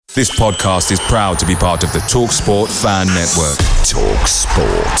This podcast is proud to be part of the TalkSport Fan Network.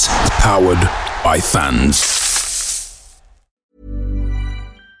 TalkSport. Powered by fans.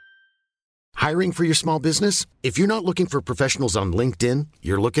 Hiring for your small business? If you're not looking for professionals on LinkedIn,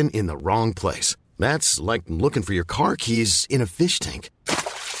 you're looking in the wrong place. That's like looking for your car keys in a fish tank.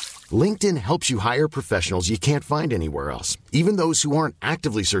 LinkedIn helps you hire professionals you can't find anywhere else, even those who aren't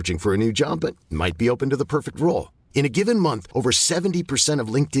actively searching for a new job but might be open to the perfect role. In a given month, over 70% of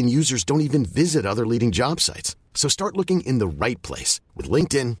LinkedIn users don't even visit other leading job sites. So start looking in the right place. With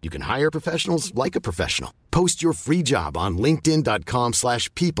LinkedIn, you can hire professionals like a professional. Post your free job on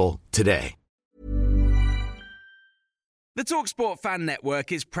linkedin.com/people today. The TalkSport Fan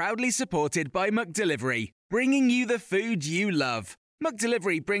Network is proudly supported by McDelivery, bringing you the food you love.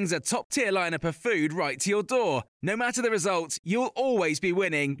 McDelivery brings a top-tier lineup of food right to your door. No matter the result, you'll always be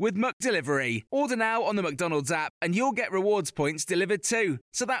winning with McDelivery. Order now on the McDonald's app and you'll get rewards points delivered too.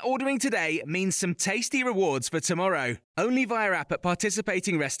 So that ordering today means some tasty rewards for tomorrow. Only via app at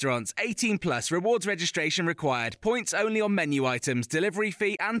participating restaurants. 18 plus. Rewards registration required. Points only on menu items. Delivery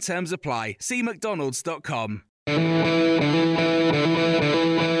fee and terms apply. See mcdonalds.com.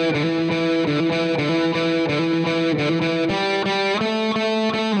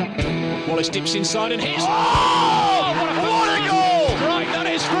 Wallace dips inside and hits. Oh, what a goal! Right, that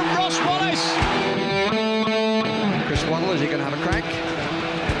is from Ross Wallace. Chris Waddle, is he going to have a crack?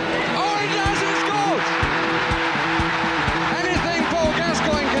 Oh, he does! He scores! Anything Paul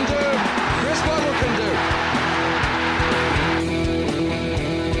Gascoigne can do, Chris Waddle can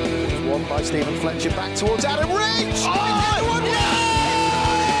do. One by Stephen Fletcher, back towards Adam Reach. Oh,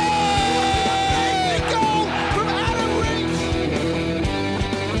 Goal from Adam Reach.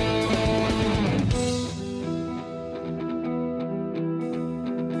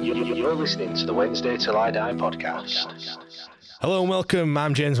 You're listening to the Wednesday Till I Die podcast. Hello and welcome.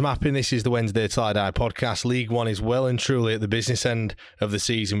 I'm James Mappin. This is the Wednesday Till I Die podcast. League One is well and truly at the business end of the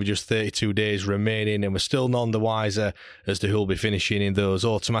season with just 32 days remaining, and we're still none the wiser as to who'll be finishing in those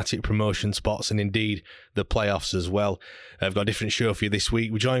automatic promotion spots and indeed the playoffs as well. I've got a different show for you this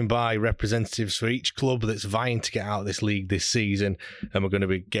week. We're joined by representatives for each club that's vying to get out of this league this season, and we're going to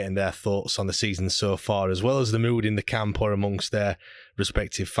be getting their thoughts on the season so far, as well as the mood in the camp or amongst their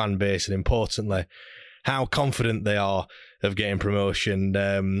respective fan base, and importantly, how confident they are of getting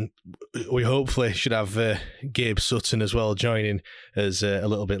promotion. We hopefully should have Gabe Sutton as well joining us a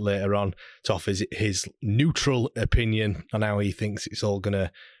little bit later on to offer his neutral opinion on how he thinks it's all going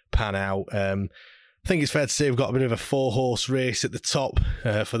to pan out. I think it's fair to say we've got a bit of a four-horse race at the top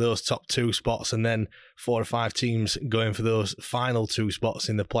for those top two spots, and then 4 or 5 teams going for those final 2 spots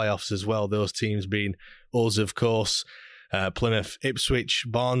in the playoffs as well. Those teams being us, of course, Plymouth, Ipswich,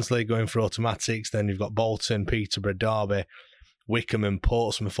 Barnsley going for automatics. Then you've got Bolton, Peterborough, Derby, Wickham and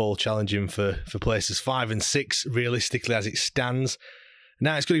Portsmouth all challenging for places 5 and 6 realistically as it stands.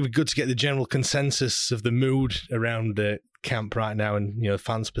 Now it's going to be good to get the general consensus of the mood around the camp right now, and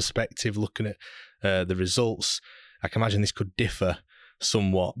fans' perspective looking at the results. I can imagine this could differ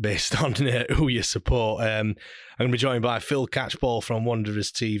somewhat based on who you support. I'm going to be joined by Phil Catchball from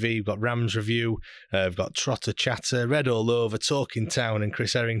Wanderers TV. We've got Rams Review, we've got Trotter Chatter, Red All Over, Talking Town, and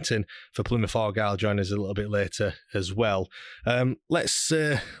Chris Errington for Plymouth Argyle join us a little bit later as well. Let's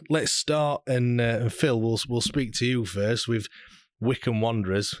start, and Phil, we'll speak to you first with Wycombe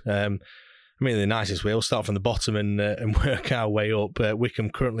Wanderers. The nicest way, we'll start from the bottom and work our way up. Wycombe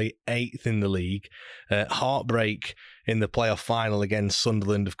currently 8th in the league. Heartbreak in the playoff final against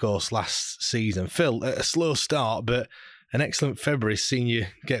Sunderland, of course, last season. Phil, a slow start, but an excellent February, seeing you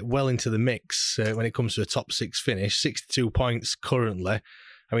get well into the mix when it comes to a top 6 finish. 62 points currently.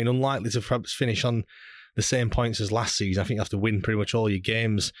 Unlikely to perhaps finish on the same points as last season. I think you have to win pretty much all your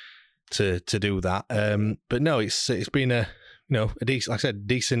games to do that. But no, it's been a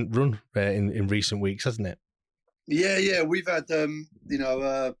decent run in recent weeks, hasn't it? Yeah, we've had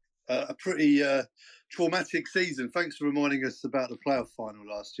a pretty traumatic season. Thanks for reminding us about the playoff final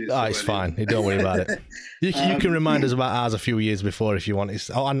last year. It's fine. Don't worry about it. You can remind us about ours a few years before if you want.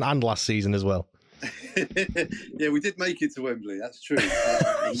 And last season as well. Yeah, we did make it to Wembley. That's true.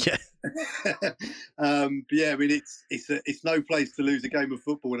 Yeah. But yeah, it's no place to lose a game of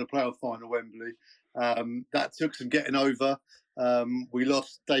football in a playoff final, Wembley. That took some getting over. We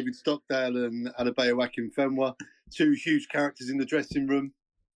lost David Stockdale and Adebayo Akinfenwa, 2 huge characters in the dressing room,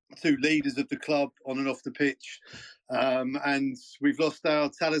 2 leaders of the club on and off the pitch. And we've lost our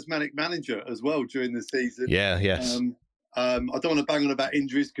talismanic manager as well during the season. Yeah, yes. I don't want to bang on about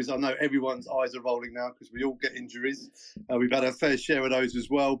injuries because I know everyone's eyes are rolling now because we all get injuries. We've had a fair share of those as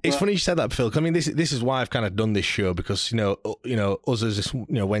well. It's funny you said that, Phil. I mean, this is why I've kind of done this show because us as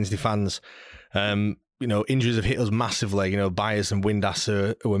Wednesday fans, injuries have hit us massively. Byers and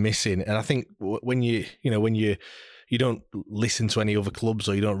Windass were missing, and I think when you don't listen to any other clubs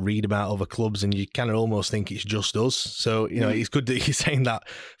or you don't read about other clubs and you kind of almost think it's just us. So, it's good that you're saying that.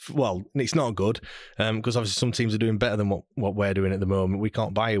 Well, it's not good because obviously some teams are doing better than what we're doing at the moment. We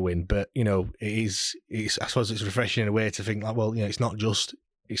can't buy a win, but, I suppose it's refreshing in a way to think like, well, it's not just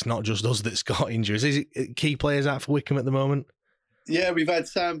us that's got injuries. Is it key players out for Wycombe at the moment? Yeah, we've had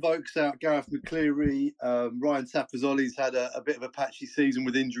Sam Vokes out, Gareth McCleary, Ryan Taffazoli's had a bit of a patchy season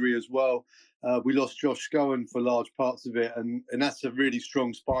with injury as well. We lost Josh Scowen for large parts of it, and that's a really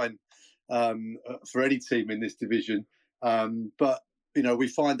strong spine for any team in this division. But, we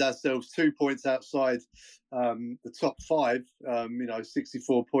find ourselves 2 points outside the top 5.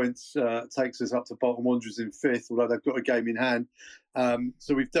 64 points takes us up to Bolton Wanderers in 5th, although they've got a game in hand.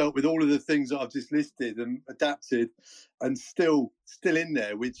 So we've dealt with all of the things that I've just listed and adapted and still in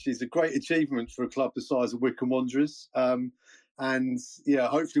there, which is a great achievement for a club the size of Wycombe Wanderers. And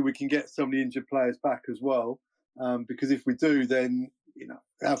hopefully we can get some of the injured players back as well. Because if we do, then,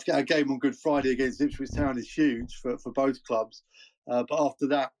 our game on Good Friday against Ipswich Town is huge for both clubs. But after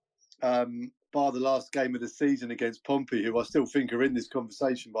that, bar the last game of the season against Pompey, who I still think are in this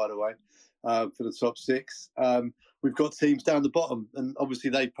conversation, by the way, for the top 6, we've got teams down the bottom. And obviously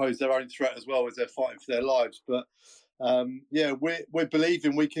they pose their own threat as well as they're fighting for their lives. But, we're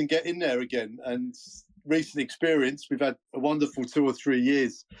believing we can get in there again. And recent experience, we've had a wonderful 2 or 3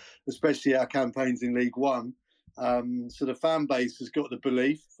 years, especially our campaigns in League One. So the fan base has got the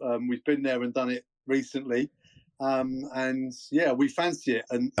belief. We've been there and done it recently. We fancy it.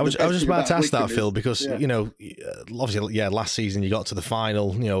 And I was just about to ask that, Phil, because obviously, last season you got to the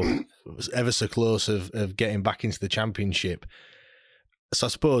final. It was ever so close of getting back into the Championship. So I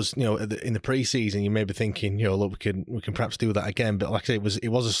suppose in the pre-season you may be thinking, look, we can perhaps do that again. But like I say,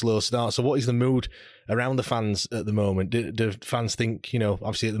 it was a slow start. So what is the mood around the fans at the moment? Do fans think,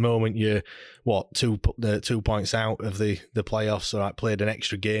 obviously at the moment you're 2 points out of the playoffs? All right, played an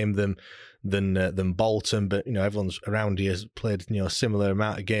extra game than Bolton, but everyone's around here has played a similar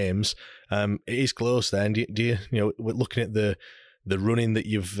amount of games. It is close then. Do you we're looking at the running that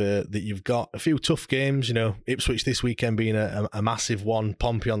you've got, a few tough games, Ipswich this weekend being a massive one,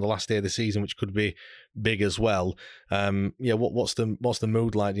 Pompey on the last day of the season, which could be big as well. What's the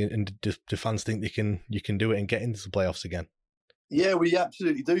mood like, and do fans think you can do it and get into the playoffs again? Yeah, we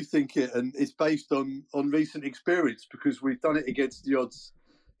absolutely do think it, and it's based on recent experience because we've done it against the odds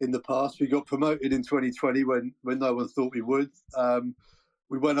in the past. We got promoted in 2020 when no one thought we would.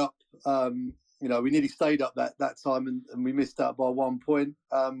 We went up. We nearly stayed up that time and we missed out by 1 point.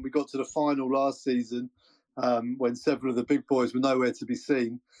 We got to the final last season when several of the big boys were nowhere to be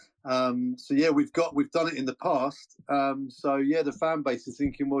seen. We've done it in the past. The fan base is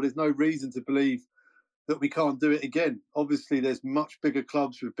thinking, well, there's no reason to believe that we can't do it again. Obviously, there's much bigger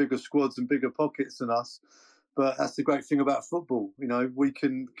clubs with bigger squads and bigger pockets than us. But that's the great thing about football. We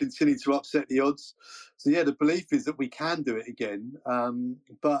can continue to upset the odds. So, the belief is that we can do it again.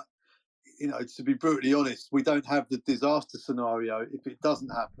 But to be brutally honest, we don't have the disaster scenario if it doesn't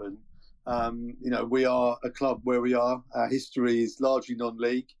happen. We are a club where we are. Our history is largely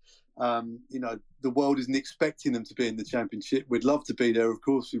non-league. The world isn't expecting them to be in the Championship. We'd love to be there, of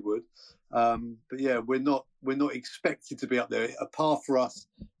course we would. We're not expected to be up there. A path for us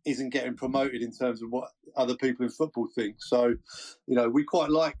isn't getting promoted in terms of what other people in football think. So, we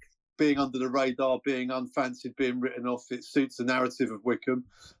quite like being under the radar, being unfancied, being written off. It suits the narrative of Wycombe,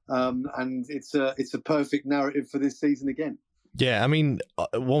 and it's a perfect narrative for this season again. Yeah, I mean,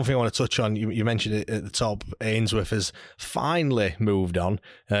 one thing I want to touch on, you mentioned it at the top, Ainsworth has finally moved on,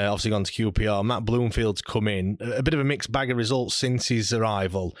 obviously gone to QPR. Matt Bloomfield's come in, a bit of a mixed bag of results since his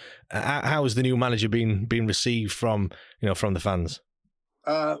arrival. How has the new manager been received from the fans?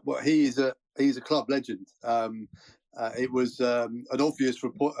 He's a club legend. It was an obvious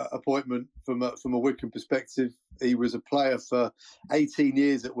appointment from a Wycombe perspective. He was a player for 18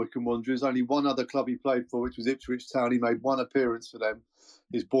 years at Wycombe Wanderers. Only one other club he played for, which was Ipswich Town. He made one appearance for them,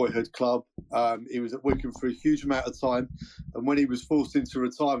 his boyhood club. He was at Wycombe for a huge amount of time. And when he was forced into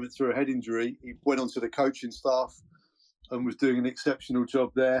retirement through a head injury, he went onto the coaching staff and was doing an exceptional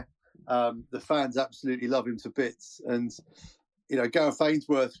job there. The fans absolutely love him to bits. And Gareth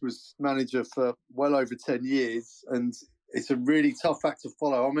Ainsworth was manager for well over 10 years, and it's a really tough act to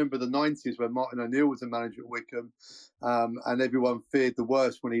follow. I remember the 90s when Martin O'Neill was a manager at Wycombe, and everyone feared the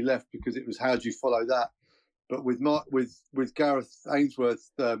worst when he left because it was, how do you follow that? But with Gareth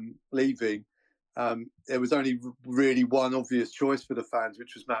Ainsworth leaving, there was only really one obvious choice for the fans,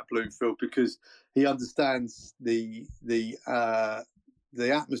 which was Matt Bloomfield, because he understands the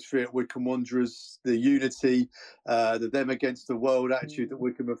atmosphere at Wycombe Wanderers, the unity, the them against the world attitude that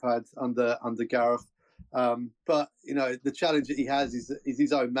Wycombe have had under Gareth. But the challenge that he has is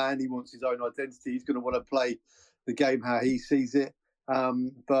his own man. He wants his own identity. He's going to want to play the game how he sees it.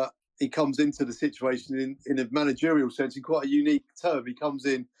 But he comes into the situation in a managerial sense in quite a unique term. He comes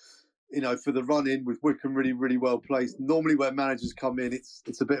in, for the run-in with Wycombe really, really well placed. Normally when managers come in,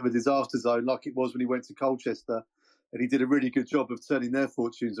 it's a bit of a disaster zone, like it was when he went to Colchester, and he did a really good job of turning their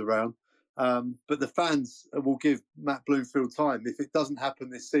fortunes around. But the fans will give Matt Bloomfield time. If it doesn't happen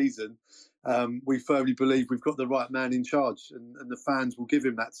this season, we firmly believe we've got the right man in charge, and the fans will give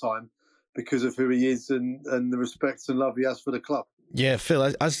him that time because of who he is and the respect and love he has for the club. Yeah,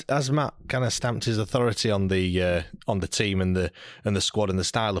 Phil, as Matt kind of stamped his authority on the team and the squad and the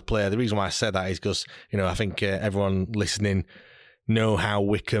style of play. The reason why I said that is because I think everyone listening know how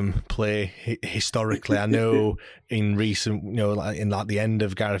Wycombe play historically. I know in recent, in the end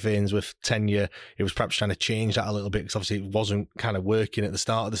of Gareth Ainsworth's tenure, it was perhaps trying to change that a little bit because obviously it wasn't kind of working at the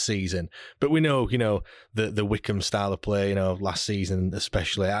start of the season. But we know, the Wycombe style of play, last season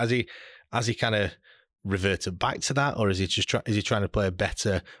especially. Has he kind of reverted back to that, or is he trying to play a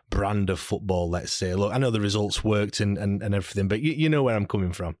better brand of football? Let's say. Look, I know the results worked and everything, but you know where I'm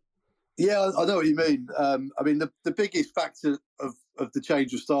coming from. Yeah, I know what you mean. The biggest factor of the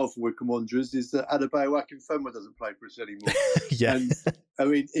change of style for Wycombe Wanderers is that Adebayo Akinfenwa doesn't play for us anymore. Yeah, and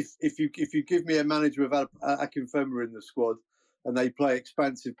if you give me a manager of Akinfenwa in the squad, and they play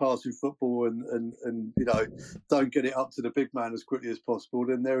expansive passing football and don't get it up to the big man as quickly as possible,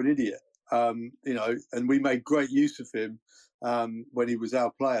 then they're an idiot. And we made great use of him when he was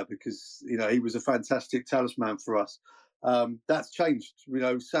our player because he was a fantastic talisman for us. That's changed.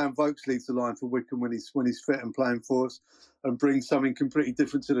 Sam Vokes leads the line for Wycombe when he's fit and playing for us, and brings something completely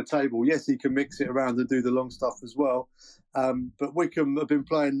different to the table. Yes, he can mix it around and do the long stuff as well. But Wycombe have been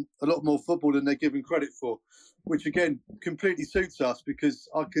playing a lot more football than they're given credit for, which again completely suits us because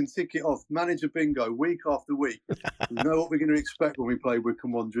I can tick it off manager bingo week after week. We know what we're going to expect when we play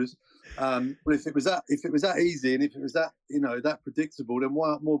Wycombe Wanderers. But if it was that easy and if it was that that predictable, then why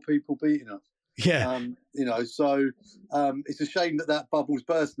aren't more people beating us? Yeah. So it's a shame that bubble's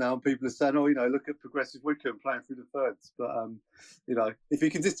burst now and people are saying, look at progressive Wycombe playing through the thirds. But, if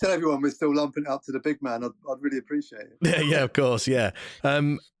you can just tell everyone we're still lumping it up to the big man, I'd really appreciate it. Yeah, of course, yeah.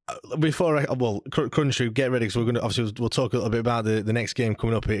 Before Country, get ready because we're going to we'll talk a little bit about the next game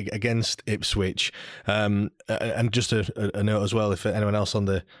coming up against Ipswich, and just a note as well. If anyone else on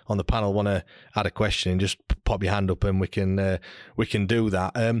the panel want to add a question, just pop your hand up and we can do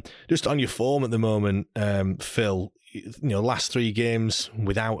that. Just on your form at the moment, Phil. Last 3 games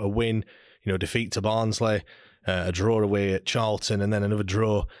without a win. Defeat to Barnsley, a draw away at Charlton, and then another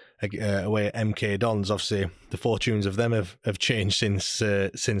draw away at MK Dons. Obviously, the fortunes of them have changed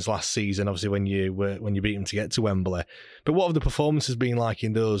since last season. Obviously, when you beat them to get to Wembley. But what have the performances been like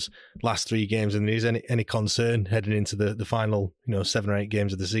in those last 3 games? And is any concern heading into the final 7 or 8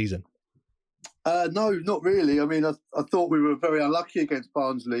 games of the season? No, not really. I mean, I thought we were very unlucky against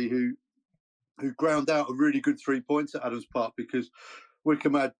Barnsley, who ground out a really good 3 points at Adams Park because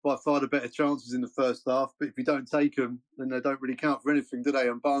Wycombe had by far the better chances in the first half, but if you don't take them, then they don't really count for anything, do they?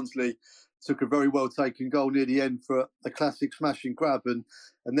 And Barnsley took a very well-taken goal near the end for a classic smash and grab, and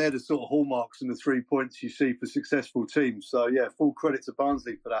they're the sort of hallmarks and the 3 points you see for successful teams. So, yeah, full credit to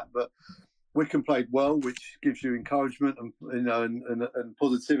Barnsley for that. But Wycombe played well, which gives you encouragement and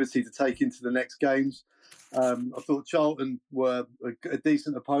positivity to take into the next games. I thought Charlton were a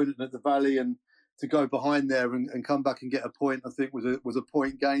decent opponent at the Valley, and to go behind there and come back and get a point, I think was a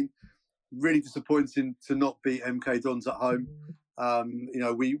point gain. Really disappointing to not beat MK Dons at home.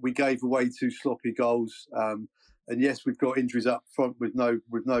 We gave away 2 sloppy goals, and yes, we've got injuries up front with no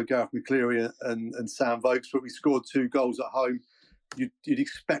Gareth McCleary and Sam Vokes, but we scored 2 goals at home. You'd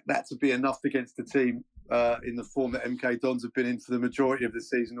expect that to be enough against the team in the form that MK Dons have been in for the majority of the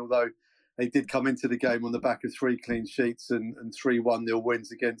season, although they did come into the game on the back of 3 clean sheets and 3 1-0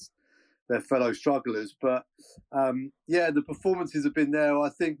 wins against their fellow strugglers. But the performances have been there. I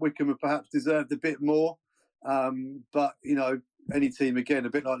think Wycombe have perhaps deserved a bit more. But any team, again, a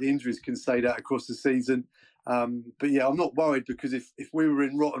bit like the injuries, can say that across the season. But yeah, I'm not worried because if we were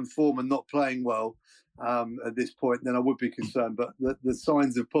in rotten form and not playing well at this point, then I would be concerned. But the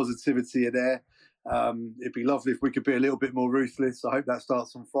signs of positivity are there. It'd be lovely if we could be a little bit more ruthless. I hope that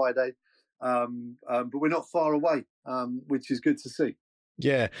starts on Friday. But we're not far away, which is good to see.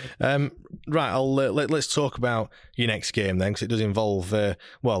 Yeah. Right. Let's talk about your next game then, because it does involve.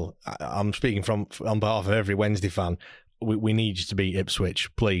 I'm speaking on behalf of every Wednesday fan. We need you to beat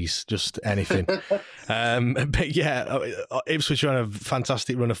Ipswich, please. Just anything. But yeah, Ipswich are on a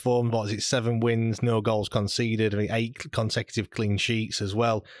fantastic run of form. What is it? 7 wins, no goals conceded. I mean, 8 consecutive clean sheets as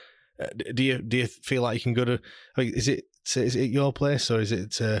well. Do you feel like you can go to? I mean, is it your place or is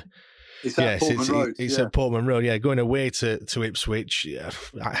it? It's at Portman Road. It's at Portman Road. Yeah, going away to Ipswich.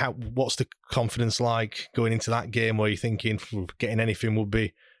 What's the confidence like going into that game? Or are you thinking getting anything would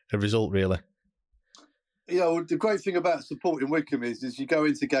be a result, really? The great thing about supporting Wycombe is you go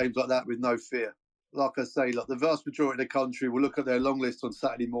into games like that with no fear. Like I say, the vast majority of the country will look at their long list on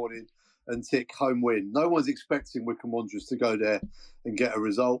Saturday morning and tick home win. No one's expecting Wycombe Wanderers to go there and get a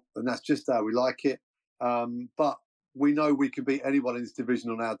result, and that's just how we like it. But we know we can beat anyone in this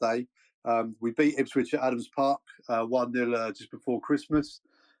division on our day. We beat Ipswich at Adams Park 1-0 just before Christmas.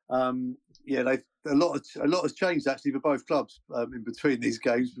 A lot has changed actually for both clubs in between these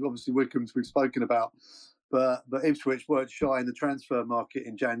games. Obviously, Wycombe's we've spoken about, but Ipswich weren't shy in the transfer market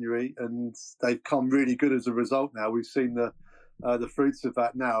in January, and they've come really good as a result. Now we've seen the fruits of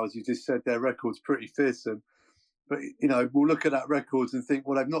that. Now, as you just said, their record's pretty fearsome. But we'll look at that records and think,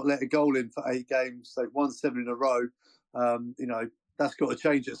 well, they've not let a goal in for 8 games. They've won 7 in a row. That's got to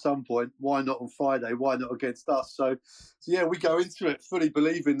change at some point. Why not on Friday? Why not against us? So yeah, we go into it fully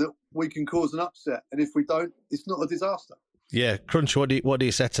believing that we can cause an upset, and if we don't, it's not a disaster. Yeah, Crunch, what do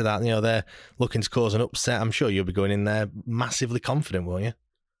you say to that? They're looking to cause an upset. I'm sure you'll be going in there massively confident, won't you?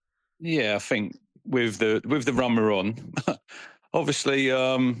 Yeah, I think with the run we're on, obviously,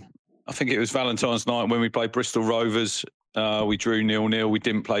 I think it was Valentine's night when we played Bristol Rovers. We drew 0-0. We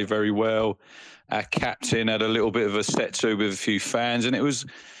didn't play very well. Our captain had a little bit of a set to with a few fans, and it was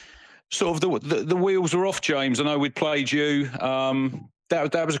sort of the wheels were off, James. I know we'd played you.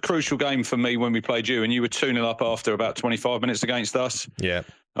 That was a crucial game for me when we played you, and you were 2-0 up after about 25 minutes against us. Yeah.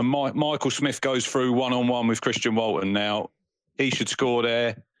 And Michael Smith goes through 1-on-1 with Christian Walton. Now, he should score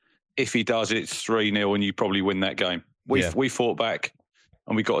there. If he does, it's 3-0, and you probably win that game. We fought back,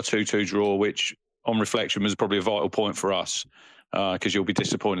 and we got a 2-2 draw, which, on reflection, was probably a vital point for us. Because you'll be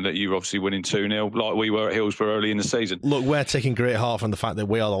disappointed that you're obviously winning 2-0 like we were at Hillsborough early in the season. Look, we're taking great heart from the fact that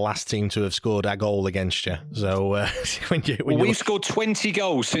we are the last team to have scored a goal against you. So we've scored 20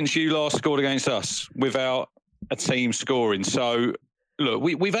 goals since you last scored against us without a team scoring. So look,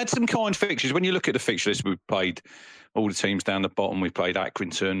 we've had some kind fixtures. When you look at the fixture list, we've played all the teams down the bottom. We've played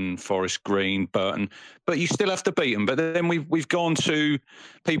Accrington, Forest Green, Burton, but you still have to beat them. But then we've gone to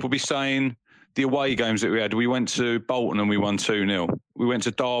people be saying, the away games that we had, we went to Bolton and we won 2-0. We went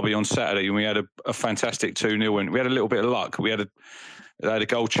to Derby on Saturday and we had a fantastic 2-0 win. We had a little bit of luck. They had a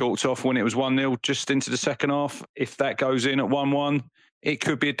goal chalked off when it was 1-0 just into the second half. If that goes in at 1-1, it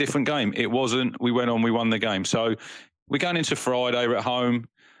could be a different game. It wasn't. We went on, we won the game. So we're going into Friday, we're at home.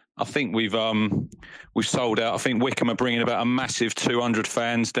 I think we've sold out. I think Wycombe are bringing about a massive 200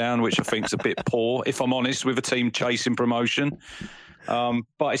 fans down, which I think is a bit poor, if I'm honest, with a team chasing promotion.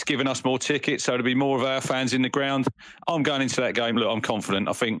 But it's given us more tickets, so there'll be more of our fans in the ground. I'm going into that game. Look, I'm confident.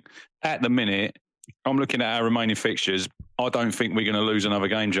 I think at the minute, I'm looking at our remaining fixtures. I don't think we're going to lose another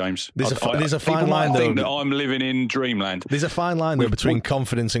game, James. There's a fine line, though. Think that I'm living in dreamland. There's a fine line, though, between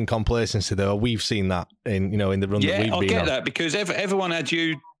confidence and complacency, though. We've seen that in the run that we've been on. Yeah, I get that, because everyone had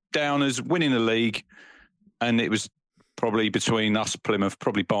you down as winning the league, and it was probably between us, Plymouth,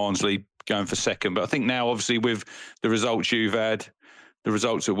 probably Barnsley going for second. But I think now, obviously, with the results you've had, the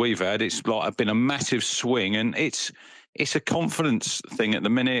results that we've had, it's been a massive swing, and it's a confidence thing at the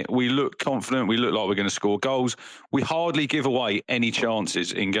minute. We look confident. We look like we're going to score goals. We hardly give away any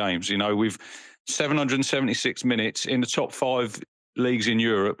chances in games. We've 776 minutes in the top 5 leagues in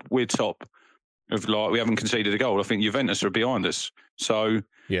Europe. We're top of we haven't conceded a goal. I think Juventus are behind us. So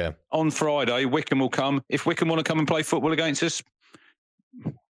yeah, on Friday, Wycombe will come. If Wycombe want to come and play football against us,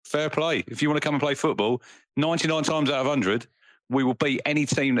 fair play. If you want to come and play football, 99 times out of 100, we will beat any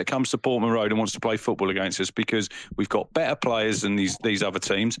team that comes to Portman Road and wants to play football against us, because we've got better players than these other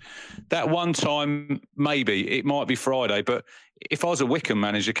teams. That one time, maybe, it might be Friday, but if I was a Wycombe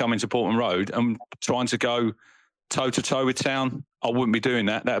manager coming to Portman Road and trying to go toe-to-toe with Town, I wouldn't be doing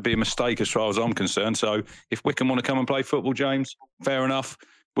that. That would be a mistake as far as I'm concerned. So if Wycombe want to come and play football, James, fair enough.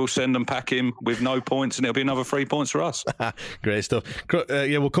 We'll send them packing with no points, and it'll be another 3 points for us. Great stuff.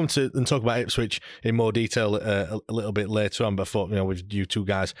 We'll come to and talk about Ipswich in more detail a little bit later on. But I thought, with you two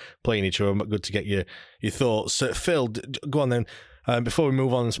guys playing each other, good to get your thoughts. Phil, go on then. Before we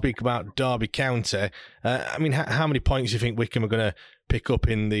move on and speak about Derby County, how many points do you think Wycombe are going to pick up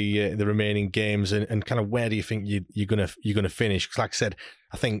in the remaining games, and kind of where do you think you're gonna finish? Because like I said,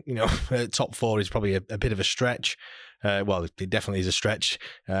 I think top 4 is probably a bit of a stretch. Well, it definitely is a stretch,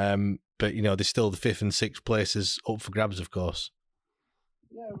 but there's still the 5th and 6th places up for grabs, of course.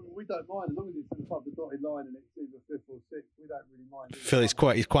 Yeah, we don't mind as long as it's above the dotted line and it's either 5th or 6th. We don't really mind. Phil,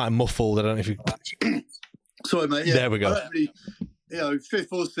 he's quite muffled. I don't know if you. Sorry, mate. Yeah, there we go. Really, 5th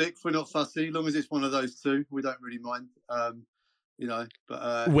or 6th, we're not fussy. As long as it's one of those two, we don't really mind.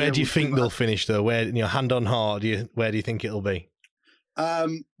 But where do you think they'll finish though? Where hand on heart, where do you think it'll be?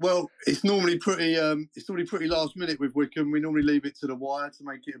 Well, it's normally pretty last minute with Wycombe. We normally leave it to the wire to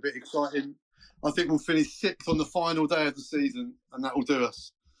make it a bit exciting. I think we'll finish 6th on the final day of the season, and that will do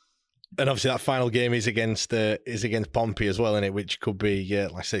us. And obviously, that final game is against Pompey as well, isn't it? Which could be,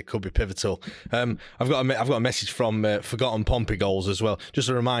 like I said, could be pivotal. I've got a message from Forgotten Pompey Goals as well. Just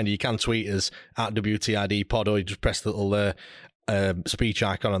a reminder, you can tweet us at WTID Pod, or you just press the little speech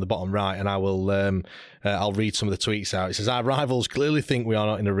icon on the bottom right, and I will I'll read some of the tweets out. It says, our rivals clearly think we are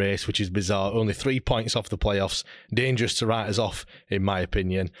not in a race, which is bizarre. Only 3 points off the playoffs. Dangerous to write us off, in my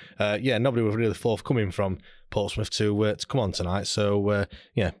opinion. Nobody was really forthcoming from Portsmouth to come on tonight. So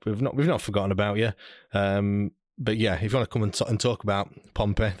we've not forgotten about you. But yeah, if you want to come and talk about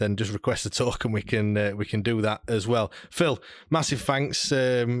Pompey, then just request a talk and we can do that as well. Phil, massive thanks.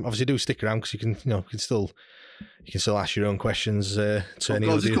 Obviously, do stick around because you can still ask your own questions to any of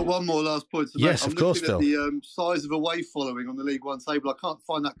you. I've just got one more last point to make. Yes, of course, Phil. I'm looking at the size of away following on the League One table. I can't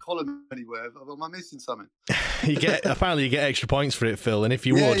find that column anywhere. Am I missing something? Apparently you get extra points for it, Phil. And if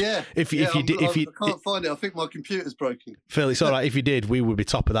you I can't find it. I think my computer's broken. Phil, it's all right. If you did, we would be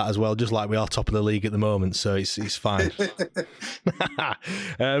top of that as well, just like we are top of the league at the moment. So it's fine.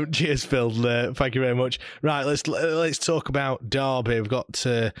 Cheers, Phil. Thank you very much. Right, let's talk about Derby. We've got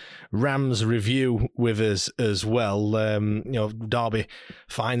Rams Review with us as well. Derby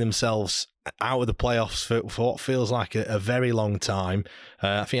find themselves out of the playoffs for what feels like a very long time.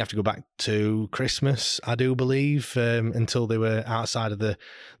 I think you have to go back to Christmas, I do believe, until they were outside of the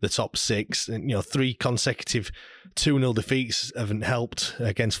top 6. And, 3 consecutive 2-0 defeats haven't helped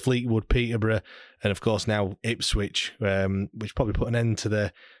against Fleetwood, Peterborough, and of course now Ipswich, which probably put an end to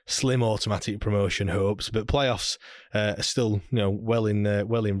their slim automatic promotion hopes. But playoffs are still, well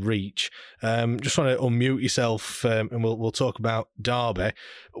in reach. Just want to unmute yourself, and we'll talk about Derby.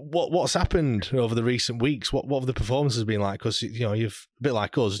 What's happened over the recent weeks? What have the performances been like? Because you've a bit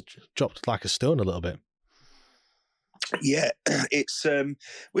like us dropped like a stone a little bit. Yeah, it's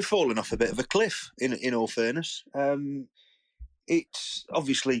we've fallen off a bit of a cliff. In all fairness, it's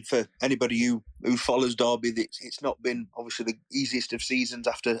obviously for anybody who follows Derby, it's not been obviously the easiest of seasons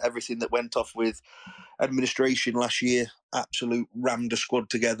after everything that went off with administration last year. Absolute rammed a squad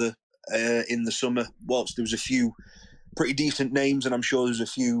together in the summer. Whilst there was a few pretty decent names, and I'm sure there's a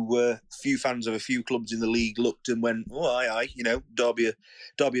few fans of a few clubs in the league looked and went, "Oh, aye, Derby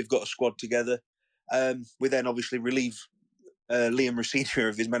have got a squad together." We then obviously relieve Liam Rosenior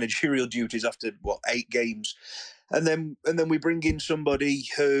of his managerial duties after 8 games, and then we bring in somebody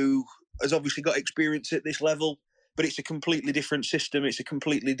who has obviously got experience at this level, but it's a completely different system. It's a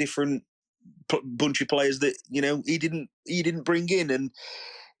completely different bunch of players that he didn't bring in, and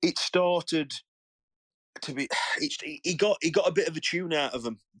it started to be. He got a bit of a tune out of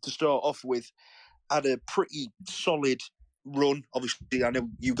them to start off with. Had a pretty solid run. Obviously, I know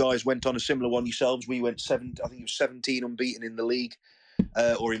you guys went on a similar one yourselves. We went 17 unbeaten in the league,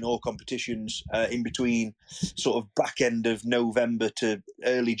 or in all competitions, in between sort of back end of November to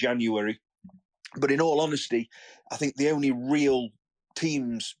early January. But in all honesty, I think the only real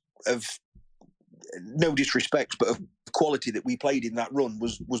teams of, no disrespect, but of quality that we played in that run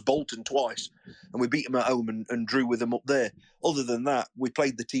was Bolton twice, and we beat them at home and drew with them up there. Other than that, we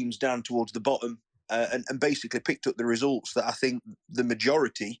played the teams down towards the bottom. And basically picked up the results that I think the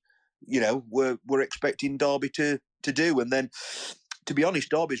majority, were expecting Derby to do. And then, to be honest,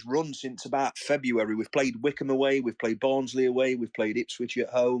 Derby's run since about February. We've played Wycombe away, we've played Barnsley away, we've played Ipswich at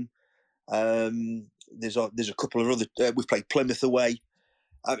home. There's a couple of other. We've played Plymouth away.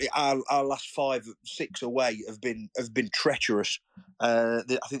 I mean, our last 5, 6 away have been treacherous. I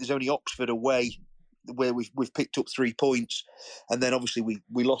think there's only Oxford away where we've picked up 3 points, and then obviously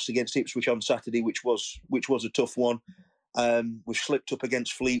we lost against Ipswich on Saturday, which was a tough one. We've slipped up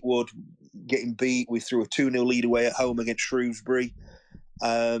against Fleetwood, getting beat. We threw a 2-0 lead away at home against Shrewsbury.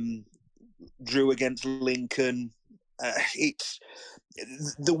 Drew against Lincoln.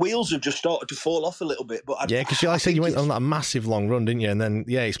 The wheels have just started to fall off a little bit. But because like I said, you went on that massive long run, didn't you? And then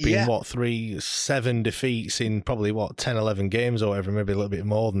it's been 7 defeats in probably 10, 11 games or whatever, maybe a little bit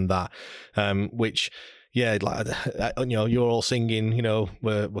more than that. Which yeah, like you're all singing,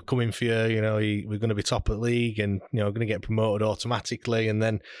 we're coming for you, we're going to be top of the league, and going to get promoted automatically, and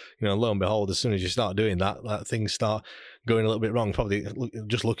then lo and behold, as soon as you start doing that, things start going a little bit wrong. Probably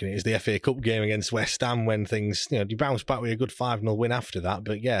just looking at it is the FA Cup game against West Ham when things you bounce back with a good 5-0 win after that.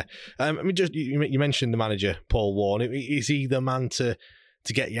 But yeah, you mentioned the manager Paul Warne. Is he the man to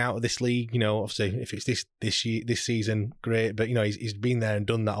get you out of this league? Obviously, if it's this season, great. But he's been there and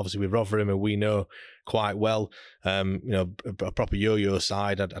done that. Obviously with Rotherham, and we know quite well. A proper yo-yo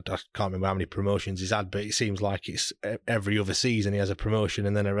side. I can't remember how many promotions he's had, but it seems like it's every other season he has a promotion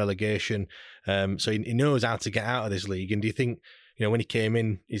and then a relegation. So he knows how to get out of this league. And do you think when he came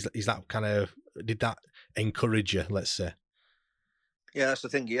in, is that kind of, did that encourage you? Let's say. Yeah, that's the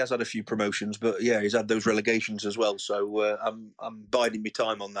thing. He has had a few promotions, but yeah, he's had those relegations as well. So I'm biding my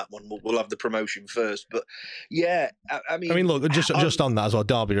time on that one. We'll have the promotion first, but yeah, I mean, look, just on that as well.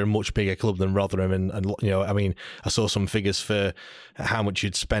 Derby are a much bigger club than Rotherham, and I saw some figures for how much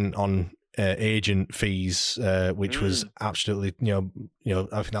you'd spent on agent fees, which was absolutely, I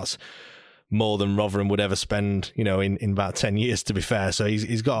think that's more than Rotherham would ever spend, in about 10 years, to be fair. So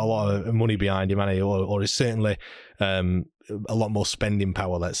he's got a lot of money behind him, or is certainly a lot more spending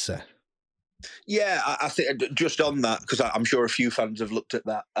power, let's say. Yeah, I think just on that, because I'm sure a few fans have looked at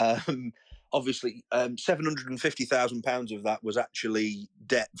that. Obviously, £750,000 of that was actually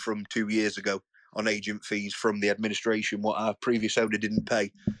debt from 2 years ago on agent fees from the administration, what our previous owner didn't pay.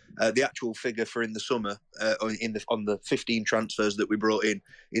 The actual figure for in the summer, on the 15 transfers that we brought in,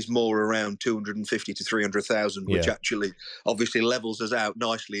 is more around 250 to 300,000, which actually obviously levels us out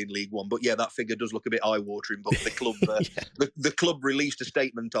nicely in League One. But yeah, that figure does look a bit eye-watering. But the club, the club released a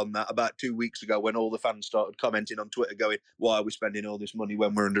statement on that about 2 weeks ago when all the fans started commenting on Twitter, going, "Why are we spending all this money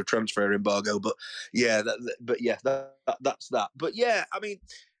when we're under a transfer embargo?" But yeah, that's that. But yeah, I mean,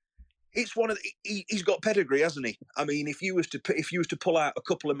 it's one of he's got pedigree, hasn't he? I mean, if you was to pull out a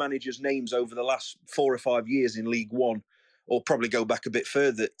couple of managers' names over the last 4 or 5 years in League One, or probably go back a bit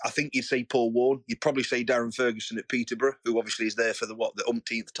further, I think you'd say Paul Warne. You'd probably say Darren Ferguson at Peterborough, who obviously is there for the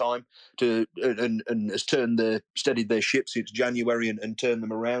umpteenth time and has steadied their ship since January and turned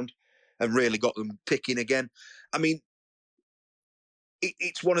them around and really got them picking again. I mean,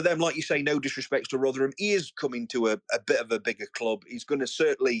 it's one of them, like you say, no disrespect to Rotherham. He is coming to a bit of a bigger club. He's going to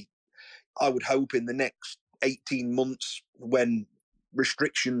certainly, I would hope, in the next 18 months, when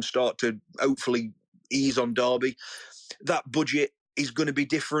restrictions start to hopefully ease on Derby, that budget is going to be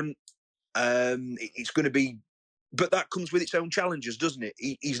different. It's going to be, but that comes with its own challenges, doesn't it?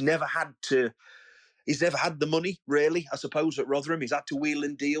 He's never had the money, really, I suppose, at Rotherham. He's had to wheel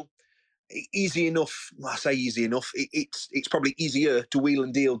and deal. Easy enough. I say easy enough. It's probably easier to wheel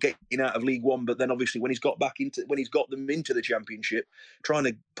and deal getting out of League One, but then obviously when he's got them into the Championship, trying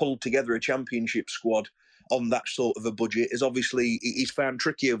to pull together a Championship squad on that sort of a budget is obviously he's found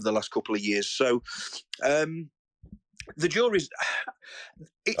tricky over the last couple of years. So the jury's.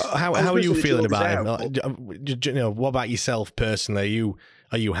 How are you feeling about him? What about yourself personally?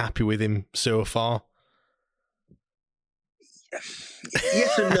 Are you happy with him so far?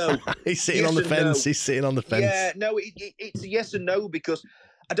 Yes and no. He's sitting on the fence. No. He's sitting on the fence. Yeah, no, it's a yes and no, because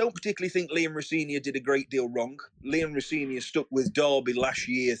I don't particularly think Liam Rosenior did a great deal wrong. Liam Rosenior stuck with Derby last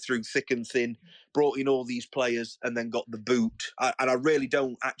year through thick and thin, brought in all these players and then got the boot. And I really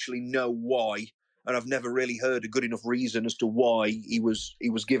don't actually know why, and I've never really heard a good enough reason as to why he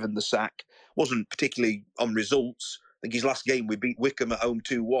was given the sack. Wasn't particularly on results. I think his last game we beat Wickham at home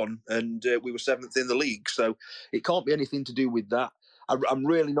 2-1 and we were 7th in the league. So it can't be anything to do with that. I'm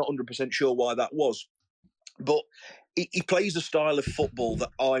really not 100% sure why that was. But he plays a style of football that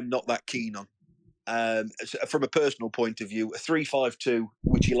I'm not that keen on. From a personal point of view, a 3-5-2,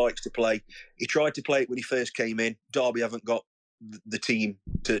 which he likes to play. He tried to play it when he first came in. Derby haven't got the team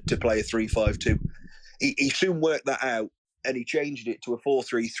to play a 3-5-2. He soon worked that out and he changed it to a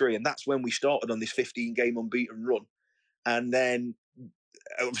 4-3-3. And that's when we started on this 15-game unbeaten run. And then,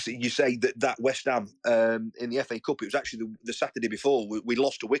 obviously, you say that West Ham in the FA Cup, it was actually the Saturday before, we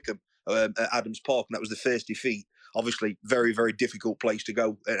lost to Wickham at Adams Park, and that was the first defeat. Obviously, very, very difficult place to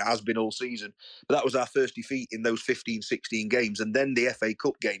go. It has been all season. But that was our first defeat in those 15, 16 games. And then the FA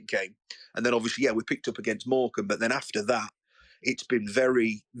Cup game came. And then, obviously, we picked up against Morecambe. But then after that, it's been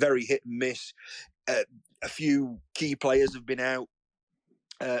very, very hit and miss. A few key players have been out.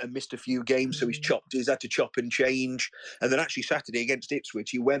 And missed a few games, so he's had to chop and change. And then actually Saturday against Ipswich,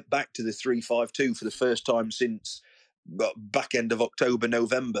 he went back to the 3-5-2 for the first time since back end of October,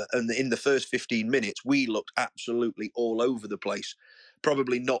 November. And in the first 15 minutes, we looked absolutely all over the place.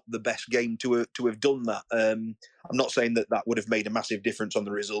 probably not the best game to have done that. I'm not saying that would have made a massive difference on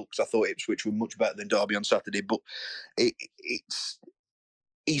the result, because I thought Ipswich were much better than Derby on Saturday. But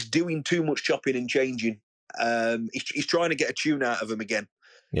he's doing too much chopping and changing. He's trying to get a tune out of them again.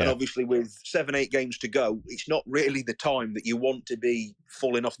 Yeah. And obviously with 7-8 games to go, it's not really the time that you want to be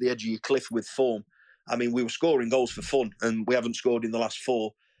falling off the edge of your cliff with form. I mean, we were scoring goals for fun, and we haven't scored in the last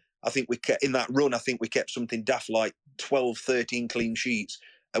 4. I think we kept something daft like 12, 13 clean sheets.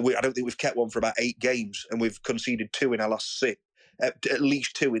 I don't think we've kept one for about 8 games, and we've conceded 2 in our last 6. At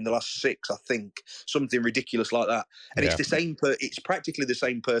least 2 in the last 6, I think. Something ridiculous like that. And it's the same. It's practically the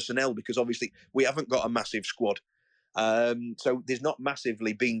same personnel, because obviously we haven't got a massive squad. So there's not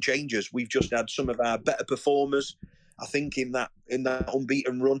massively been changes. We've just had some of our better performers. I think in that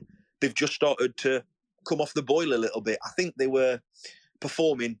unbeaten run, they've just started to come off the boil a little bit. I think they were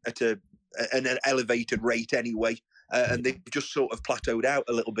performing at an elevated rate anyway, and they've just sort of plateaued out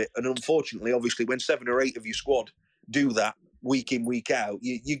a little bit. And unfortunately, obviously, when 7 or 8 of your squad do that week in, week out,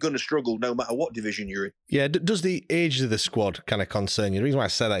 you're going to struggle no matter what division you're in. Yeah, does the age of the squad kind of concern you? The reason why I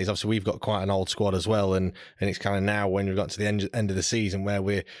say that is obviously we've got quite an old squad as well, and it's kind of now when we've got to the end of the season where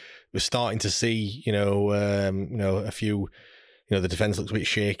we're starting to see, a few. The defence looks a bit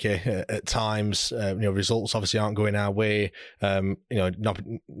shaky at times. Results obviously aren't going our way. Not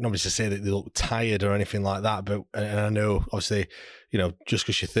to say that they look tired or anything like that, but and I know obviously, just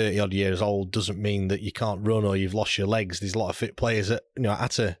because you're 30 odd years old doesn't mean that you can't run or you've lost your legs. There's a lot of fit players at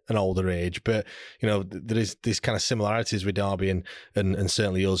an older age, but there is these kind of similarities with Derby and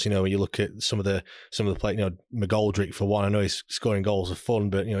certainly us. When you look at some of the players, McGoldrick for one, I know he's scoring goals are fun,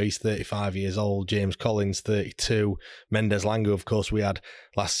 but he's 35 years old. James Collins 32, Mendes Lango, of course, we had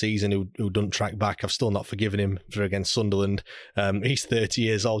last season who doesn't track back. I've still not forgiven him for against Sunderland. He's 30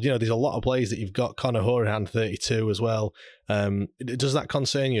 years old. There's a lot of players that you've got. Conor Horan, 32 as well. Does that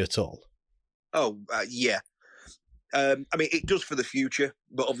concern you at all? Oh, yeah. I mean, it does for the future,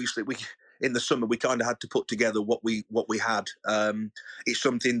 but obviously in the summer we kind of had to put together what we had. It's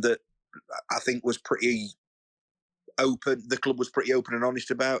something that I think was pretty open. The club was pretty open and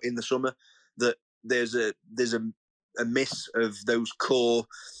honest about in the summer, that there's a miss of those core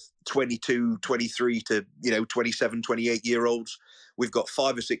 22, 23 to 27, 28 year olds. We've got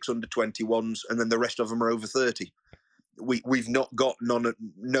 5 or 6 under 21s, and then the rest of them are over 30. We've not got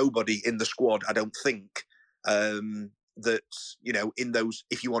nobody in the squad, I don't think, that's in those,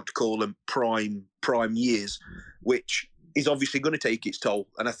 if you want to call them prime years, which is obviously going to take its toll.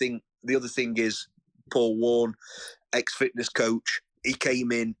 And I think the other thing is Paul Warne, ex-fitness coach, he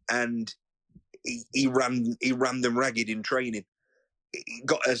came in and he ran them ragged in training. It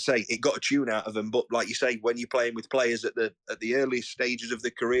got a tune out of them. But like you say, when you're playing with players at the early stages of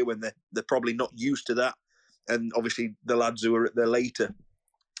their career, when they're probably not used to that, and obviously the lads who are at the later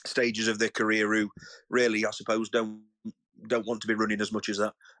stages of their career who really, I suppose, don't want to be running as much as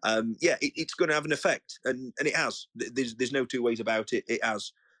that. It's going to have an effect, and it has. There's no two ways about it. It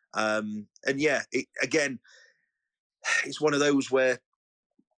has, it's one of those where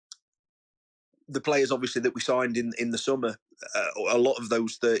the players obviously that we signed in the summer, a lot of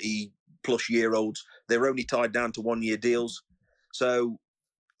those 30 plus year olds, they're only tied down to 1 year deals. So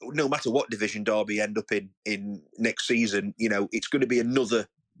no matter what division Derby end up in next season, it's going to be another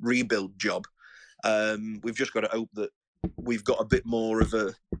rebuild job. We've just got to hope that we've got a bit more of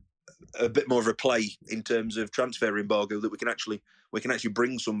a play in terms of transfer embargo, that we can actually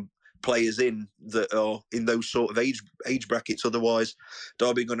bring some players in that are in those sort of age brackets. Otherwise,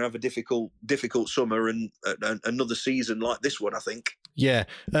 Derby are going to have a difficult summer and another season like this one, I think. Yeah.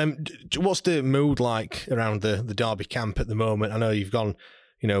 What's the mood like around the Derby camp at the moment? I know you've gone,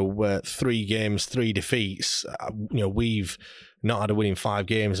 3 games, 3 defeats. We've not had a win in 5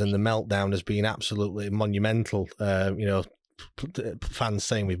 games, and the meltdown has been absolutely monumental. Fans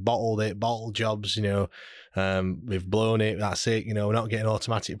saying we've bottled jobs, we've blown it, that's it, we're not getting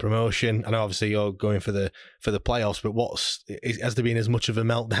automatic promotion. I know obviously you're going for the playoffs, but has there been as much of a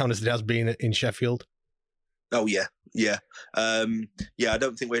meltdown as there has been in Sheffield? Oh yeah. I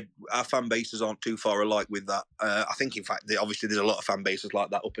don't think our fan bases aren't too far alike with that. I think in fact obviously there's a lot of fan bases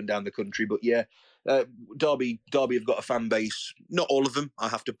like that up and down the country, but yeah, Derby have got a fan base, not all of them, I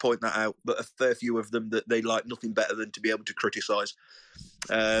have to point that out, but a fair few of them that they like nothing better than to be able to criticise.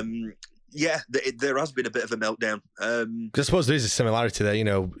 There has been a bit of a meltdown. Because I suppose there is a similarity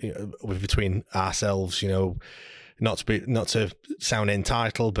there, between ourselves, not to sound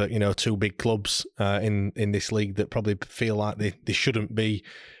entitled, but 2 big clubs in this league that probably feel like they shouldn't be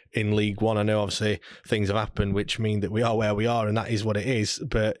in League One. I know obviously things have happened which mean that we are where we are, and that is what it is.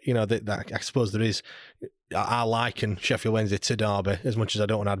 But that I suppose there is I liken Sheffield Wednesday to Derby as much as I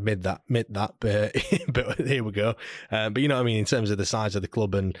don't want to admit that, but here we go. But you know what I mean in terms of the size of the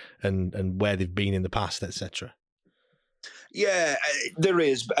club and where they've been in the past, etc. Yeah, there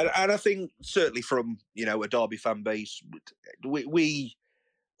is, and I think certainly from a Derby fan base, we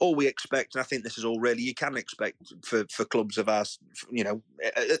all we expect, and I think this is all really you can expect for clubs of ours,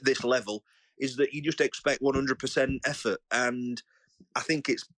 at this level, is that you just expect 100% effort, and I think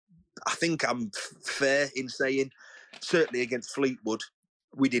I'm fair in saying, certainly against Fleetwood,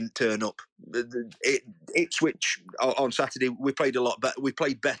 we didn't turn up. Ipswich on Saturday, we played a lot better. We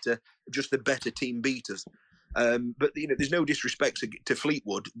played better. Just the better team beat us. But there's no disrespect to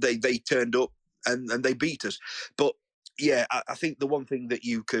Fleetwood. They turned up and they beat us. But yeah, I think the one thing that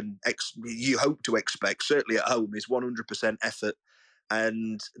you hope to expect, certainly at home, is 100% effort.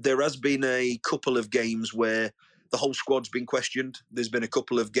 And there has been a couple of games where the whole squad's been questioned. There's been a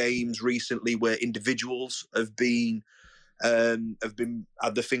couple of games recently where individuals have been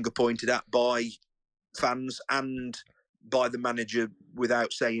had their finger pointed at by fans and by the manager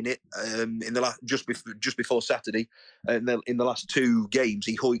without saying it. In the just before Saturday, in the last two games,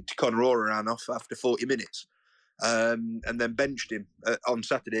 he hoiked Conor O'Ran off after 40 minutes, and then benched him on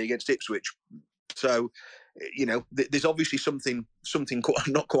Saturday against Ipswich. So, there's obviously something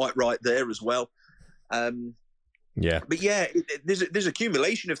not quite right there as well. Yeah, but yeah, there's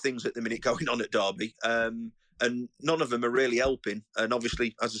accumulation of things at the minute going on at Derby, and none of them are really helping. And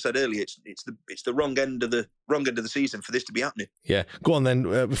obviously, as I said earlier, it's the wrong end of the season for this to be happening. Yeah, go on then.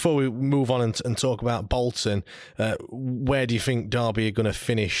 Before we move on and talk about Bolton, where do you think Derby are going to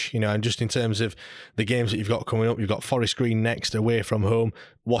finish? And just in terms of the games that you've got coming up, you've got Forest Green next, away from home.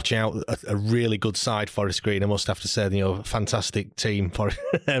 Watch out, a really good side, Forest Green. I must have to say, fantastic team.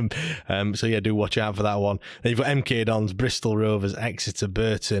 So yeah, do watch out for that one. Then you've got MK Dons, Bristol Rovers, Exeter,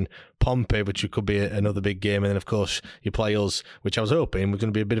 Burton, Pompey, which could be another big game, and then of course you play us, which I was hoping was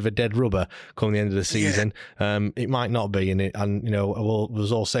going to be a bit of a dead rubber come the end of the season. Yeah. It might not be, and I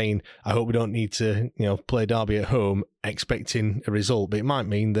was all saying I hope we don't need to play Derby at home expecting a result, but it might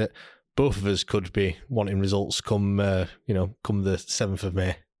mean that both of us could be wanting results come the 7th of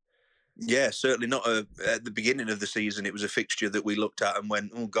May. Yeah, certainly not at the beginning of the season. It was a fixture that we looked at and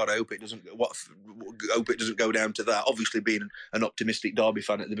went, "Oh God, I hope it doesn't go down to that." Obviously, being an optimistic Derby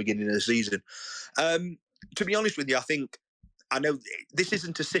fan at the beginning of the season. To be honest with you, I know this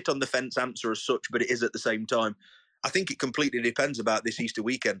isn't a sit on the fence answer as such, but it is at the same time. I think it completely depends about this Easter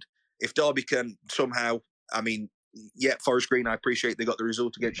weekend. If Derby can somehow, Forest Green, I appreciate they got the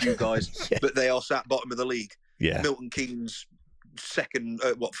result against you guys, yeah. But they are sat bottom of the league. Yeah. Milton Keynes second,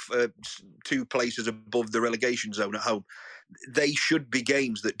 2 places above the relegation zone at home. They should be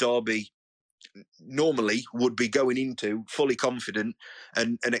games that Derby normally would be going into fully confident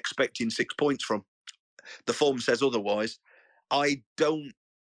and expecting 6 points from. The form says otherwise. I don't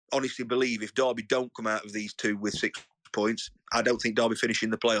honestly believe if Derby don't come out of these 2 with 6 points, I don't think Derby finish in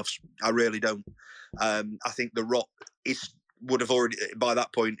the playoffs. I really don't. I think the rot would have already, by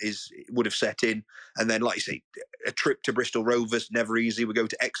that point, would have set in. And then, like you say, a trip to Bristol Rovers, never easy. We go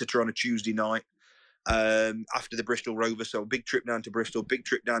to Exeter on a Tuesday night after the Bristol Rovers. So a big trip down to Bristol, big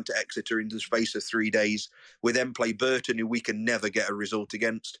trip down to Exeter in the space of 3 days. We then play Burton, who we can never get a result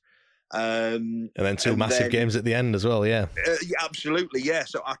against. And then 2 massive games at the end as well, yeah. Yeah, absolutely, yeah.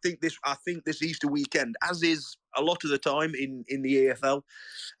 So I think this Easter weekend, as is a lot of the time in the EFL,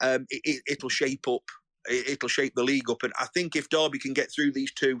 it'll shape up. It'll shape the league up, and I think if Derby can get through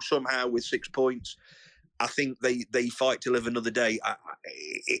these 2 somehow with 6 points, I think they fight to live another day.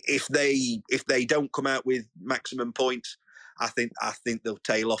 If they don't come out with maximum points, I think they'll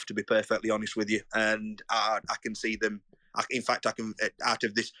tail off. To be perfectly honest with you, and I can see them. In fact, I can, out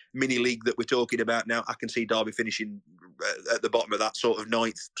of this mini league that we're talking about now, I can see Derby finishing at the bottom of that sort of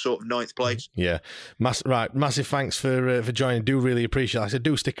ninth place. Yeah, massive thanks for joining. Do really appreciate it. I said,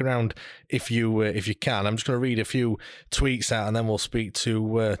 do stick around if you can. I'm just going to read a few tweets out, and then we'll speak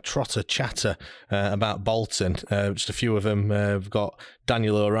to Trotter Chatter about Bolton. Just a few of them. We've got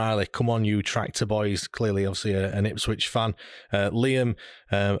Daniel O'Reilly. Come on, you tractor boys. Clearly, obviously, an Ipswich fan. Liam,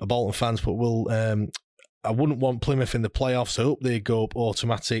 a Bolton fan, but I wouldn't want Plymouth in the playoffs. I hope they go up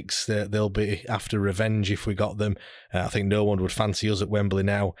automatics. They'll be after revenge if we got them. I think no one would fancy us at Wembley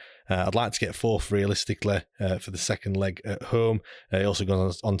now. I'd like to get 4th realistically for the second leg at home. He also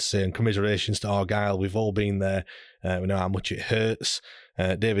goes on to say, and commiserations to Argyle. We've all been there. We know how much it hurts.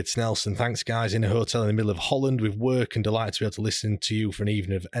 David Snelson, thanks guys, in a hotel in the middle of Holland with work and delighted to be able to listen to you for an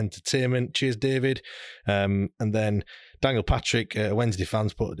evening of entertainment. Cheers, David. And then Daniel Patrick, Wednesday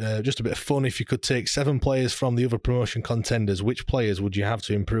fans, put just a bit of fun. If you could take 7 players from the other promotion contenders, which players would you have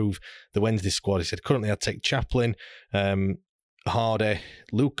to improve the Wednesday squad? He said, currently I'd take Chaplin, Hardy,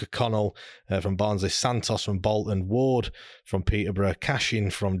 Luke Connell from Barnsley, Santos from Bolton, Ward from Peterborough,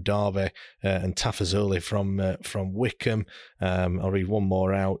 Cashin from Derby, and Tafazoli from Wickham. I'll read one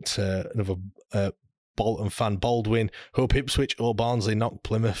more out. Another Bolton fan, Baldwin. Hope Ipswich or Barnsley knock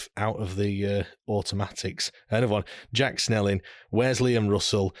Plymouth out of the automatics. Another one, Jack Snelling. Where's Liam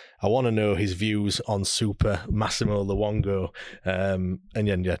Russell? I want to know his views on Super Massimo Luongo. And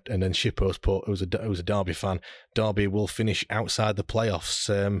then Shippos put, it was a Derby fan. Derby will finish outside the playoffs.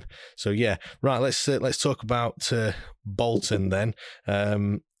 Right. Let's talk about Bolton then.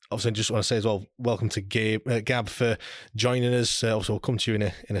 Obviously, I just want to say as well, welcome to Gab for joining us. Also, we'll come to you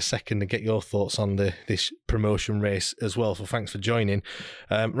in a second and get your thoughts on this promotion race as well. So thanks for joining.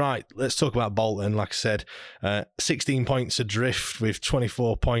 Right, let's talk about Bolton. Like I said, 16 points adrift with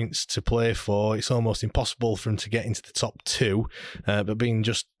 24 points to play for. It's almost impossible for them to get into the top 2, but being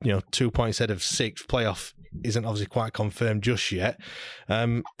just 2 points ahead of 6th, playoff isn't obviously quite confirmed just yet.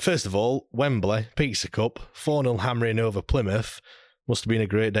 First of all, Wembley, Pizza Cup, 4-0 hammering over Plymouth. Must have been a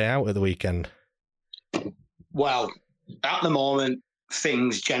great day out at the weekend. Well, at the moment,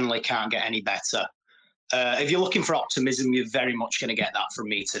 things generally can't get any better. If you're looking for optimism, you're very much going to get that from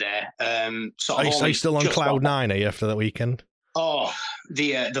me today. Are you still on cloud 9, are you, after that weekend? Oh,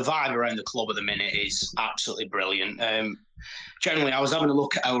 the vibe around the club at the minute is absolutely brilliant. Generally, I was having a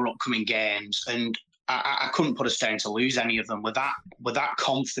look at our upcoming games, and I couldn't put us down to lose any of them. We're that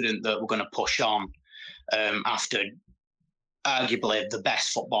confident that we're going to push on after arguably the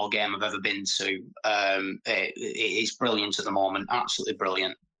best football game I've ever been to. It's brilliant at the moment, absolutely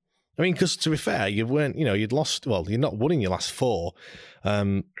brilliant. I mean, because to be fair, you'd lost. Well, you're not winning your last 4.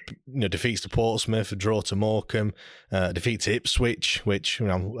 Defeats to Portsmouth, a draw to Morecambe, defeat to Ipswich, which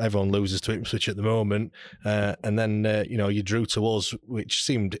everyone loses to Ipswich at the moment, and then you drew to us, which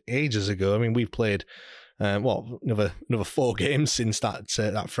seemed ages ago. I mean, we've played. Another 4 games since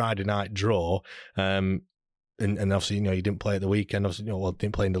that Friday night draw. And obviously, you didn't play at the weekend. Obviously,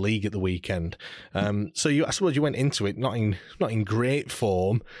 didn't play in the league at the weekend. So I suppose you went into it not in great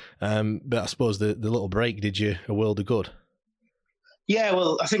form, but I suppose the little break did you a world of good. Yeah,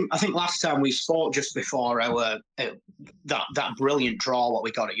 well, I think last time we spoke just before our that brilliant draw what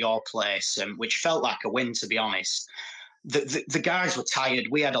we got at your place, which felt like a win, to be honest. The guys were tired.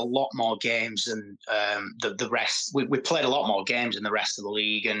 We had a lot more games than the rest. We played a lot more games than the rest of the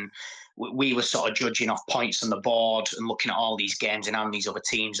league, and we were sort of judging off points on the board and looking at all these games and how these other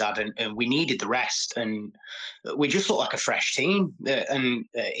teams had, and we needed the rest, and we just looked like a fresh team, and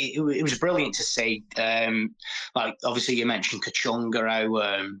it was brilliant to see. Like obviously you mentioned Kachunga,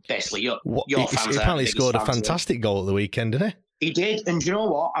 how basically your fans. He apparently scored a fantastic goal at the weekend, didn't he? He did, and you know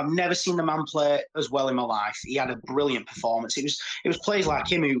what? I've never seen the man play as well in my life. He had a brilliant performance. It was players like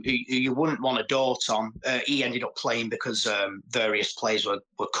him who you wouldn't want to dote on. He ended up playing because various players were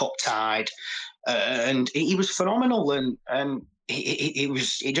cup tied, and he was phenomenal. And he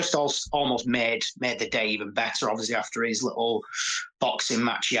just almost made the day even better. Obviously, after his little boxing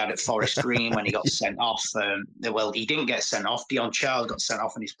match he had at Forest Green when he got sent off. Well, he didn't get sent off. Dion Charles got sent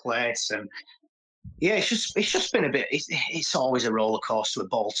off in his place, and. Yeah, it's just been a bit. It's always a roller coaster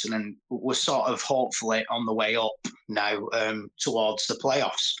with Bolton, and we're sort of hopefully on the way up now towards the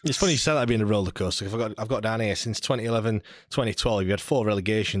playoffs. It's funny you say that being a roller coaster. I've got down here since 2011, 2012. You had 4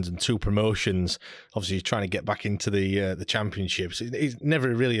 relegations and 2 promotions. Obviously, you're trying to get back into the championships. It's never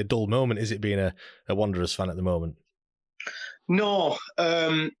really a dull moment, is it? Being a Wanderers fan at the moment. No,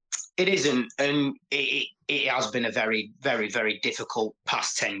 it isn't, and it has been a very, very, very difficult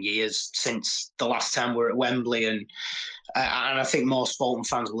past 10 years since the last time we were at Wembley, and I think most Bolton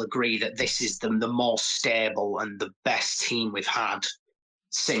fans will agree that this is the most stable and the best team we've had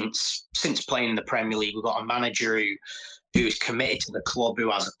since playing in the Premier League. We've got a manager who's committed to the club,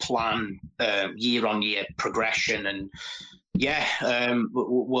 who has a plan, year-on-year progression, and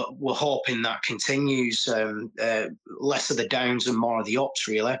we're hoping that continues. Less of the downs and more of the ups,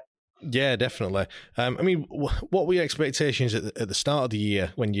 really. Yeah, definitely. I mean, what were your expectations at the start of the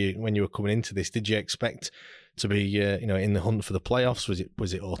year when you were coming into this? Did you expect to be in the hunt for the playoffs?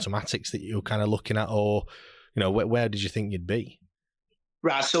 Was it automatics that you were kind of looking at, or where did you think you'd be?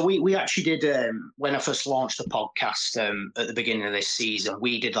 Right, so we actually did, when I first launched the podcast at the beginning of this season,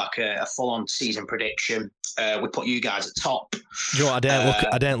 we did like a full-on season prediction. We put you guys at top. You know what,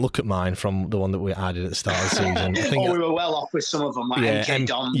 I didn't look at mine from the one that we added at the start of the season. I think we were well off with some of them, like MK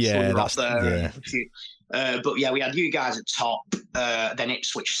Dons. Yeah, that's there. Yeah. But yeah, we had you guys at top, then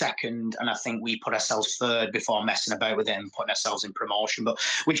Ipswich second, and I think we put ourselves third before messing about with it and putting ourselves in promotion. But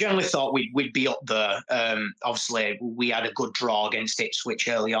we generally thought we'd be up there. Obviously, we had a good draw against Ipswich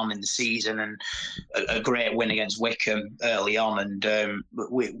early on in the season, and a great win against Wickham early on, and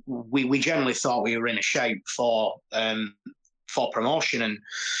we generally thought we were in a shout for promotion, and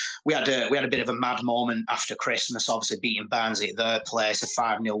we had a bit of a mad moment after Christmas, obviously beating Barnsley at their place, a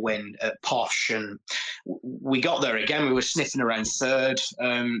 5-0 win at Posh, and we got there again. We were sniffing around third,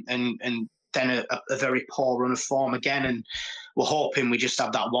 and then a very poor run of form again, and we're hoping we just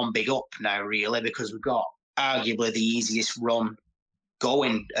have that one big up now, really, because we've got arguably the easiest run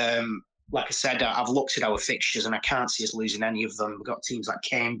going. Like I said, I've looked at our fixtures and I can't see us losing any of them. We've got teams like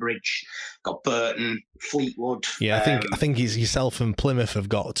Cambridge, got Burton, Fleetwood. Yeah, I think yourself and Plymouth have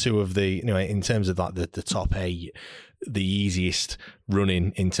got two of the, in terms of like the top 8, the easiest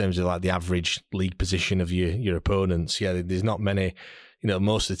running in terms of like the average league position of your opponents. Yeah, there's not many.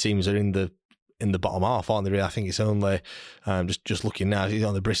 Most of the teams are in the bottom half, aren't they? Really? I think it's only just looking now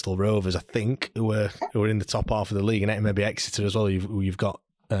on the Bristol Rovers, I think, who are in the top half of the league, and maybe Exeter as well. Who you've got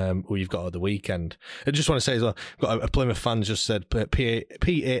at the weekend. I just want to say as well, got a Plymouth fan just said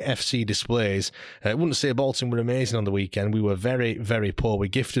PAFC displays. I wouldn't say Bolton were amazing on the weekend. We were very, very poor. We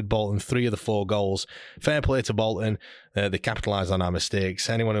gifted Bolton 3 of the 4 goals. Fair play to Bolton. They capitalised on our mistakes.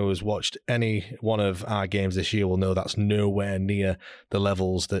 Anyone who has watched any one of our games this year will know that's nowhere near the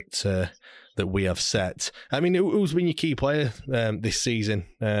levels that we have set. I mean, who's been your key player this season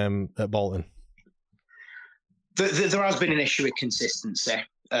at Bolton? There has been an issue with consistency.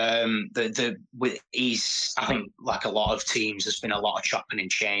 He's, I think, like a lot of teams, there's been a lot of chopping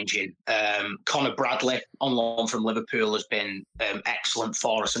and changing. Connor Bradley on loan from Liverpool has been excellent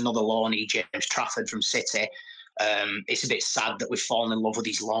for us. Another loanee, James Trafford from City. It's a bit sad that we've fallen in love with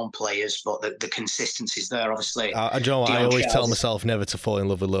these loan players, but the consistency's there, obviously. I always tell myself never to fall in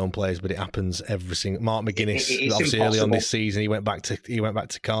love with loan players, but it happens every single. Mark McGuinness, obviously impossible. Early on this season, he went back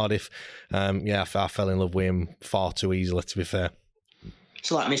to Cardiff. I fell in love with him far too easily, to be fair.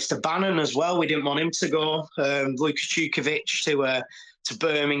 So like Mr. Bannon as well, we didn't want him to go. Lukas Čukovic to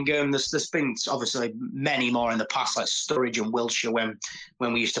Birmingham. There's been obviously many more in the past, like Sturridge and Wilshere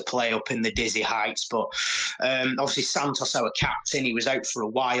when we used to play up in the dizzy heights. But obviously Santos, our captain, he was out for a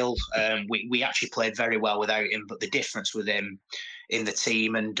while. We actually played very well without him, but the difference with him in the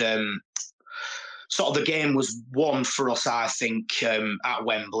team and sort of the game was won for us, I think, at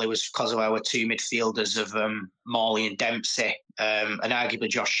Wembley was because of our 2 midfielders of Morley and Dempsey, and arguably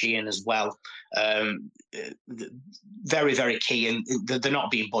Josh Sheehan as well. Very, very key, and they're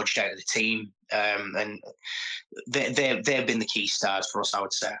not being budged out of the team, and they've been the key stars for us, I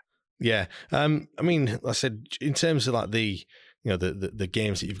would say. Yeah, I mean, like I said, in terms of like the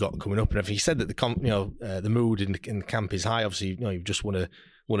games that you've got coming up and everything, you said that the mood in the camp is high. Obviously, you've just won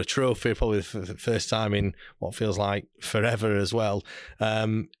a trophy, probably for the first time in what feels like forever as well.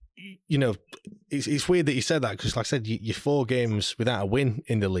 It's weird that you said that because, like I said, you're 4 games without a win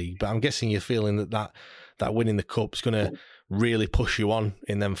in the league, but I'm guessing you're feeling that win in the cup is going to really push you on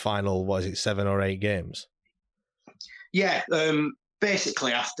in them final, 7 or 8 games? Yeah,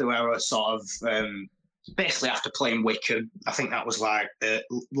 basically after our sort of... Basically, after playing Wickham, I think that was like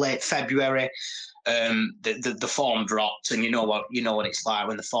late February. The form dropped, and you know what it's like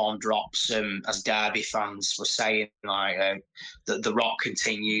when the form drops. As Derby fans were saying, like the rot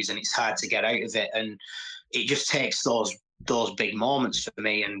continues, and it's hard to get out of it. And it just takes those big moments for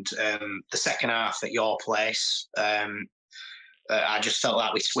me. And the second half at your place, I just felt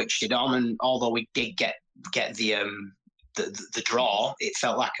like we switched it on. And although we did get the draw, it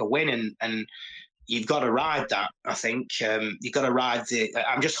felt like a win. And you've got to ride that, I think. You've got to ride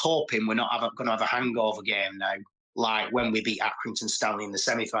I'm just hoping we're not going to have a hangover game now, like when we beat Accrington Stanley in the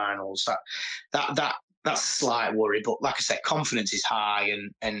semi-finals. That's a slight worry, but like I said, confidence is high,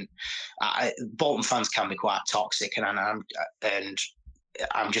 and Bolton fans can be quite toxic, and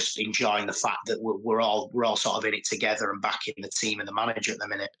I'm just enjoying the fact that we're all sort of in it together and backing the team and the manager at the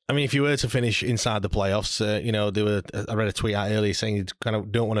minute. I mean, if you were to finish inside the playoffs, I read a tweet out earlier saying you kind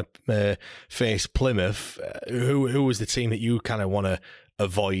of don't want to face Plymouth. Who was the team that you kind of want to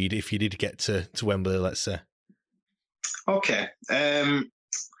avoid if you did get to Wembley, let's say? Okay.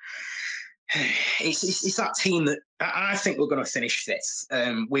 It's that team that I think we're going to finish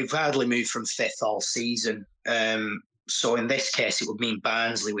 5th. We've hardly moved from 5th all season. So in this case, it would mean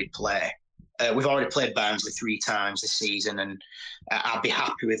Barnsley we'd play. We've already played Barnsley 3 times this season, and I'd be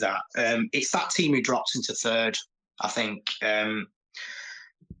happy with that. It's that team who drops into third, I think.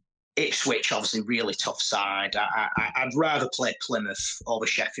 Ipswich, obviously, really tough side. I'd rather play Plymouth over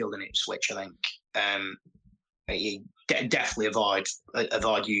Sheffield than Ipswich, I think. You definitely avoid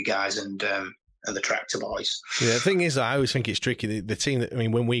you guys and the Tractor Boys. Yeah, the thing is, I always think it's tricky. The team that, I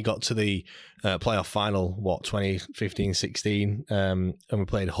mean, when we got to the playoff final, 2015-16, and we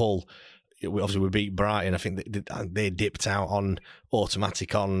played Hull, we beat Brighton. I think they dipped out on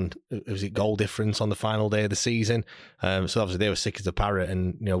automatic on, was it goal difference on the final day of the season? So obviously they were sick as a parrot,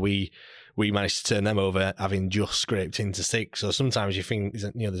 and we managed to turn them over, having just scraped into 6th. So sometimes you think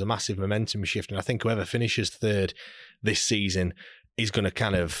there's a massive momentum shift, and I think whoever finishes third this season is going to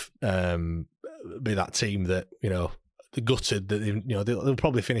kind of be that team that the gutted that they'll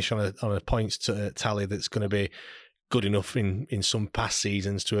probably finish on a points tally that's going to be good enough in some past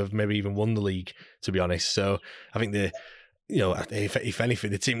seasons to have maybe even won the league, to be honest. So I think if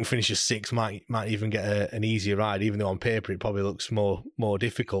anything, the team who finishes 6th might even get an easier ride, even though on paper it probably looks more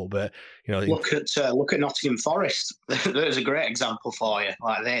difficult. But look at Nottingham Forest. There's a great example for you.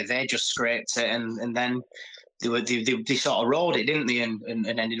 Like they just scraped it, and then they sort of rode it, didn't they, and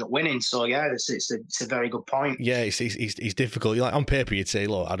ended up winning. So yeah, it's a very good point. Yeah, it's difficult. Like on paper, you'd say,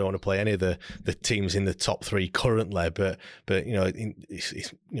 look, I don't want to play any of the teams in the top 3 currently, but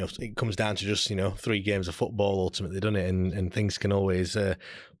it comes down to just 3 games of football ultimately, doesn't it? And things can always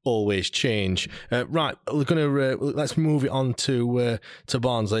change. Right, we're gonna let's move it on to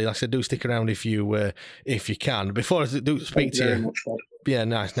Barnsley. Like I said, do stick around if you can. Before I do speak to you. Yeah,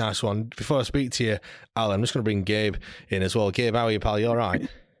 nice one. Before I speak to you, Alan, I'm just going to bring Gabe in as well. Gabe, how are you, pal? You all right?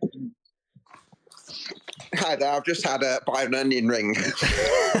 Hi there. I've just had a bite of an onion ring.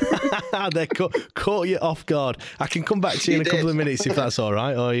 They caught you off guard. I can come back to you in a couple of minutes if that's all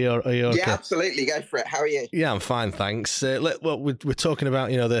right. Or are you okay? Yeah, absolutely. Go for it. How are you? Yeah, I'm fine, thanks. We're talking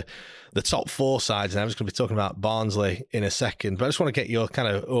about the top 4 sides, and I'm just going to be talking about Barnsley in a second. But I just want to get your kind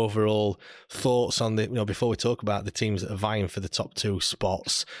of overall thoughts on before we talk about the teams that are vying for the top 2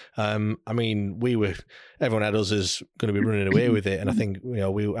 spots. I mean, everyone had us as going to be running away with it, and I think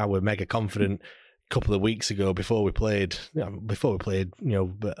I were mega confident couple of weeks ago before we played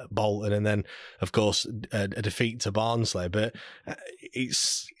Bolton, and then of course a defeat to Barnsley. But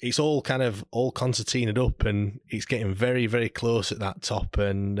it's all concertinaed up, and it's getting very, very close at that top,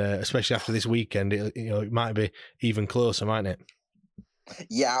 and especially after this weekend, it might be even closer, mightn't it?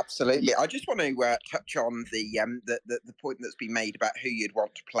 Yeah, absolutely. I just want to touch on the point that's been made about who you'd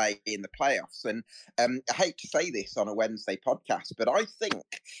want to play in the playoffs. And I hate to say this on a Wednesday podcast, but I think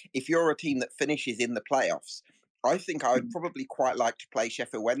if you're a team that finishes in the playoffs, I think I would probably quite like to play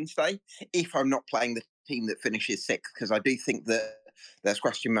Sheffield Wednesday if I'm not playing the team that finishes 6th, because I do think that there's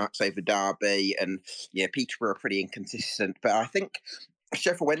question marks over Derby, and Peterborough are pretty inconsistent. But I think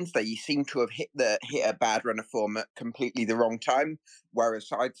Sheffield Wednesday, you seem to have hit a bad run of form at completely the wrong time, whereas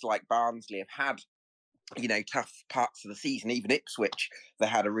sides like Barnsley have had, tough parts of the season. Even Ipswich, they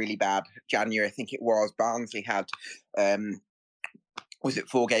had a really bad January, I think it was. Barnsley had, was it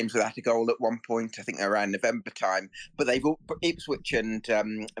 4 games without a goal at one point? I think they're around November time. But Ipswich and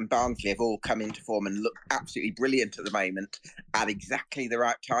Barnsley have all come into form and look absolutely brilliant at the moment at exactly the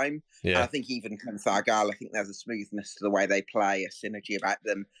right time. Yeah. And I think even Argyle, I think there's a smoothness to the way they play, a synergy about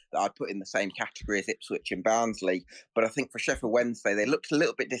them that I'd put in the same category as Ipswich and Barnsley. But I think for Sheffield Wednesday, they looked a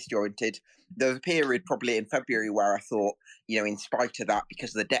little bit disjointed. There was a period probably in February where I thought, in spite of that,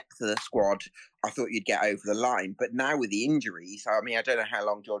 because of the depth of the squad, I thought you'd get over the line. But now with the injuries, I mean, I don't know how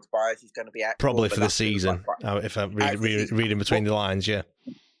long George Byers is going to be out. Probably for the season, if I'm reading between the lines, yeah.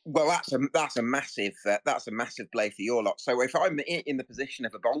 Well, that's a massive blow for your lot. So if I'm in the position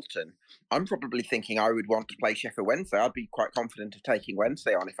of a Bolton, I'm probably thinking I would want to play Sheffield Wednesday. I'd be quite confident of taking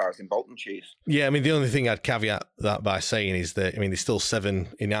Wednesday on if I was in Bolton shoes. Yeah, I mean, the only thing I'd caveat that by saying is that, I mean, there's still 7,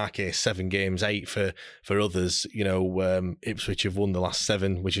 in our case, 7 games, 8 for others. Ipswich have won the last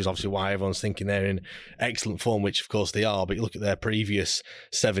 7, which is obviously why everyone's thinking they're in excellent form, which of course they are. But you look at their previous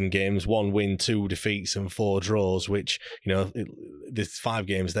 7 games, 1 win, 2 defeats and 4 draws, which, there's 5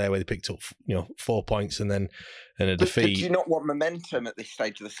 games there where they picked up 4 points and a defeat. But do you not want momentum at this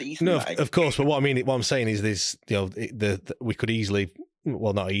stage of the season? No, of course. But what I'm saying is this: we could easily,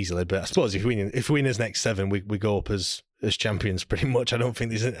 well, not easily, but I suppose if we win his next 7, we go up as champions pretty much. I don't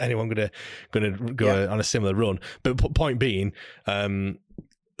think there's anyone going to go on a similar run. But point being,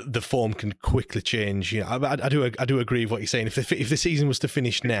 the form can quickly change. You know, I do agree with what you're saying. If the season was to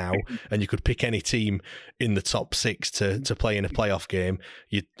finish now and you could pick any team in the top 6 to play in a playoff game,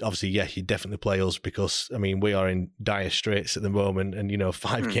 you'd definitely play us, because I mean we are in dire straits at the moment, and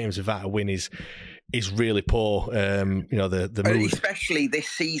 5 games without a win is really poor. The mood, especially this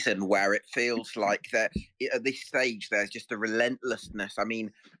season, where it feels like that at this stage there's just a relentlessness. I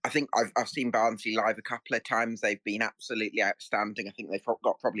mean, I think I've seen Barnsley live a couple of times. They've been absolutely outstanding. I think they've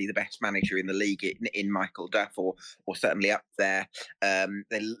got probably the best manager in the league in Michael Duff, or certainly up there.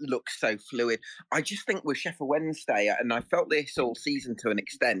 They look so fluid. I just think with Sheffield Wednesday, and I felt this all season to an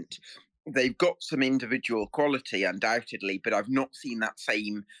extent, they've got some individual quality, undoubtedly, but I've not seen that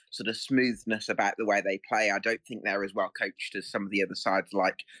same sort of smoothness about the way they play. I don't think they're as well coached as some of the other sides,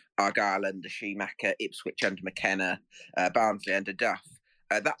 like Argyle under Schumacher, Ipswich under McKenna, Barnsley under Duff.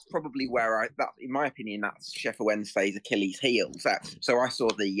 That's probably where in my opinion, that's Sheffield Wednesday's Achilles' heel. So I saw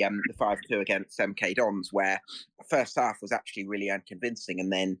the 5-2 against MK Dons, where the first half was actually really unconvincing,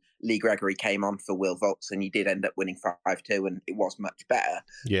 and then Lee Gregory came on for Will Volts, and he did end up winning 5-2, and it was much better.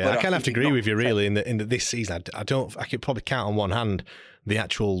 Yeah, but I kind of have to agree with you, really. In this season, I could probably count on one hand the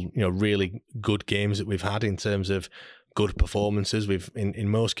actual really good games that we've had in terms of good performances. In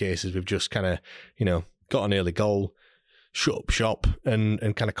most cases we've just kind of got an early goal, shut up shop, and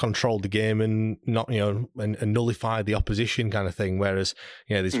kind of controlled the game, and not and nullified the opposition kind of thing. Whereas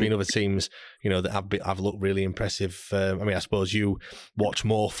there's been other teams that have looked really impressive. I suppose you watch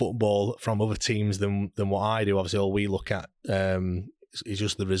more football from other teams than what I do. Obviously, all we look at is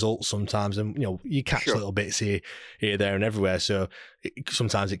just the results sometimes, and you catch little bits here, there, and everywhere. So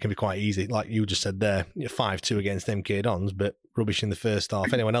sometimes it can be quite easy, like you just said there, 5-2 against MK Dons, but rubbish in the first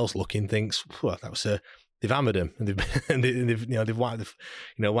half. Anyone else looking thinks, well, that was they've hammered him, and they've wiped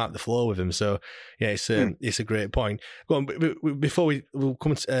the floor with him. So yeah, it's a great point. Go on, before we'll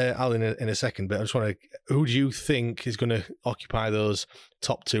come to Alan in a second, but I just want to, who do you think is going to occupy those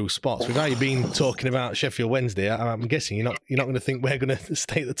top 2 spots? Without you been talking about Sheffield Wednesday, I'm guessing you're not going to think we're going to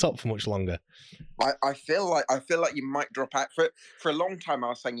stay at the top for much longer. I feel like you might drop out for a long time. I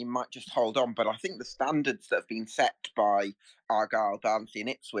was saying you might just hold on, but I think the standards that have been set by Argyle, Barnsley, and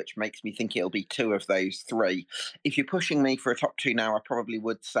Ipswich makes me think it'll be 2 of those 3. If you're pushing me for a top 2 now, I probably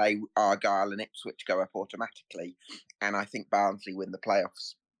would say Argyle and Ipswich go up automatically, and I think Barnsley win the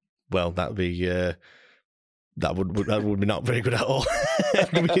playoffs. Well, that would be that would be not very good at all.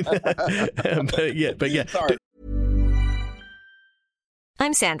 but yeah. Sorry.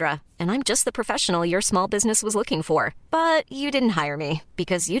 I'm Sandra, and I'm just the professional your small business was looking for. But you didn't hire me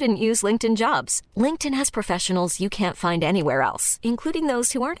because you didn't use LinkedIn Jobs. LinkedIn has professionals you can't find anywhere else, including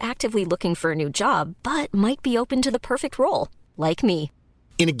those who aren't actively looking for a new job, but might be open to the perfect role, like me.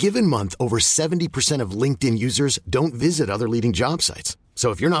 In a given month, over 70% of LinkedIn users don't visit other leading job sites. So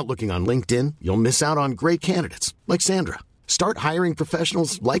if you're not looking on LinkedIn, you'll miss out on great candidates like Sandra. Start hiring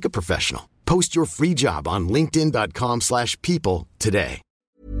professionals like a professional. Post your free job on linkedin.com/people today.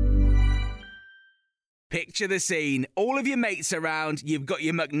 Picture the scene. All of your mates around, you've got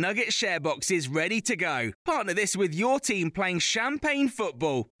your McNugget share boxes ready to go. Partner this with your team playing champagne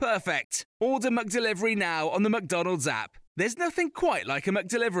football. Perfect. Order McDelivery now on the McDonald's app. There's nothing quite like a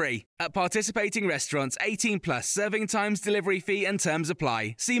McDelivery. At participating restaurants, 18 plus, serving times, delivery fee and terms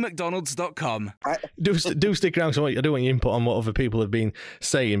apply. See mcdonalds.com. Do stick around, so I do want your input on what other people have been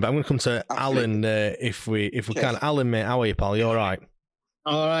saying, but I'm going to come to Alan if we can. Alan, mate, how are you, pal? You all right?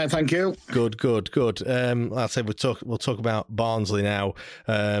 All right, thank you. Good. Like I said, we'll talk about Barnsley now.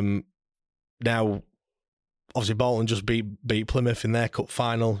 Now, obviously, Bolton just beat Plymouth in their cup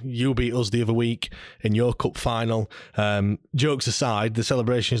final. You beat us the other week in your cup final. Jokes aside, the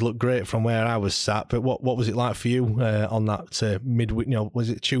celebrations looked great from where I was sat. But what was it like for you on that midweek? Was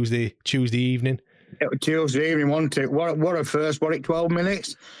it Tuesday evening? It was Tuesday evening, wasn't it? What a first! What it 12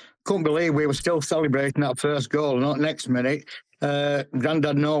 minutes? Couldn't believe we were still celebrating that first goal. Not next minute.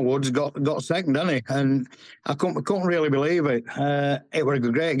 Grandad Norwood's got second, didn't he? And I couldn't really believe it. It was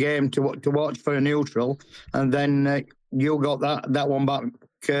a great game to watch for a neutral, and then you got that one back,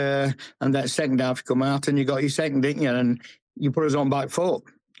 and that second half come out, and you got your second, didn't you? And you put us on back foot.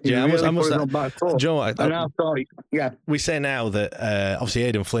 Yeah, I must have. Joe, yeah. We say now that obviously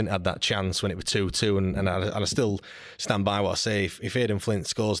Aidan Flint had that chance when it was 2-2, and I still stand by what I say. If Aidan Flint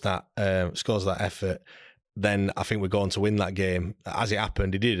scores that effort, then I think we're going to win that game. As it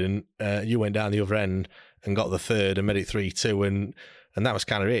happened, he didn't. You went down the other end and got the third and made it 3-2. And And that was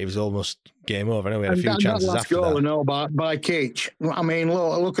kind of it. It was almost game over. I know we had a few chances that last after goal, that. By Kitch. I mean,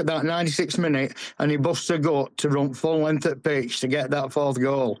 look at that 96 minute, and he busts a gut to run full length at pitch to get that fourth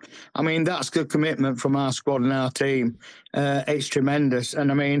goal. I mean, that's good commitment from our squad and our team. It's tremendous. And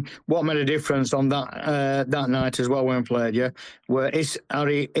I mean, what made a difference on that night as well when we played, it's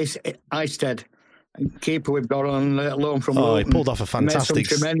Eisted. Keeper we've got on loan from Luton. He pulled off a fantastic,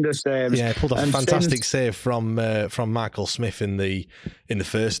 tremendous saves. Yeah, he pulled off a fantastic save from Michael Smith in the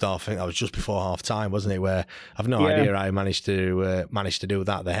first half. I think that was just before half time, wasn't it? Where I've no idea how he managed to do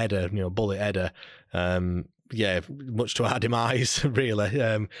that. The header, bullet header. Much to our demise,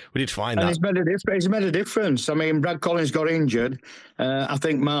 really. We did find that. It's made a difference. I mean, Brad Collins got injured, I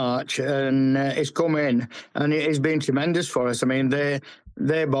think March, and he's come in, and it's been tremendous for us. I mean,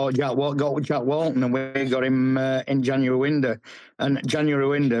 they bought Jack Walton, and we got him in January window. And January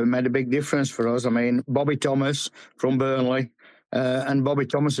window made a big difference for us. I mean, Bobby Thomas from Burnley, and Bobby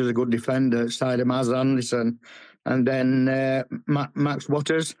Thomas is a good defender, side of Maz Anderson. And then Max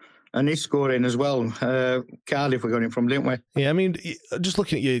Waters, and he's scoring as well. Cardiff, we got him from, didn't we? Yeah, I mean, just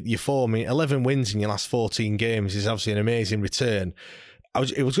looking at your form, 11 wins in your last 14 games is obviously an amazing return. I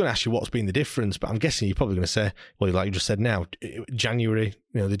was going to ask you what's been the difference, but I'm guessing you're probably going to say, well, like you just said now, January,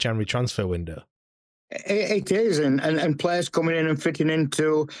 the January transfer window. It is, and players coming in and fitting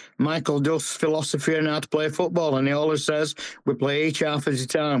into Michael Duff's philosophy on how to play football. And he always says, we play each half at a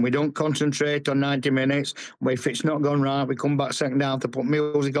time. We don't concentrate on 90 minutes. If it's not gone right, we come back second half to put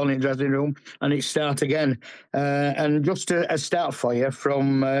music on in the dressing room and it start again. And just a start for you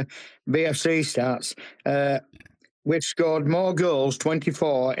from BFC stats. We've scored more goals,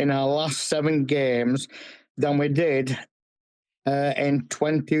 24, in our last 7 games than we did in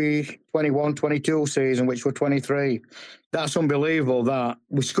 2021-22 season, which were 23. That's unbelievable, that.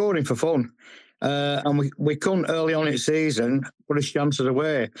 We're scoring for fun. And we couldn't early on in the season put his chances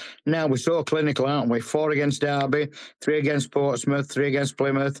away. Now we're so clinical, aren't we? 4 against Derby, 3 against Portsmouth, 3 against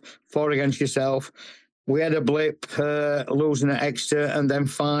Plymouth, 4 against yourself. We had a blip losing at Exeter, and then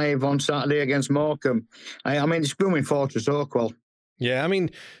 5 on Saturday against Morecambe. I mean, it's booming fortress Oakwell. Yeah, I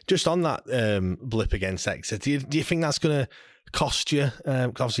mean, just on that blip against Exeter, do you think that's going to cost you?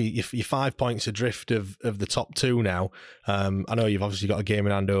 Obviously, you're 5 points adrift of the top 2 now. I know you've obviously got a game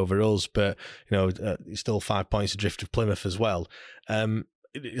in hand over us, but you're still 5 points adrift of Plymouth as well. I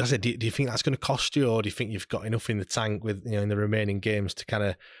said, do you think that's going to cost you, or do you think you've got enough in the tank with in the remaining games to kind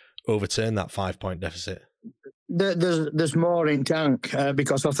of overturn that 5 point deficit? There's more in tank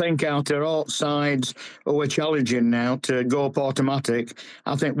because I think out of all sides who are challenging now to go up automatic,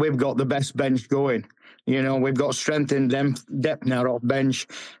 I think we've got the best bench going. We've got strength in depth now off bench.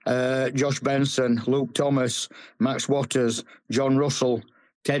 Josh Benson, Luke Thomas, Max Waters, John Russell,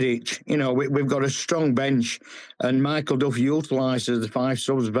 Tedic. We've got a strong bench, and Michael Duff utilises the 5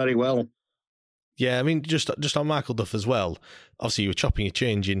 subs very well. Yeah, I mean, just on Michael Duff as well, obviously you were chopping and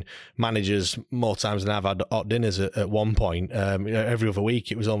changing managers more times than I've had hot dinners at one point. Every other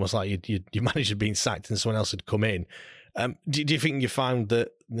week it was almost like your manager had been sacked and someone else had come in. Do you think you found that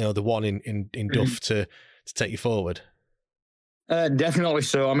the one in Duff to take you forward? Definitely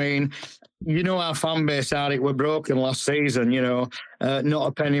so. I mean, our fan base, how it were broken last season, not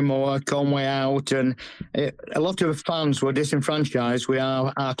a penny more, Conway out, and a lot of fans were disenfranchised with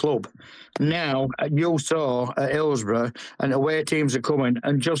our club. Now, you saw at Hillsborough, and away teams are coming,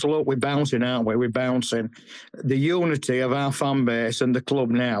 and just look, we're bouncing, aren't we? We're bouncing. The unity of our fan base and the club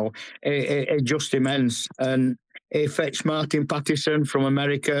now, it's just immense. And he fetched Martin Pattison from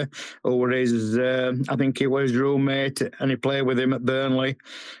America, who was I think he was his roommate, and he played with him at Burnley.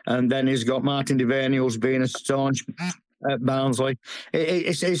 And then he's got Martin Devaney, who's been a staunch at Barnsley.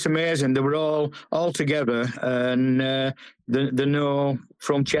 It's amazing. They were all together, and the know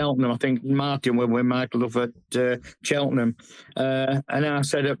from Cheltenham. I think Martin went with Michael Duff at Cheltenham. And I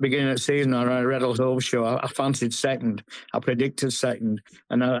said at the beginning of the season on a Red Hot Over show, I fancied second. I predicted second.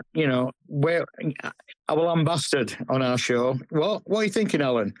 And, I was lambasted on our show. What are you thinking,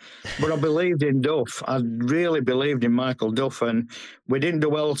 Alan? But I believed in Duff. I really believed in Michael Duff. And we didn't do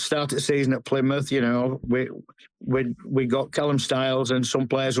well start the season at Plymouth. We got Callum Stiles and some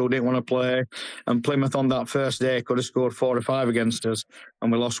players who didn't want to play. And Plymouth on that first day could have scored 4 or 5 against us,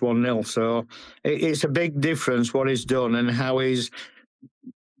 and we lost 1-0. So it's a big difference what he's done and how he's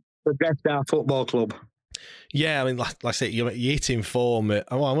progressed our football club. Yeah, I mean, like I say, you're hitting form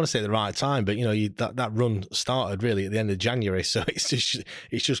at, I want to say at the right time, but that run started really at the end of January, so it's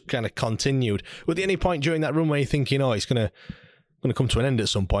just kind of continued. Was there any point during that run where you're thinking, it's going to come to an end at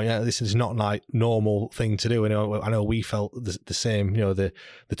some point? This is not like normal thing to do. I know we felt the same. The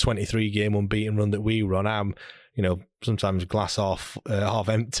 23 game unbeaten run that we run. sometimes glass half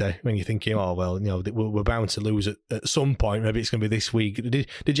empty when you're thinking, oh, well, we're bound to lose at some point. Maybe it's going to be this week.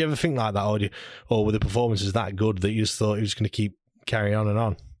 Did you ever think like that, or were the performances that good that you just thought you was going to keep carrying on and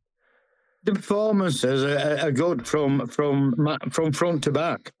on? The performances are good from front to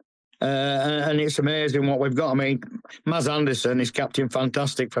back. And it's amazing what we've got. I mean, Maz Anderson is captain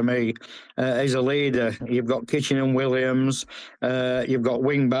fantastic for me. He's a leader. You've got Kitchen and Williams. You've got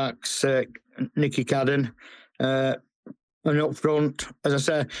wing backs, Nicky Cadden. And up front, as I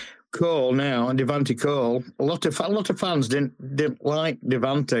said, Cole now, and Devante Cole. A lot of fans didn't like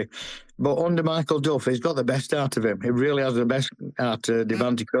Devante, but under Michael Duff, he's got the best out of him. He really has the best out of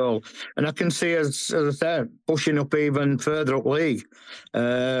Devante Cole, and I can see, as I said, pushing up even further up league.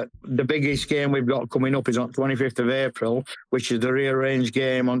 The biggest game we've got coming up is on 25th of April, which is the rearranged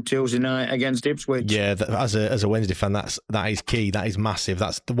game on Tuesday night against Ipswich. Yeah, as a Wednesday fan, that is key. That is massive.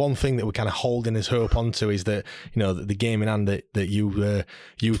 That's the one thing that we're kind of holding his hope onto, is that the game in hand that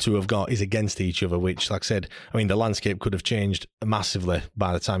you two have got is against each other. Which, like I said, I mean, the landscape could have changed massively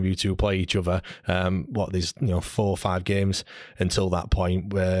by the time you two play each other. There's 4 or 5 games until that point.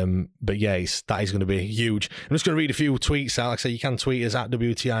 But yeah, that is going to be huge. I'm just going to read a few tweets out. Like I say, you can tweet us at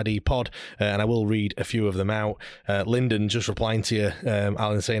WTID Pod, and I will read a few of them out. Lyndon just replying to you,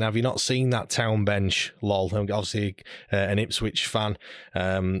 Alan, saying, have you not seen that Town bench? Lol. Obviously an Ipswich fan.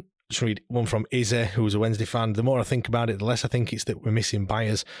 Just read one from Izzy, who was a Wednesday fan. The more I think about it, the less I think it's that we're missing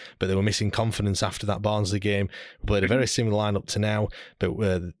buyers, but they were missing confidence after that Barnsley game. We played a very similar lineup to now, but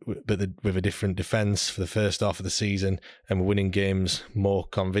with a different defence for the first half of the season, and we're winning games more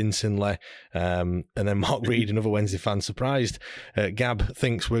convincingly. And then Mark Reed, another Wednesday fan, surprised. Gab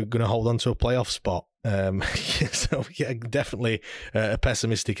thinks we're going to hold on to a playoff spot. So yeah, definitely a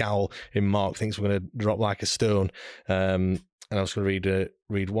pessimistic owl in Mark. Thinks we're going to drop like a stone. And I was going to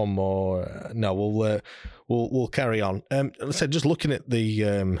read one more. No, we'll carry on. Let's say, just looking at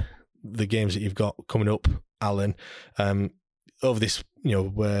the games that you've got coming up, Alan. Over this,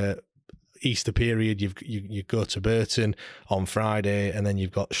 Easter period, you go to Burton on Friday, and then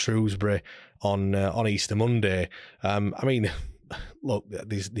you've got Shrewsbury on Easter Monday. I mean, look,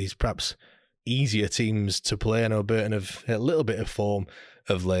 these perhaps easier teams to play. I know Burton have a little bit of form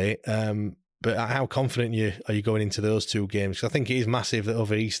of late. But how confident are you going into those 2 games? Because I think it is massive that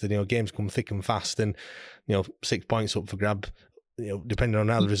over Easter, games come thick and fast, and 6 points up for grab. Depending on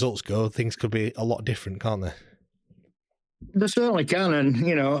how the results go, things could be a lot different, can't they? They certainly can,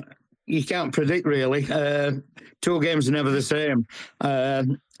 and you can't predict really. 2 games are never the same.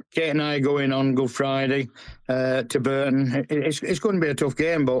 Kate and I are going on Good Friday to Burton. It's going to be a tough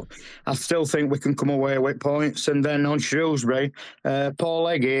game, but I still think we can come away with points. And then on Shrewsbury, Paul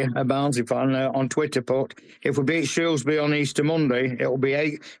Legge, a Barnsley fan, on Twitter put, if we beat Shrewsbury on Easter Monday, it will be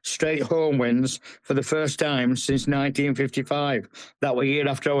 8 straight home wins for the first time since 1955. That was a year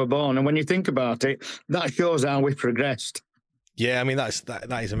after I was born. And when you think about it, that shows how we've progressed. Yeah, I mean,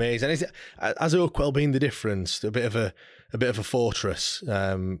 that is amazing. Has Oakwell been the difference? A bit of a fortress,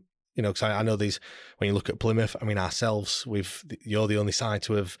 because I know these. When you look at Plymouth, I mean, ourselves, you're the only side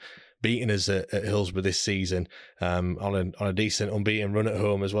to have beaten us at Hillsborough this season, on a decent unbeaten run at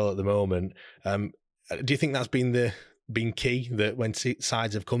home as well at the moment. Do you think that's been key, that when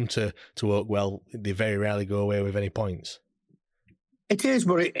sides have come to Oakwell, they very rarely go away with any points? It is,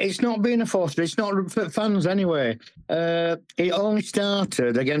 but it's not been a fortress. It's not for fans anyway. It only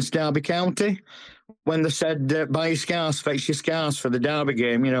started against Derby County when they said, buy your scarves, fetch your scarves for the Derby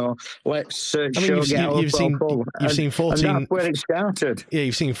game, let's you've seen 14. And that's where it started. Yeah,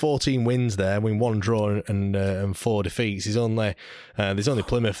 you've seen 14 wins there. I mean, 1 draw and 4 defeats. There's only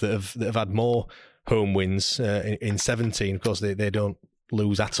Plymouth that have had more home wins in 17. Of course, they don't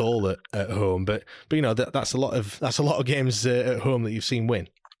lose at all at home, but that's a lot of games at home that you've seen win.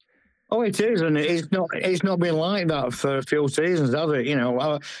 Oh, it is, and it's not been like that for a few seasons, has it?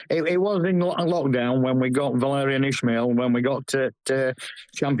 It was in lockdown when we got Valerian Ismail, when we got to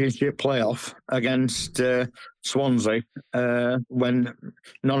Championship playoff against Swansea, when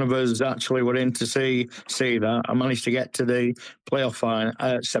none of us actually were in to see that. I managed to get to the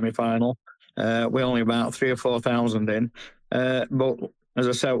playoff semi-final. We're only about 3,000 or 4,000 in, but as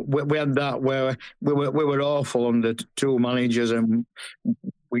I said, we had that where we were awful under 2 managers, and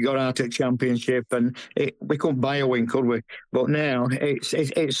we got out at Championship, and we couldn't buy a win, could we? But now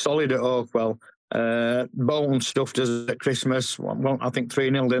it's solid at Oakwell. Bolton stuffed us at Christmas. Well, I think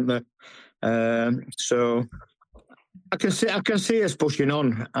 3-0, didn't they? So I can see us pushing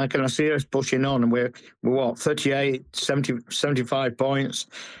on. And we're what, 38, 70, 75 points.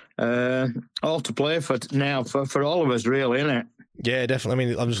 All to play for now for all of us, really, isn't it? Yeah, definitely. I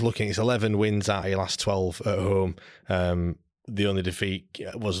mean, I'm just looking. It's 11 wins out of your last 12 at home. The only defeat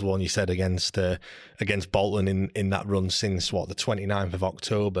was the one you said against Bolton in that run since the 29th of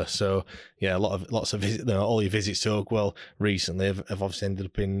October. So yeah, lots of all your visits to Oakwell recently have obviously ended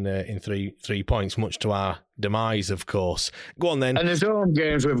up in 3 points, much to our demise, of course. Go on then. And there's home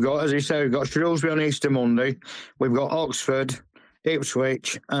games we've got, as you say, we've got Shrewsbury on Easter Monday, we've got Oxford,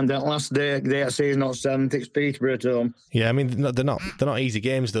 Ipswich, and that last day at season on 7th, it's Peterborough at home. Yeah, I mean they're not easy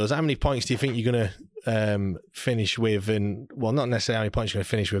games those. How many points do you think you're going to finish with? And well, not necessarily how many points you're going to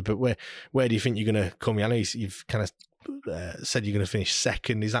finish with, but where do you think you're going to come? I know you've kind of said you're going to finish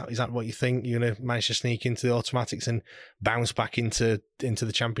second. Is that what you think? You're going to manage to sneak into the automatics and bounce back into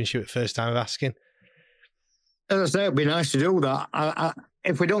the championship at first time of asking? As I say, it'd be nice to do that.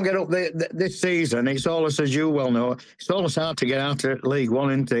 If we don't get up this season, it's always, as you well know, it's always hard to get out of League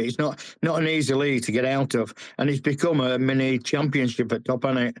One, isn't it? It's not an easy league to get out of, and it's become a mini championship at top,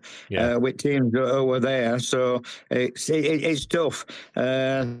 hasn't it? Yeah. With teams who are there, so it's tough.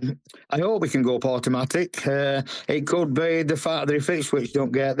 I hope we can go up automatic. It could be the fact that if Ipswich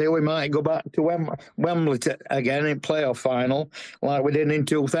don't get there, we might go back to Wembley again in playoff final, like we did in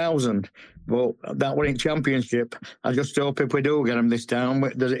 2000. But that were in championship. I just hope if we do get them this time,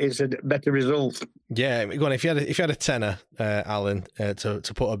 it's a better result. Yeah, go on. If you had a tenner, Alan,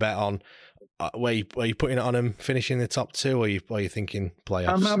 to put a bet on, were you putting it on them finishing the top two, or are you thinking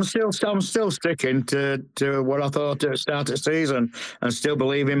playoffs? I'm still sticking to what I thought at the start of the season, and still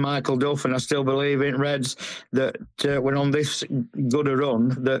believe in Michael Duff, and I still believe in Reds that we're on this good a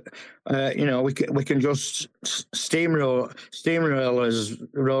run that we can just steamroll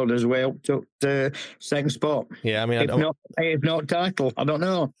as way up to the second spot. Yeah, I mean, if not title, I don't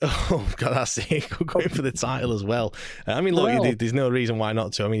know. Oh God, that's it. Going for the title as well. I mean, look, there's no reason why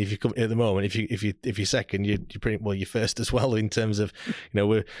not to. I mean, if you come at the moment, if you're second, you're pretty well. You're first as well in terms of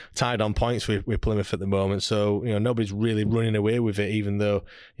we're tied on points with Plymouth at the moment. So nobody's really running away with it, even though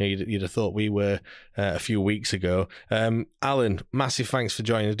you'd have thought we were a few weeks ago. Alan, massive thanks for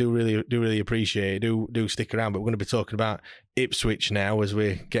joining. I do really appreciate it. Do stick around. But we're going to be talking about Ipswich now as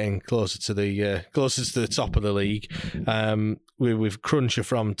we're getting closer to the top of the league. With Cruncher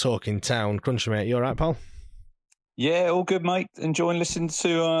from Talking Town. Cruncher, mate, you all right, pal? Yeah, all good, mate. Enjoying listening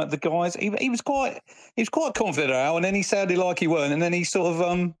to the guys. He was quite confident, Al, and then he sounded like he weren't, and then he sort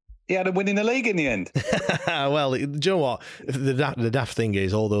of he had a win in the league in the end. Well, do you know what? The daft thing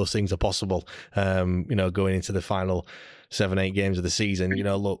is, all those things are possible. Going into the final 7-8 games of the season,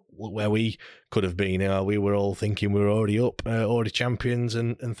 look where we could have been. We were all thinking we were already up, already champions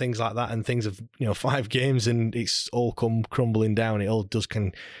and things like that, and things have 5 games and it's all come crumbling down. It all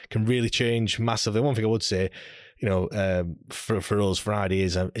can really change massively. One thing I would say, for us, Friday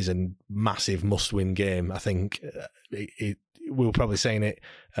is a massive must-win game. I think we were probably saying it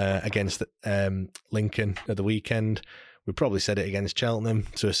against Lincoln at the weekend. We probably said it against Cheltenham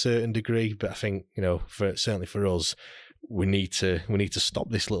to a certain degree, but I think certainly for us, we need to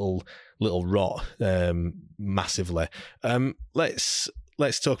stop this little rot massively. Let's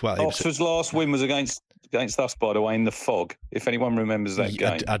talk about Oxford's last win was against us, by the way, in the fog. If anyone remembers that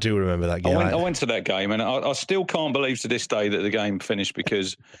game, I do remember that game. I went to that game, and I still can't believe to this day that the game finished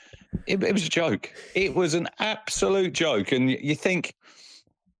because it was a joke. It was an absolute joke, and you think,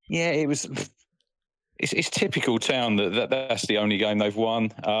 yeah, it was. It's typical Town that's the only game they've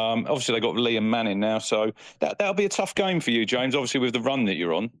won. Obviously, they got Liam Manning now, so that'll be a tough game for you, James. Obviously, with the run that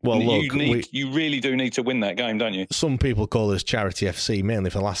you're on, well, you really do need to win that game, don't you? Some people call us Charity FC, mainly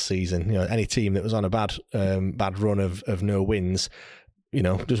for last season. Any team that was on a bad run of no wins,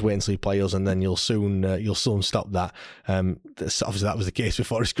 just wait until you play us, and then you'll soon stop that. Obviously, that was the case with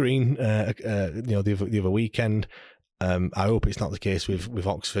Forest Green, the other weekend. I hope it's not the case with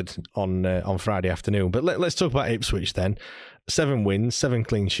Oxford on Friday afternoon. But let's talk about Ipswich then. 7 wins, 7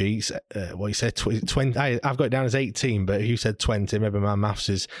 clean sheets. You said 20. I've got it down as 18, but you said 20. Maybe my maths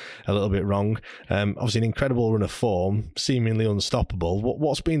is a little bit wrong. Obviously, an incredible run of form, seemingly unstoppable.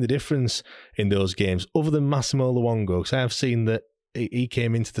 What's been the difference in those games, other than Massimo Luongo? Because I have seen that he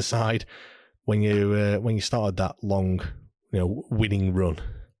came into the side when you started that long, winning run.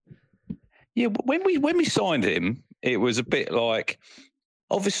 Yeah, when we signed him, it was a bit like,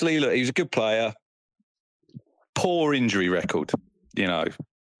 obviously, look, he was a good player, poor injury record,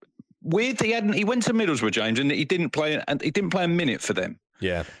 Weird, he went to Middlesbrough, James, and he didn't play a minute for them.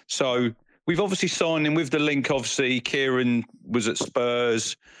 Yeah. So we've obviously signed him with the link. Obviously, Kieran was at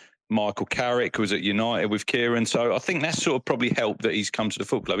Spurs, Michael Carrick was at United with Kieran. So I think that's sort of probably helped that he's come to the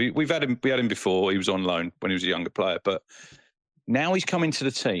football club. We had him before. He was on loan when he was a younger player, but now he's coming to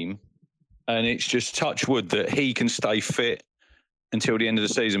the team. And it's just touch wood that he can stay fit until the end of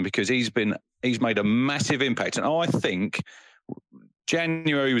the season because he's made a massive impact. And I think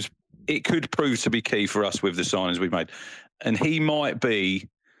January it could prove to be key for us with the signings we've made. And he might be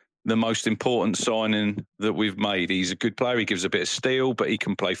the most important signing that we've made. He's a good player. He gives a bit of steel, but he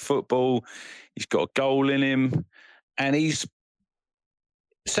can play football. He's got a goal in him. And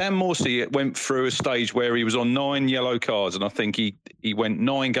Sam Morsey went through a stage where he was on 9 yellow cards, and I think he went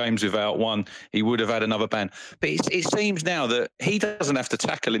 9 games without one. He would have had another ban. But it seems now that he doesn't have to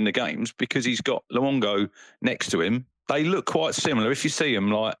tackle in the games because he's got Luongo next to him. They look quite similar. If you see them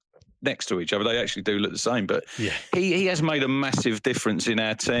like next to each other, they actually do look the same. But he has made a massive difference in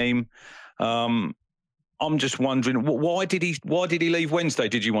our team. I'm just wondering why did he leave Wednesday?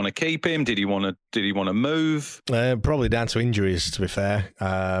 Did you want to keep him? Did he want to move? Probably down to injuries. To be fair,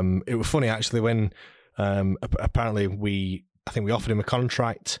 it was funny actually when apparently I think we offered him a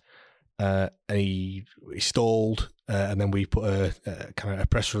contract and he stalled, and then we put a kind of a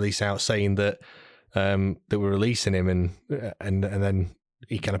press release out saying that we're releasing him, and then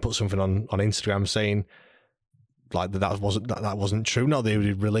he kind of put something on Instagram saying like that wasn't true. Not that he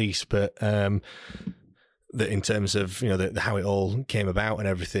would release, but. That in terms of how it all came about and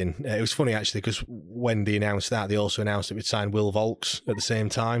everything, it was funny actually because when they announced that, they also announced that we'd signed Will Volks at the same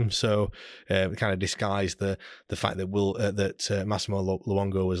time. So it kind of disguised the fact that Massimo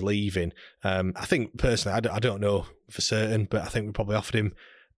Luongo was leaving. I think personally, I don't know for certain, but I think we probably offered him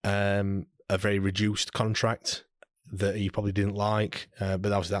a very reduced contract that he probably didn't like.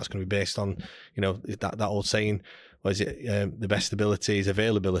 But obviously that's going to be based on that old saying. Was it the best ability is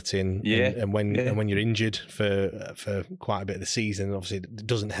availability, and when you're injured for quite a bit of the season, obviously it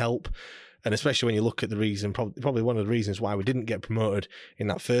doesn't help, and especially when you look at the reason, probably one of the reasons why we didn't get promoted in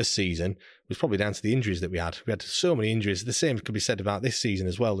that first season was probably down to the injuries that we had. We had so many injuries. The same could be said about this season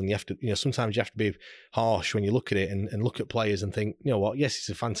as well. And you have to, sometimes you have to be harsh when you look at it and look at players and think, you know what, yes, he's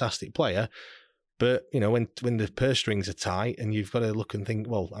a fantastic player. But, when the purse strings are tight and you've got to look and think,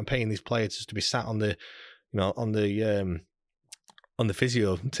 well, I'm paying these players just to be sat on the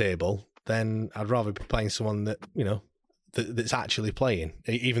physio table, then I'd rather be playing someone that that's actually playing,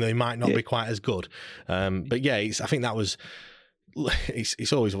 even though he might not be quite as good. But yeah, I think that was.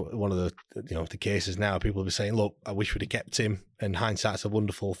 It's always one of the cases now. People will be saying, "Look, I wish we'd have kept him." And hindsight's a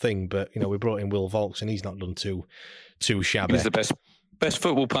wonderful thing, but we brought in Will Volks, and he's not done too shabby. He's the best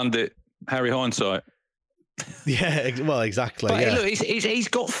football pundit, Harry Hindsight. Yeah, well, exactly. But look, he's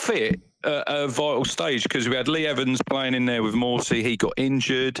got fit at a vital stage because we had Lee Evans playing in there with Morsey. He got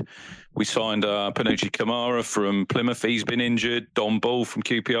injured. We signed Panucci Kamara from Plymouth. He's been injured. Don Ball from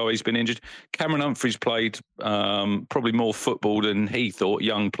QPR. He's been injured. Cameron Humphreys played probably more football than he thought,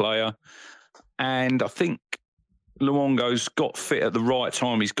 young player. And I think Luongo's got fit at the right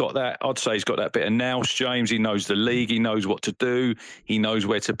time. He's got that. I'd say he's got that bit of nous, James. He knows the league. He knows what to do. He knows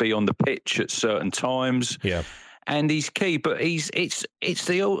where to be on the pitch at certain times. Yeah, and he's key. But it's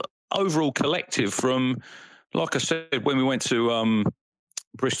the overall collective from, like I said, when we went to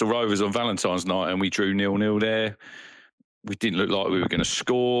Bristol Rovers on Valentine's night and we drew 0-0 there. We didn't look like we were going to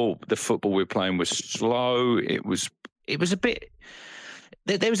score. The football we were playing was slow. It was a bit.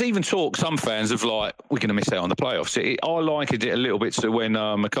 There was even talk, some fans, of like, we're going to miss out on the playoffs. I likened it a little bit to when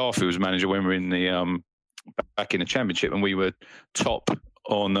McCarthy was manager, when we were in the back in the Championship and we were top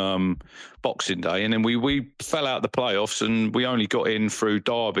on Boxing Day. And then we fell out the playoffs and we only got in through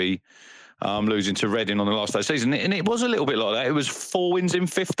Derby, losing to Reading on the last day of the season. And it was a little bit like that. It was 4 wins in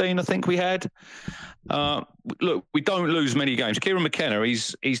 15, I think we had. Look, we don't lose many games. Kieran McKenna,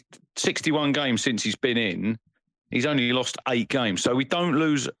 he's 61 games since he's been in. He's only lost 8 games. So we don't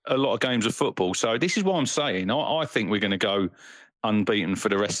lose a lot of games of football. So this is what I'm saying. I think we're going to go unbeaten for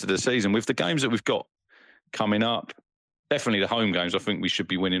the rest of the season. With the games that we've got coming up, definitely the home games, I think we should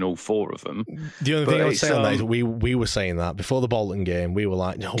be winning all 4 of them. The only thing I would say on that is we were saying that before the Bolton game. We were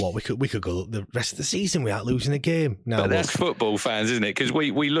like, you know what, we could go the rest of the season without losing a game. Now, but that's football fans, isn't it? Because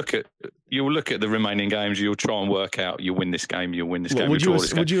you'll look at the remaining games, you'll try and work out, you'll win this game, you'll win this game. Would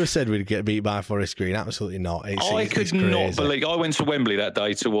you have said we'd get beat by Forest Green? Absolutely not. I could not believe. I went to Wembley that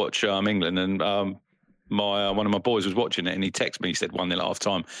day to watch England, and one of my boys was watching it, and he texted me. He said 1-0 at half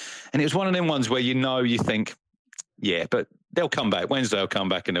time, and it was one of them ones where you think, yeah, but they'll come back. Wednesday will come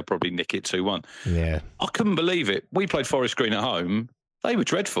back and they'll probably nick it 2-1. Yeah, I couldn't believe it. We played Forest Green at home. They were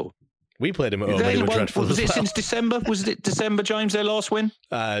dreadful. We played them at home. They were dreadful. Was it since December? Was it December, James, their last win?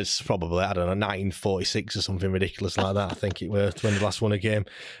 It's probably, I don't know, 1946 or something ridiculous like that. I think it was when the last won a game.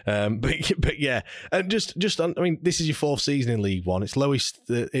 But yeah, and just on, I mean, this is your 4th season in League One. It's lowest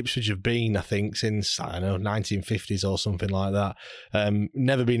that Ipswich have been, I think, since, I don't know, 1950s or something like that.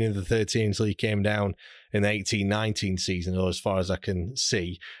 Never been in the 3rd team until you came down in the 18-19 season, or as far as I can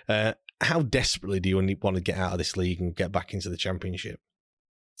see. How desperately do you want to get out of this league and get back into the Championship?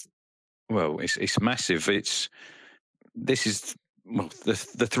 Well, it's massive. This is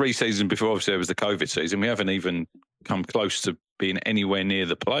the 3 seasons before. Obviously, there was the COVID season. We haven't even come close to being anywhere near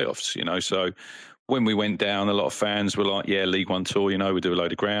the playoffs. So when we went down, a lot of fans were like, "Yeah, League One tour. We do a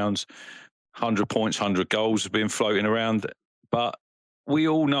load of grounds, 100 points, 100 goals have been floating around." But we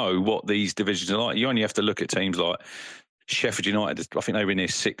all know what these divisions are like. You only have to look at teams like Sheffield United. I think they were in here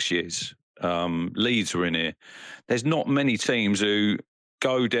 6 years. Leeds were in here. There's not many teams who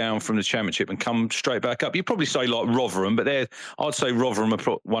go down from the Championship and come straight back up. You'd probably say like Rotherham, but I'd say Rotherham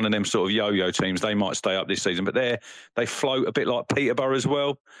are one of them sort of yo-yo teams. They might stay up this season, but they float a bit like Peterborough as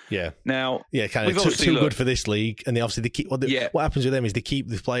well. Yeah. Now, kind of too good for this league, and they keep. What happens with them is they keep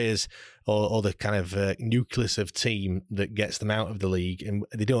the players or the kind of nucleus of team that gets them out of the league, and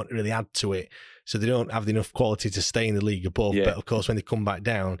they don't really add to it, so they don't have enough quality to stay in the league above. Yeah. But of course, when they come back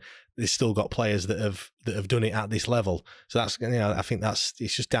down, they've still got players that have done it at this level. So that's, I think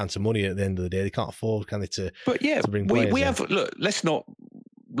it's just down to money at the end of the day. They can't afford, can they, to bring players we in. have, look, let's not,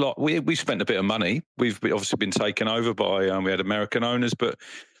 like, we spent a bit of money. We've obviously been taken over by, we had American owners, but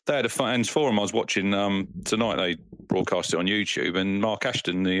they had a fans forum. I was watching tonight, they broadcast it on YouTube, and Mark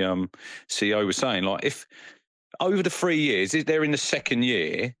Ashton, the CEO, was saying, like, if over the 3 years, they're in the 2nd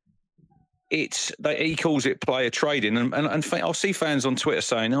year, he calls it player trading, and I'll see fans on Twitter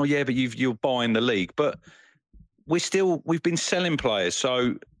saying, "Oh yeah, but you're buying the league," but we've been selling players,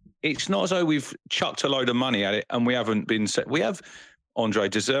 so it's not as though we've chucked a load of money at it and we haven't been. We have Andre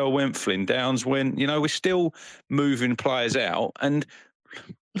Dazelle went, Flynn Downs went. We're still moving players out, and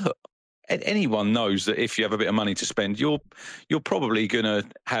look, anyone knows that if you have a bit of money to spend, you're probably going to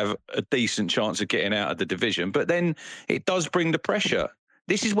have a decent chance of getting out of the division. But then it does bring the pressure.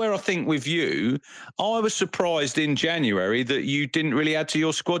 This is where I think with you, I was surprised in January that you didn't really add to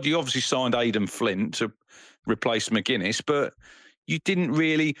your squad. You obviously signed Aidan Flint to replace McGuinness, but you didn't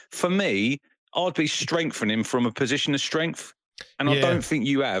really, for me, I'd be strengthening from a position of strength. And I don't think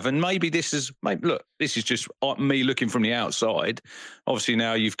you have. And maybe this is just me looking from the outside. Obviously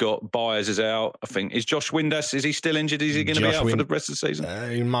now you've got Byers is out. I think, is Josh Windass, is he still injured? Is he going to be out for the rest of the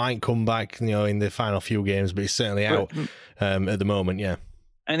season? He might come back, in the final few games, but he's certainly out at the moment, yeah.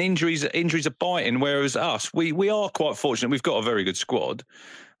 And injuries are biting, whereas us, we are quite fortunate. We've got a very good squad.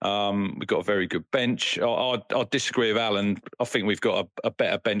 We've got a very good bench. I disagree with Alan. I think we've got a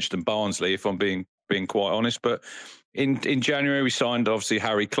better bench than Barnsley, if I'm being quite honest. But in January, we signed, obviously,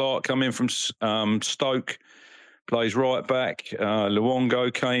 Harry Clark, come in from Stoke, plays right back.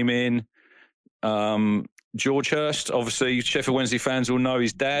 Luongo came in. George Hurst, obviously, Sheffield Wednesday fans will know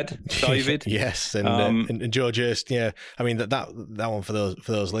his dad, David. Yes, and George Hurst, yeah. I mean, that one, for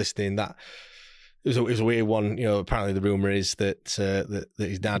those listening, that it was a weird one. Apparently the rumour is that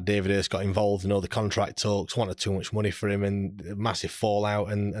his dad, David Hurst, got involved in all the contract talks, wanted too much money for him, and a massive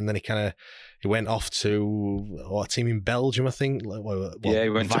fallout, and then he went off to a team in Belgium, I think. He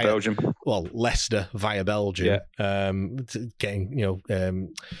went to Belgium. Well, Leicester via Belgium, getting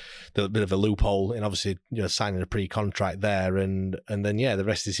the bit of a loophole, and obviously signing a pre-contract there, and then the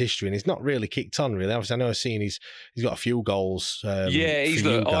rest is history. And he's not really kicked on, really. Obviously, I know I've seen he's got a few goals. I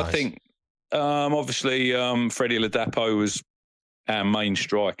think obviously Freddie Ladapo was our main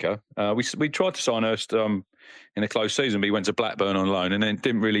striker. We tried to sign Hurst in a close season, but he went to Blackburn on loan and then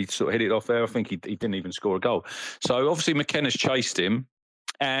didn't really sort of hit it off there. I think he didn't even score a goal. So obviously McKenna's chased him,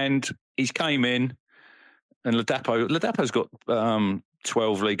 and he's came in, and Ladapo's got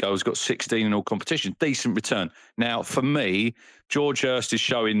 12 league goals, got 16 in all competitions. Decent return. Now, for me, George Hurst is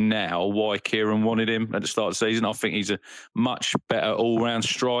showing now why Kieran wanted him at the start of the season. I think he's a much better all-round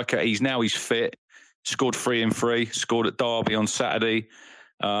striker. He's fit. Scored 3 in 3. Scored at Derby on Saturday,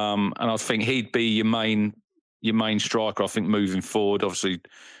 and I think he'd be your main striker. I think moving forward, obviously,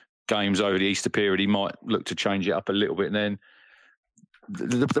 games over the Easter period, he might look to change it up a little bit. And then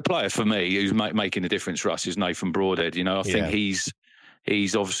the player for me who's making a difference for us is Nathan Broadhead. I think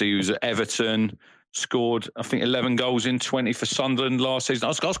he's obviously, he was at Everton, scored I think 11 goals in 20 for Sunderland last season. I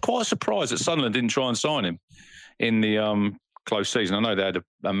was quite surprised that Sunderland didn't try and sign him in the close season. I know they had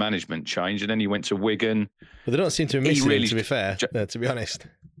a management change, and then he went to Wigan. But they don't seem to have missed him, to be fair, to be honest.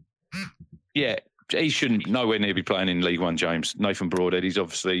 Yeah, he shouldn't nowhere near be playing in League One, James. Nathan Broadhead, he's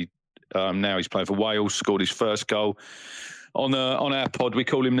obviously Now he's playing for Wales, scored his first goal. On our pod, we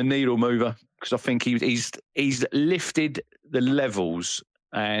call him the needle mover because I think he's lifted the levels,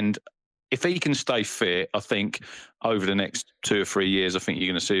 and if he can stay fit, I think over the next 2 or 3 years, I think you're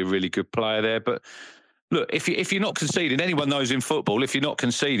going to see a really good player there. But look, if you're not conceding, anyone knows in football, if you're not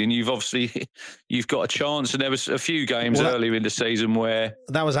conceding, you've got a chance. And there was a few games earlier in the season where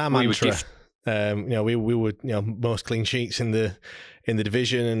that was our mantra. We would most clean sheets in the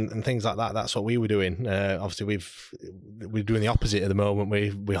division and things like that. That's what we were doing. Obviously, we're doing the opposite at the moment.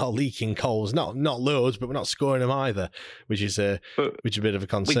 We are leaking goals, not loads, but we're not scoring them either, which is a bit of a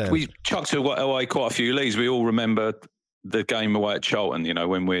concern. We chucked away quite a few leads. We all remember the game away at Charlton.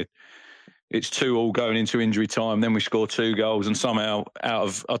 When it's 2-2 going into injury time, then we score 2 goals, and somehow out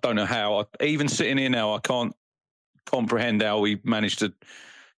of, I don't know how, even sitting here now, I can't comprehend how we managed to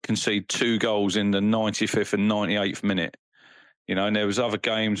concede 2 goals in the 95th and 98th minute. And there was other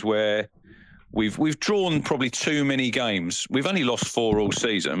games where we've drawn probably too many games. We've only lost 4 all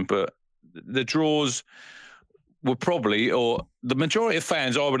season, but the draws were probably, or the majority of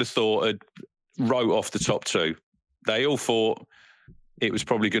fans, I would have thought, had wrote off the top 2. They all thought it was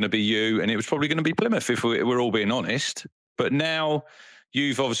probably going to be you and it was probably going to be Plymouth, if we're all being honest. But now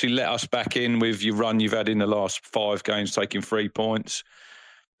you've obviously let us back in with your run you've had in the last 5 games, taking 3 points.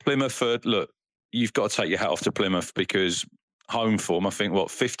 Plymouth, look, you've got to take your hat off to Plymouth because home form, I think,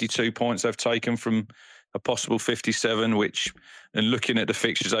 52 points they've taken from a possible 57, and looking at the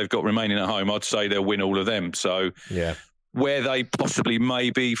fixtures they've got remaining at home, I'd say they'll win all of them. So where they possibly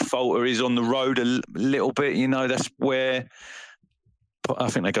maybe falter is on the road a little bit. That's where I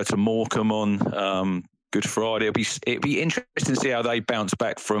think they go to Morecambe on Good Friday. It'll be interesting to see how they bounce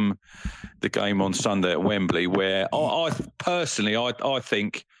back from the game on Sunday at Wembley, where I personally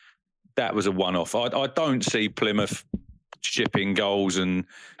think that was a one-off. I don't see Plymouth shipping goals and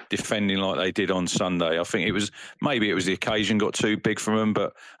defending like they did on Sunday. I think it was the occasion got too big for them,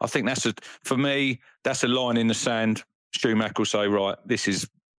 but I think for me, that's a line in the sand. Schumacher will say, right, this is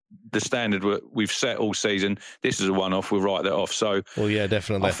the standard we've set all season. This is a one-off. We'll write that off. So, well, yeah,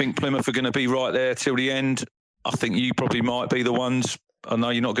 definitely. I think Plymouth are going to be right there till the end. I think you probably might be the ones. I know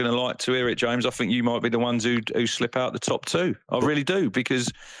you're not going to like to hear it, James. I think you might be the ones who slip out the top 2. I really do,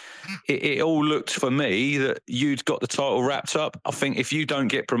 because it all looked for me that you'd got the title wrapped up. I think if you don't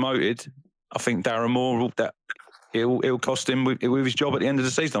get promoted, I think Darren Moore, it'll cost him with his job at the end of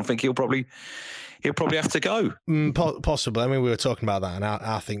the season. I think he'll probably have to go. Possibly. I mean, we were talking about that, and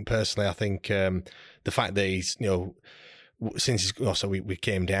I think personally, the fact that he's, since we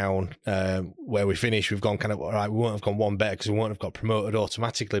came down where we finished, we've gone kind of, all right, we won't have gone one better because we won't have got promoted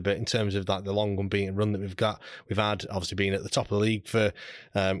automatically, but in terms of like the long unbeaten run that we've had obviously been at the top of the league for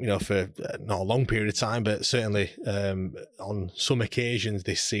for not a long period of time, but certainly on some occasions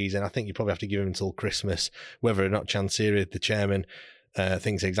this season. I think you probably have to give him until Christmas, whether or not Chansiri, the chairman,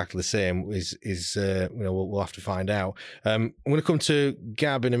 thinks exactly the same we'll have to find out. I'm going to come to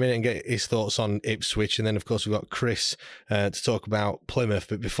Gab in a minute and get his thoughts on Ipswich, and then of course we've got Chris to talk about Plymouth.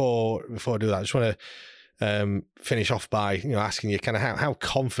 But before I do that, I just want to finish off by asking you kind of how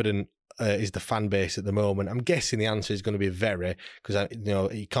confident is the fan base at the moment. I'm guessing the answer is going to be very, because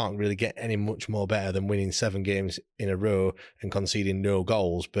you can't really get any much more better than winning 7 games in a row and conceding no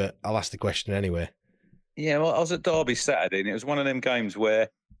goals. But I'll ask the question anyway. Yeah, well, I was at Derby Saturday, and it was one of them games where,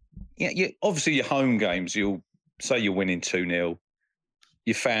 obviously your home games, you'll say you're winning 2-0.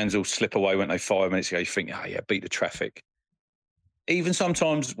 Your fans will slip away when they 5 minutes ago. You think, beat the traffic. Even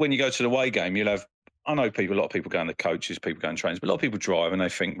sometimes when you go to the away game, you'll have, I know a lot of people go on the coaches, people go on trains, but a lot of people drive and they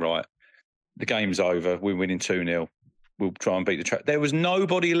think, right, the game's over, we're winning 2-0. We'll try and beat the traffic. There was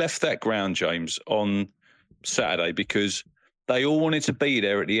nobody left that ground, James, on Saturday because they all wanted to be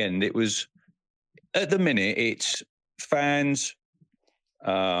there at the end. It was... At the minute, it's fans,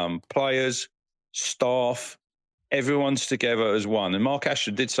 players, staff, everyone's together as one. And Mark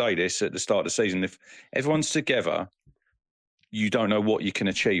Ashford did say this at the start of the season. If everyone's together, you don't know what you can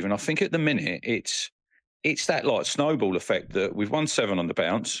achieve. And I think at the minute, it's that like snowball effect that we've won 7 on the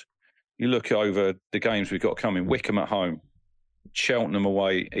bounce. You look over the games we've got coming, Wickham at home, Cheltenham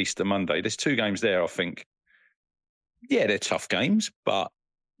away Easter Monday. There's 2 games there, I think. Yeah, they're tough games, but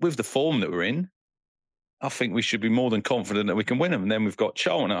with the form that we're in, I think we should be more than confident that we can win them. And then we've got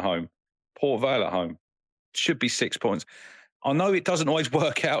Charlton at home, Port Vale at home. Should be 6 points. I know it doesn't always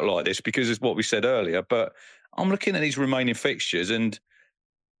work out like this because it's what we said earlier, but I'm looking at these remaining fixtures and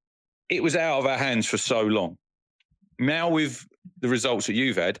it was out of our hands for so long. Now with the results that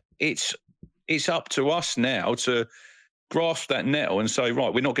you've had, it's up to us now to grasp that nettle and say,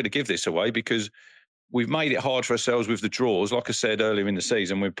 right, we're not going to give this away because we've made it hard for ourselves with the draws. Like I said earlier in the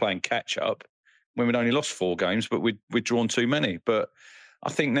season, we're playing catch up when we'd only lost 4 games, but we'd drawn too many. But I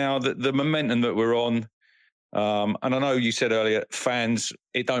think now that the momentum that we're on, and I know you said earlier, fans,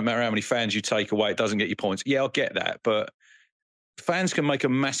 it don't matter how many fans you take away, it doesn't get you points. Yeah, I get that, but fans can make a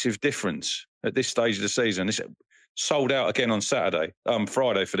massive difference at this stage of the season. It's sold out again on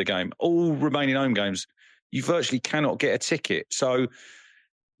Friday for the game. All remaining home games, you virtually cannot get a ticket. So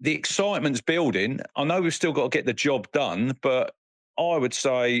the excitement's building. I know we've still got to get the job done, but I would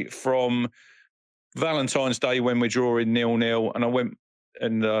say from Valentine's Day when we're drawing 0-0, and I went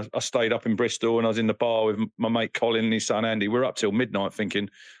and I stayed up in Bristol and I was in the bar with my mate Colin and his son Andy. We're up till midnight thinking,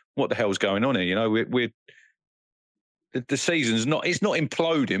 what the hell's going on here? You know, the season's it's not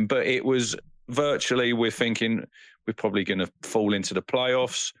imploding, but it was virtually, we're thinking we're probably going to fall into the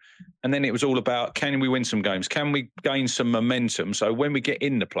playoffs. And then it was all about, can we win some games? Can we gain some momentum? So when we get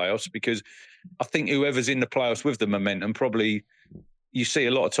in the playoffs, because I think whoever's in the playoffs with the momentum, probably you see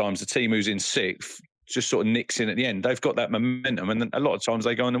a lot of times the team who's in 6th just sort of nicks in at the end. They've got that momentum, and then a lot of times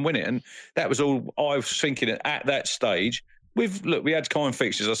they go on and win it. And that was all I was thinking at that stage. We had kind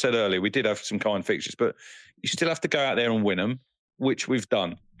fixtures. I said earlier, we did have some kind fixtures, but you still have to go out there and win them, which we've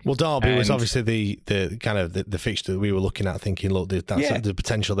done. Well, Derby was obviously the kind of the fixture that we were looking at, thinking, look, that's the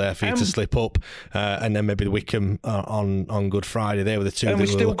potential there for you to slip up, and then maybe the Wickham on Good Friday. They were the two that we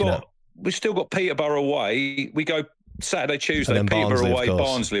were looking at. We've still got Peterborough away. We go Saturday, Tuesday, Peterborough away,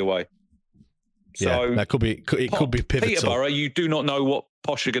 Barnsley away. So yeah, that could be pivotal. Peterborough, you do not know what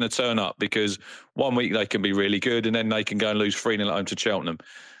Posh are going to turn up, because one week they can be really good and then they can go and lose 3-0 at home to Cheltenham.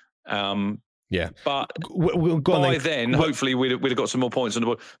 But by then, hopefully, we'd have got some more points on the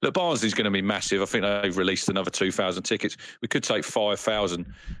board. Look, Barnsley's going to be massive. I think they've released another 2,000 tickets. We could take 5,000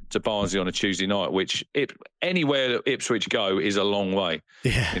 to Barnsley on a Tuesday night, which anywhere that Ipswich go is a long way.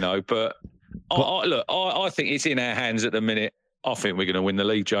 Yeah. You know, but I think it's in our hands at the minute. I think we're going to win the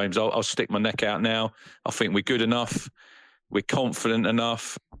league, James. I'll stick my neck out now. I think we're good enough. We're confident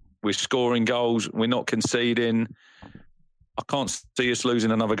enough. We're scoring goals. We're not conceding. I can't see us losing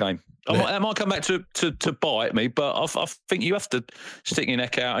another game. It might come back to bite me, but I think you have to stick your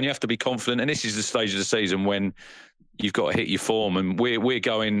neck out and you have to be confident. And this is the stage of the season when you've got to hit your form. And we're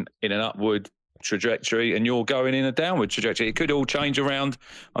going in an upward trajectory and you're going in a downward trajectory. It could all change around.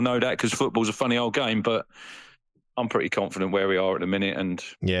 I know that because football's a funny old game, but I'm pretty confident where we are at the minute, and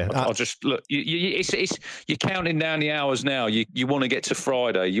I'll just look. You're counting down the hours now. You want to get to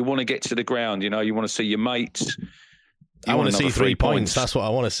Friday. You want to get to the ground. You know, you want to see your mates. I want to see 3 points. That's what I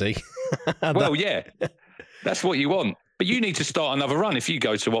want to see. Well, yeah, that's what you want. But you need to start another run. If you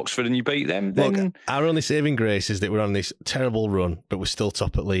go to Oxford and you beat them, then... Look, our only saving grace is that we're on this terrible run, but we're still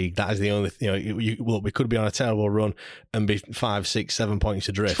top at league. That is the only... we could be on a terrible run and be 5, 6, 7 points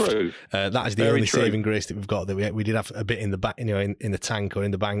adrift. True. That is the only saving grace that we've got. That we did have a bit in the back, in the tank or in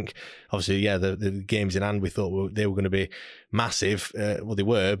the bank. Obviously, yeah, the games in hand, we thought they were going to be massive. Well, they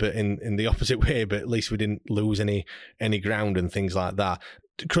were, but in the opposite way. But at least we didn't lose any ground and things like that.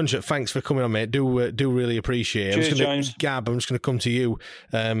 Cruncher, thanks for coming on, mate. Do really appreciate it. Cheers, James. Gab, I'm just going to come to you.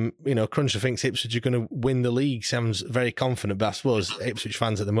 Cruncher thinks Ipswich are going to win the league. Sounds very confident, but I suppose Ipswich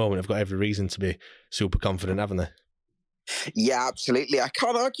fans at the moment have got every reason to be super confident, haven't they? Yeah, absolutely. I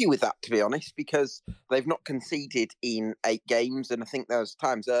can't argue with that, to be honest, because they've not conceded in 8 games. And I think there was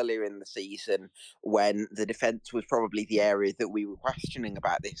times earlier in the season when the defence was probably the area that we were questioning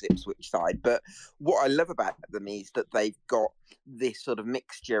about this Ipswich side. But what I love about them is that they've got this sort of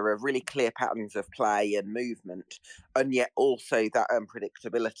mixture of really clear patterns of play and movement, and yet also that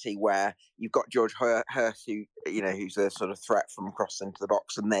unpredictability where you've got George Hurst, who's a sort of threat from crossing into the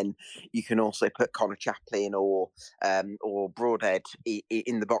box, and then you can also put Connor Chaplin or Broadhead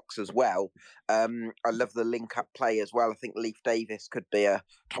in the box as well. I love the link-up play as well. I think Leif Davis could be a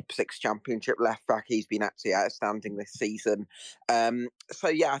top 6 championship left-back. He's been absolutely outstanding this season. I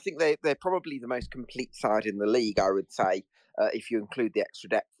think they're probably the most complete side in the league, I would say, if you include the extra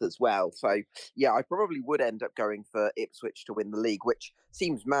depth as well. So, yeah, I probably would end up going for Ipswich to win the league, which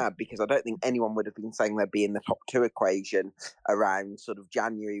seems mad because I don't think anyone would have been saying they'd be in the top 2 equation around sort of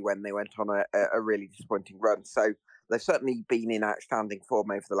January when they went on a really disappointing run. So they've certainly been in outstanding form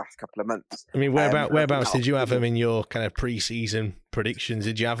over the last couple of months. I mean, whereabouts did you have them in your kind of pre-season predictions?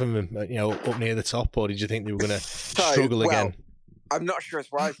 Did you have them, up near the top, or did you think they were going to struggle again? I'm not sure it's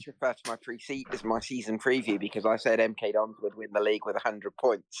wise to refer to my season preview because I said MK Dons would win the league with 100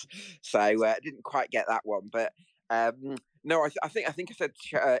 points. So I didn't quite get that one. But no, I think I said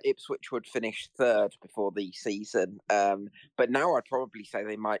Ipswich would finish 3rd before the season. But now I'd probably say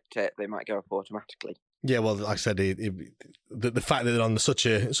they might go up automatically. Yeah, well, like I said, the fact that they're on such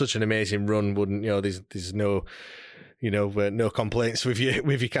an amazing run wouldn't, there's no, no complaints with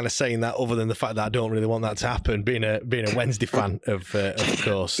you kind of saying that, other than the fact that I don't really want that to happen. Being a Wednesday fan, of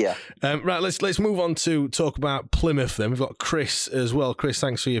course. Yeah. Right. Let's move on to talk about Plymouth. Then we've got Chris as well. Chris,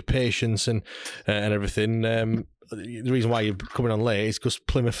 thanks for your patience and everything. The reason why you're coming on late is because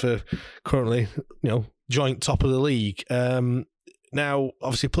Plymouth are currently, joint top of the league. Now,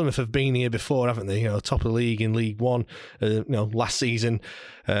 obviously, Plymouth have been here before, haven't they? Top of the league in League One, last season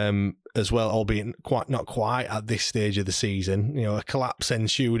as well, albeit not quite at this stage of the season. A collapse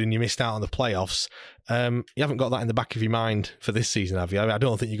ensued and you missed out on the playoffs. You haven't got that in the back of your mind for this season, have you? I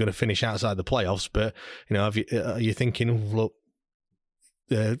don't think you're going to finish outside the playoffs, but are you thinking, look,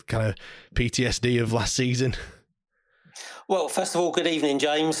 kind of PTSD of last season? Well, first of all, good evening,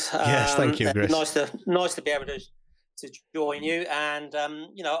 James. Yes, thank you, Chris. Nice to be able to join you, and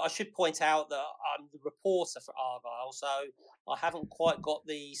I should point out that I'm the reporter for Argyle, so I haven't quite got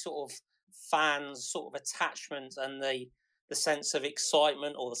the sort of fans sort of attachment and the sense of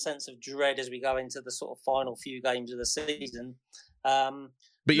excitement or the sense of dread as we go into the sort of final few games of the season.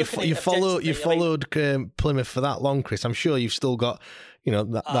 But you followed Plymouth for that long, Chris. I'm sure you've still got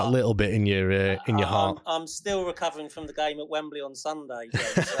that little bit in your heart. I'm still recovering from the game at Wembley on Sunday,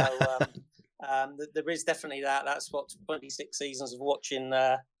 so. There is definitely that. That's what 26 seasons of watching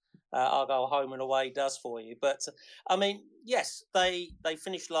Argyle home and away does for you. But, yes, they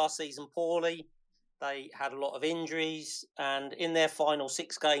finished last season poorly. They had a lot of injuries. And in their final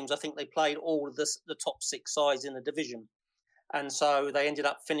 6 games, I think they played all of the top 6 sides in the division. And so they ended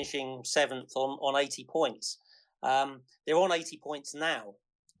up finishing 7th on 80 points. They're on 80 points now.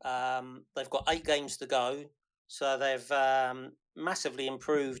 They've got 8 games to go. So they've massively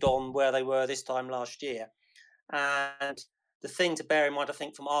improved on where they were this time last year. And the thing to bear in mind, I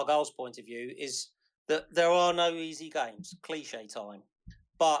think, from Argyle's point of view, is that there are no easy games, cliche time.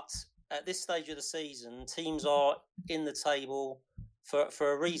 But at this stage of the season, teams are in the table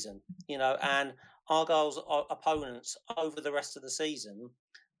for a reason, and Argyle's opponents over the rest of the season,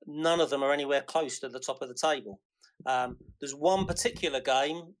 none of them are anywhere close to the top of the table. There's one particular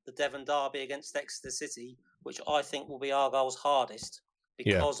game, the Devon Derby against Exeter City, which I think will be Argyle's hardest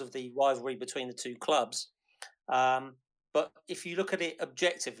because of the rivalry between the two clubs. But if you look at it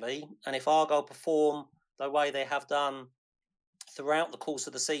objectively, and if Argyle perform the way they have done throughout the course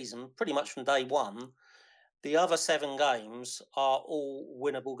of the season, pretty much from day one, the other 7 games are all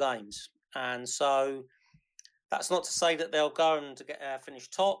winnable games. And so that's not to say that they'll go and finish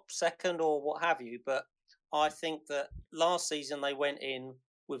top, second, or what have you, but I think that last season they went in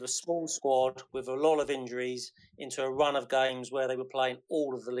with a small squad, with a lot of injuries, into a run of games where they were playing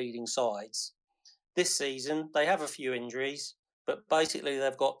all of the leading sides. This season, they have a few injuries, but basically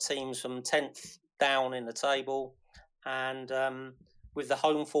they've got teams from 10th down in the table. And with the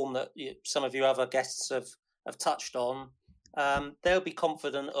home form that some of your other guests have touched on, they'll be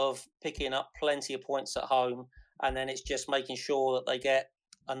confident of picking up plenty of points at home. And then it's just making sure that they get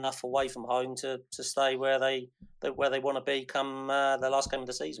enough away from home to stay where they want to be come the last game of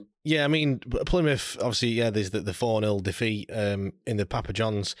the season. Yeah, I mean, Plymouth, obviously, there's the 4-0 defeat in the Papa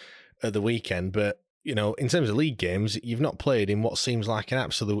John's at the weekend, but, in terms of league games, you've not played in what seems like an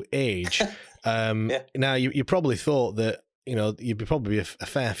absolute age. Now, you probably thought that, you'd be probably a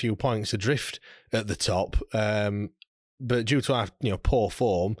fair few points adrift at the top, but due to our, poor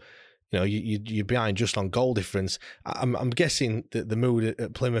form, you're behind just on goal difference. I'm guessing that the mood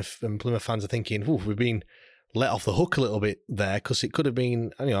at Plymouth and Plymouth fans are thinking, we've been let off the hook a little bit there, because it could have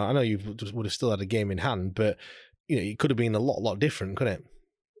been, I know you would have still had a game in hand, but it could have been a lot different, couldn't it?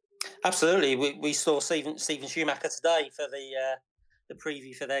 Absolutely. We saw Stephen Schumacher today for the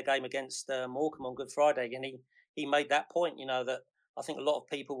preview for their game against Morecambe on Good Friday, and he made that point, that I think a lot of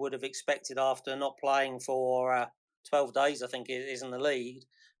people would have expected after not playing for 12 days, I think it is in the league,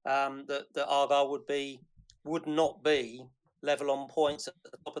 that Argyle would not be level on points at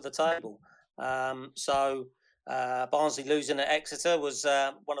the top of the table. So Barnsley losing at Exeter was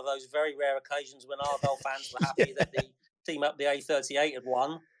one of those very rare occasions when Argyle fans were happy that the team up the A38 had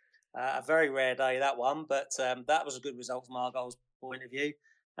won. A very rare day, that one, but that was a good result from Argyle's point of view.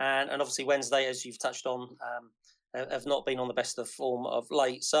 And obviously Wednesday, as you've touched on, have not been on the best of form of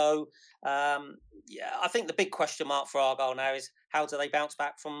late. So, I think the big question mark for Argyle now is how do they bounce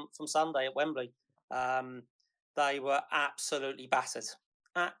back from Sunday at Wembley? They were absolutely battered.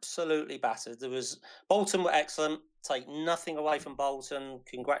 Bolton were excellent. Take nothing away from Bolton.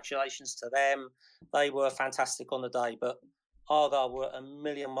 Congratulations to them. They were fantastic on the day, but Argyle were a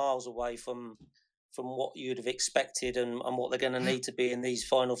million miles away from what you'd have expected and what they're going to need to be in these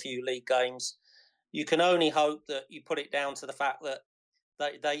final few league games. you can only hope that you put it down to the fact that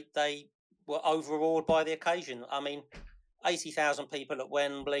they were overawed by the occasion. I mean, 80,000 people at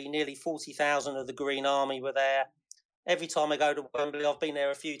Wembley, nearly 40,000 of the Green Army were there. Every time I go to Wembley, I've been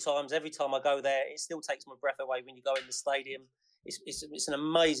there a few times. Every time I go there, it still takes my breath away when you go in the stadium. It's an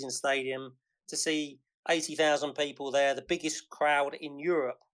amazing stadium to see 80,000 people there, the biggest crowd in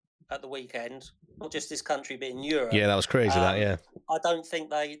Europe at the weekend, not just this country, but in Europe. Yeah, that was crazy, yeah. I don't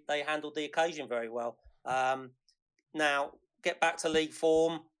think they handled the occasion very well. Now, get back to league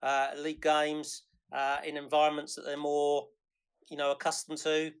form, league games, in environments that they're more, accustomed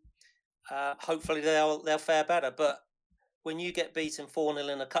to. Hopefully they'll fare better. But when you get beaten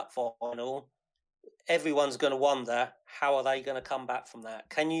 4-0 in a cup final, everyone's going to wonder, how are they going to come back from that?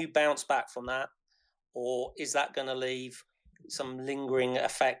 Can you bounce back from that? Or is that going to leave some lingering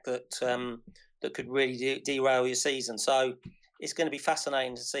effect that could really derail your season? So it's going to be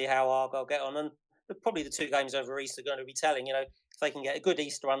fascinating to see how Argyle get on. And probably the two games over Easter are going to be telling. If they can get a good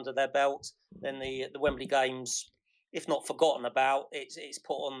Easter under their belt, then the Wembley games, if not forgotten about, it's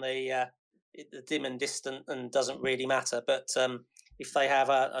put on the dim and distant and doesn't really matter. But if they have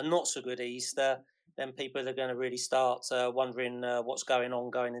a not so good Easter, then people are going to really start wondering what's going on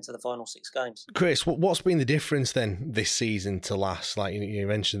going into the final 6 games. Chris, what's been the difference then this season to last? Like you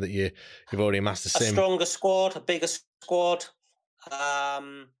mentioned that you've already amassed the same. A stronger squad, a bigger squad.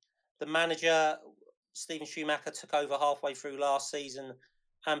 The manager, Stephen Schumacher, took over halfway through last season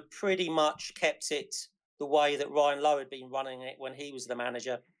and pretty much kept it the way that Ryan Lowe had been running it when he was the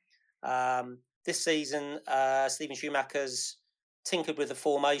manager. This season, Stephen Schumacher's tinkered with the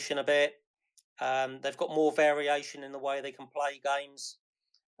formation a bit. They've got more variation in the way they can play games.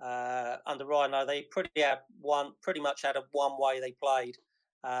 Under Ryan Lowe, they pretty much had a one way they played.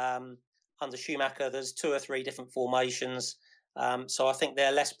 Under Schumacher, there's 2 or 3 different formations. So I think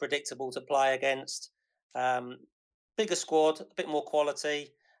they're less predictable to play against. Bigger squad, a bit more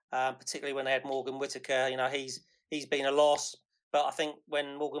quality, particularly when they had Morgan Whittaker. He's been a loss. But I think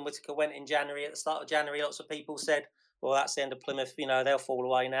when Morgan Whittaker went in January, at the start of January, lots of people said, well, that's the end of Plymouth. They'll fall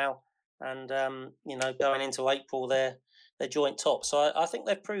away now. And, going into April, they're joint top. So I think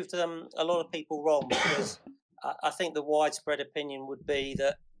they've proved a lot of people wrong, because I think the widespread opinion would be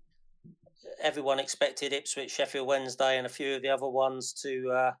that everyone expected Ipswich, Sheffield Wednesday and a few of the other ones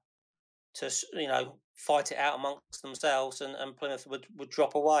to fight it out amongst themselves, and Plymouth would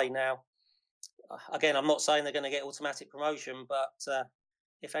drop away. Now, again, I'm not saying they're going to get automatic promotion, but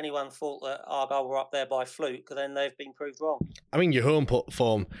if anyone thought that Argyle were up there by fluke, then they've been proved wrong. I mean, your home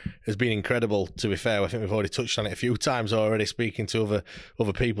form has been incredible, to be fair. I think we've already touched on it a few times already, speaking to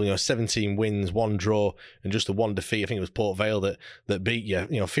other people. 17 wins, 1 draw, and just the 1 defeat. I think it was Port Vale that beat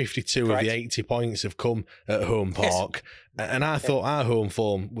you. 52 Correct. Of the 80 points have come at Home Park. Yes. And I thought our home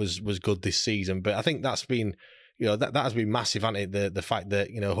form was good this season. But I think that's been, that has been massive, hasn't it? The fact that,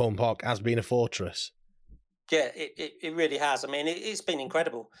 Home Park has been a fortress. Yeah, it really has. I mean, it's been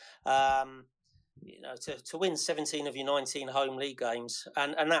incredible. To win 17 of your 19 home league games,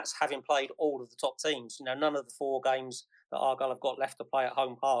 and that's having played all of the top teams. None of the 4 games that Argyle have got left to play at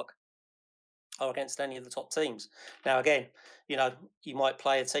Home Park are against any of the top teams. Now, again, you might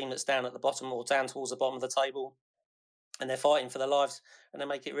play a team that's down at the bottom or down towards the bottom of the table, and they're fighting for their lives, and they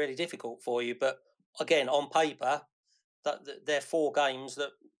make it really difficult for you. But again, on paper, they're 4 games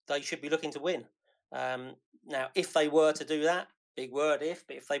that they should be looking to win. Now, if they were to do that, big word if,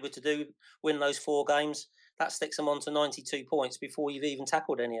 but if they were to win those 4 games, that sticks them on to 92 points before you've even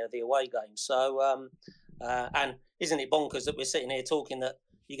tackled any of the away games. So, and isn't it bonkers that we're sitting here talking that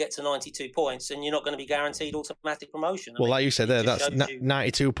you get to 92 points and you're not going to be guaranteed automatic promotion? Well, like you said there, that's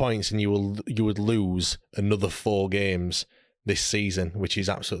 92 points, and you would lose another 4 games this season, which is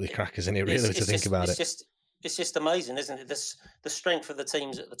absolutely crackers, isn't it, really, to think about it? It's just amazing, isn't it? The strength of the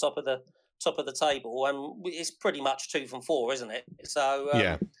teams at the top of the table, and it's pretty much 2 from 4, isn't it? So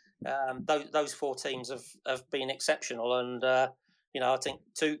those 4 teams have been exceptional, and I think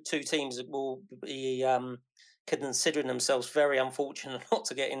two teams will be considering themselves very unfortunate not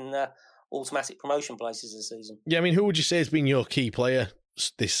to get in automatic promotion places this season. Yeah, I mean, who would you say has been your key player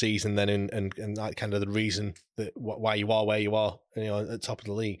this season then, and that kind of the reason that why you are where you are, at the top of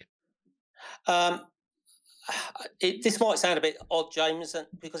the league? This might sound a bit odd, James,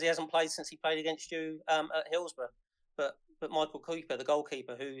 because he hasn't played since he played against you at Hillsborough. But Michael Cooper, the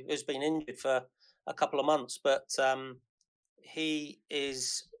goalkeeper, who has been injured for a couple of months, but he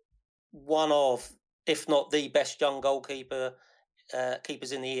is one of, if not the best young goalkeepers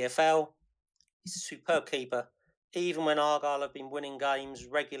in the EFL. He's a superb keeper. Even when Argyle have been winning games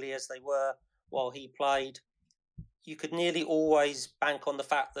regularly as they were while he played, you could nearly always bank on the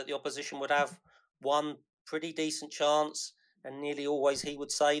fact that the opposition would have one pretty decent chance, and nearly always he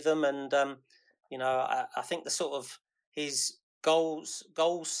would save them. And I think the sort of his goals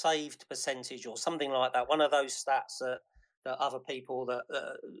saved percentage or something like that, one of those stats that other people that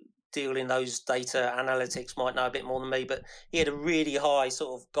deal in those data analytics might know a bit more than me, but he had a really high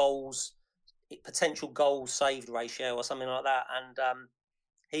sort of potential goals saved ratio or something like that. And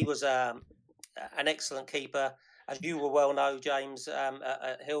he was an excellent keeper. As you will well know, James,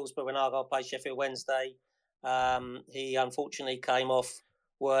 at Hillsborough when Argyle played Sheffield Wednesday, he unfortunately came off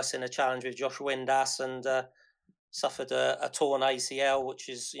worse in a challenge with Joshua Windass and suffered a torn ACL, which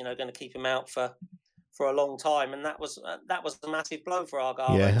is going to keep him out for a long time, and that was a massive blow for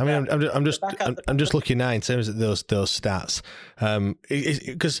Argyle. Yeah, I mean, I'm just looking now in terms of those stats,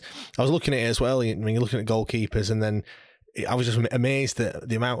 because I was looking at it as well. When you're looking at goalkeepers, and then I was just amazed at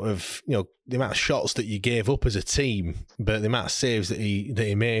the amount of shots that you gave up as a team, but the amount of saves that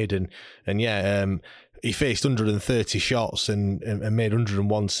he made, and he faced 130 shots and made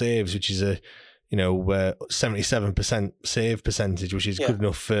 101 saves, which is a 77% save percentage, which is good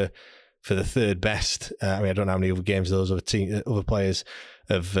enough for the third best. I mean, I don't know how many other games those other players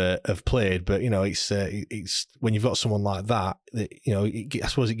have played, but it's when you've got someone like that, I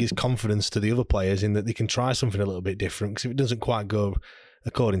suppose it gives confidence to the other players in that they can try something a little bit different. Because if it doesn't quite go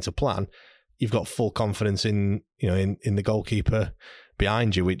according to plan, you've got full confidence in the goalkeeper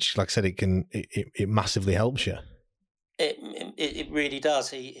behind you, which, like I said, it massively helps you. It really does.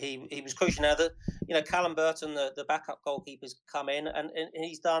 He was crucial. Now that Callum Burton, the backup goalkeeper's come in and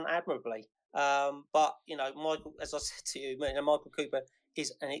he's done admirably. But Michael, as I said to you, Michael Cooper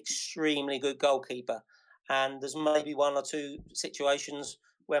is an extremely good goalkeeper, and there's maybe one or two situations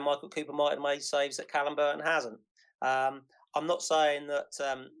where Michael Cooper might have made saves that Callum Burton hasn't. I'm not saying that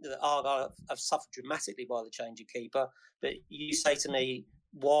Argyle have suffered dramatically by the change of keeper, but you say to me,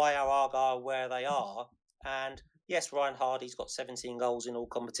 why are Argyle where they are? And yes, Ryan Hardy's got 17 goals in all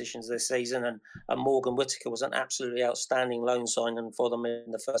competitions this season, and Morgan Whittaker was an absolutely outstanding loan signing for them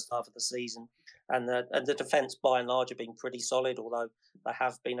in the first half of the season. And the defence, by and large, have been pretty solid, although there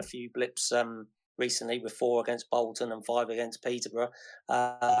have been a few blips recently with 4 against Bolton and 5 against Peterborough.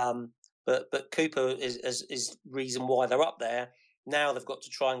 But Cooper is reason why they're up there. Now they've got to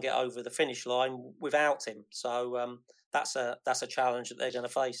try and get over the finish line without him. So that's a challenge that they're going to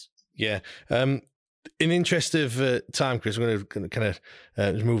face. Yeah. In the interest of time, Chris, we're going to kind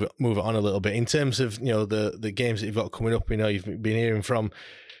of move it on a little bit in terms of the games that you've got coming up. You've been hearing from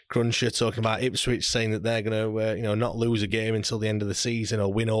Cruncher talking about Ipswich saying that they're going to not lose a game until the end of the season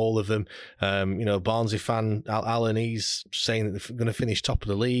or win all of them. Barnsley fan Alan, he's saying that they're going to finish top of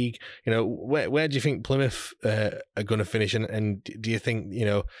the league. Where do you think Plymouth are going to finish? And do you think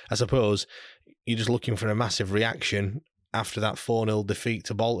I suppose you're just looking for a massive reaction after that 4-0 defeat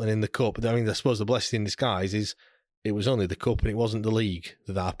to Bolton in the Cup? I mean, I suppose the blessing in disguise is it was only the Cup and it wasn't the league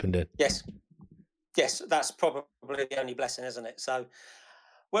that happened in. Yes, that's probably the only blessing, isn't it? So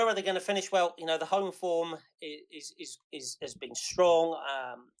where are they going to finish? Well, the home form has been strong,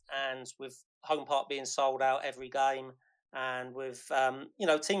 and with Home Park being sold out every game, and with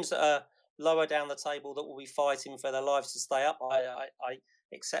teams that are lower down the table that will be fighting for their lives to stay up, I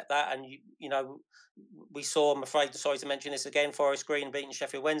accept that. And we saw, I'm afraid, sorry to mention this again, Forest Green beating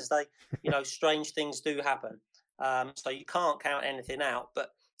Sheffield Wednesday. Strange things do happen, so you can't count anything out.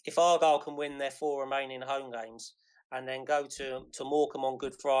 But if Argyle can win their 4 remaining home games and then go to Morecambe on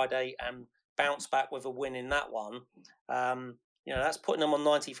Good Friday and bounce back with a win in that one, that's putting them on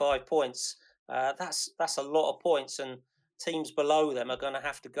 95 points. That's a lot of points, and teams below them are going to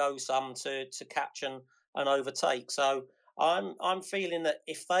have to go some to catch and overtake. So I'm feeling that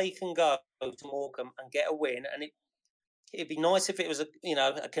if they can go to Morecambe and get a win, and it'd be nice if it was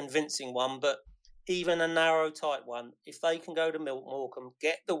a convincing one, but even a narrow, tight one, if they can go to Morecambe,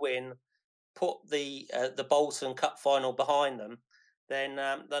 get the win, put the Bolton Cup final behind them, then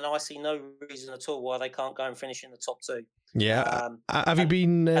I see no reason at all why they can't go and finish in the top 2. Yeah. Have you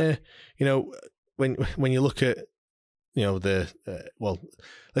been, when you look at,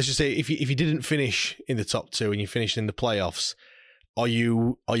 let's just say if you didn't finish in the top 2 and you finished in the playoffs, are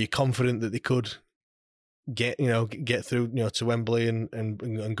you confident that they could get through to Wembley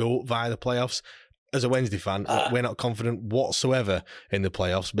and go up via the playoffs? As a Wednesday fan, we're not confident whatsoever in the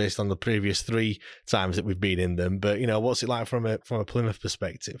playoffs based on the previous 3 times that we've been in them. But what's it like from a Plymouth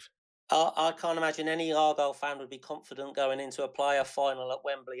perspective? I can't imagine any Argyle fan would be confident going into a playoff final at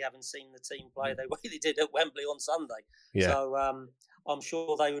Wembley, having seen the team play the way they did at Wembley on Sunday. Yeah. So I'm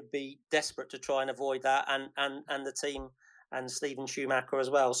sure they would be desperate to try and avoid that, and the team and Stephen Schumacher as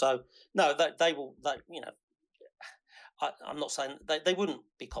well. So no, they will. I'm not saying they wouldn't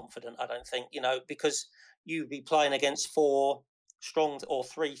be confident. I don't think, because you'd be playing against 4 strong or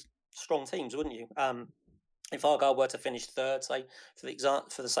 3 strong teams, wouldn't you? If Argyle were to finish third, say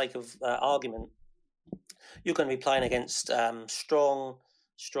for the sake of argument, you're going to be playing against strong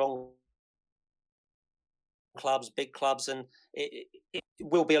clubs, big clubs, and it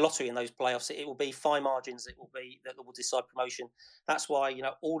will be a lottery in those playoffs. It will be fine margins that will decide promotion. That's why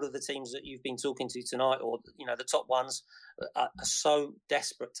all of the teams that you've been talking to tonight, or the top ones, are so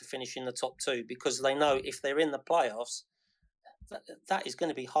desperate to finish in the top 2, because they know if they're in the playoffs, that is going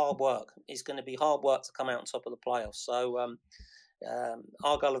to be hard work. It's going to be hard work to come out on top of the playoffs. So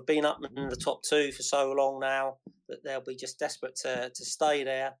Argyle have been up in the top 2 for so long now that they'll be just desperate to stay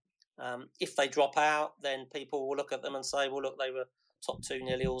there. If they drop out, then people will look at them and say, well, look, they were top 2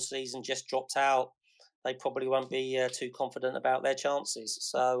 nearly all season, just dropped out. They probably won't be too confident about their chances.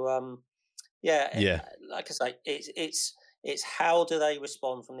 So, like I say, it's how do they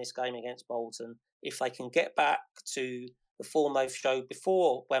respond from this game against Bolton? If they can get back to the form they've showed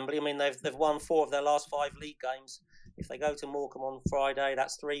before Wembley. I mean, they've won 4 of their last 5 league games. If they go to Morecambe on Friday,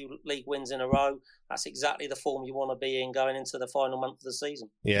 that's 3 league wins in a row. That's exactly the form you want to be in going into the final month of the season.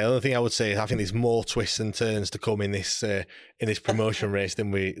 Yeah, the other thing I would say is I think there's more twists and turns to come in this promotion race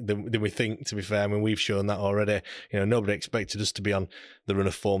than we think. To be fair, I mean, we've shown that already. Nobody expected us to be on the run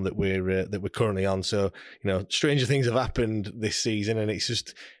of form that we're currently on. So stranger things have happened this season, and it's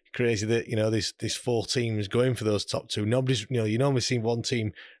just crazy that there's 4 teams going for those top 2. Nobody's you normally see one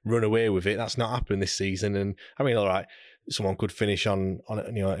team run away with it. That's not happened this season. And I mean, all right, someone could finish on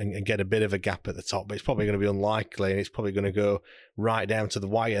and get a bit of a gap at the top, but it's probably going to be unlikely, and it's probably going to go right down to the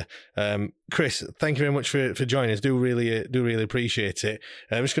wire. Chris, thank you very much for joining us. Do really appreciate it.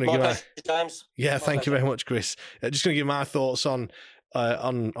 I'm just going to give James. Yeah, thank you very much, Chris. Just going to give my thoughts on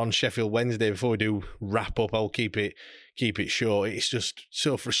Sheffield Wednesday before we do wrap up. I'll keep it short. It's just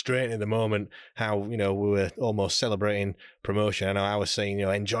so frustrating at the moment how we were almost celebrating promotion. I know I was saying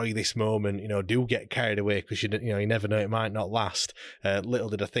enjoy this moment, do get carried away, because you never know, it might not last. Little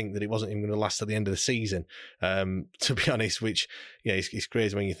did I think that it wasn't even going to last at the end of the season, to be honest, which it's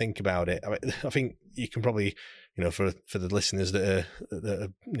crazy when you think about it. I think you can probably for the listeners that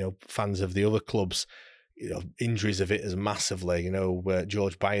are fans of the other clubs, injuries have hit us massively.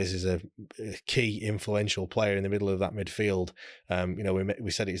 George Byers is a key influential player in the middle of that midfield. We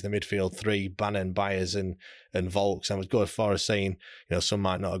said it's the midfield 3, Bannon, Byers and Volks. I would go as far as saying, some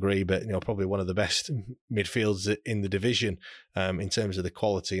might not agree, but probably one of the best midfields in the division in terms of the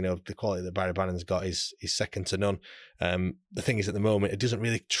quality. The quality that Barry Bannon's got is second to none. The thing is, at the moment, it doesn't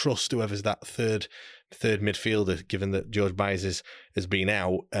really trust whoever's that third midfielder, given that George Byers has been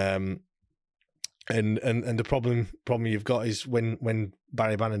out. And the problem you've got is when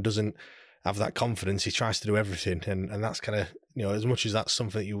Barry Bannon doesn't have that confidence, he tries to do everything, and that's kind of as much as that's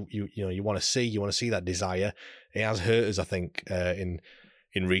something that you want to see that desire. It has hurt us, I think, in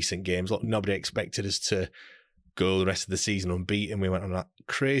recent games. Look, nobody expected us to go the rest of the season unbeaten. We went on that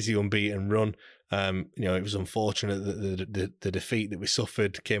crazy unbeaten run. It was unfortunate that the defeat that we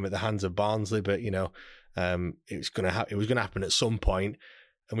suffered came at the hands of Barnsley, but it was going to happen at some point,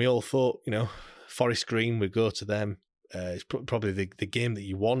 and we all thought Forest Green would go to them. It's probably the game that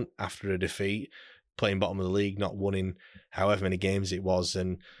you want after a defeat, playing bottom of the league, not winning however many games it was,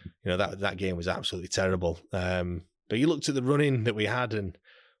 and that game was absolutely terrible. But you looked at the running that we had, and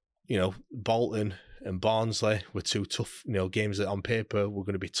Bolton and Barnsley were 2 tough games that on paper were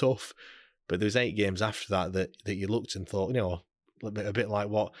going to be tough, but there was 8 games after that you looked and thought a bit like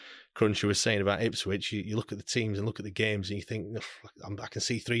what Cruncher was saying about Ipswich. You look at the teams and look at the games and you think, I can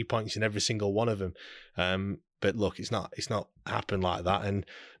see 3 points in every single one of them. But look, it's not happened like that. And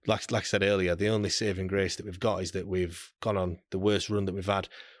like I said earlier, the only saving grace that we've got is that we've gone on the worst run that we've had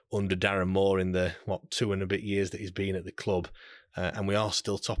under Darren Moore in the 2 and a bit years that he's been at the club. And we are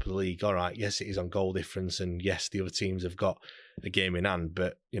still top of the league. All right, yes, it is on goal difference, and yes, the other teams have got a game in hand,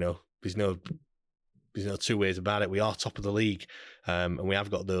 but there's no 2 ways about it. We are top of the league, and we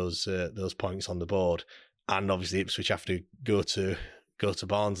have got those points on the board. And obviously Ipswich have to go to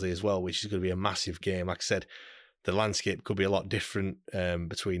Barnsley as well, which is going to be a massive game. Like I said, the landscape could be a lot different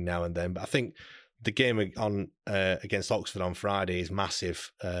between now and then. But I think the game against Oxford on Friday is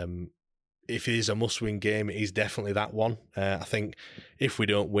massive. If it is a must-win game, it is definitely that one. I think if we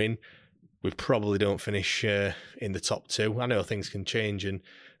don't win, we probably don't finish in the top 2. I know things can change,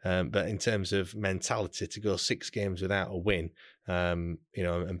 but in terms of mentality, to go 6 games without a win, and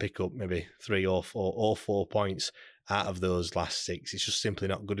pick up maybe 3 or 4 points out of those last 6, it's just simply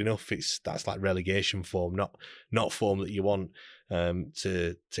not good enough. That's like relegation form, not form that you want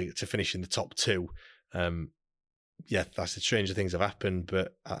to finish in the top 2. yeah, that's the stranger things have happened.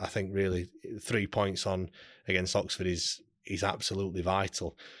 But I think really 3 points on against Oxford is absolutely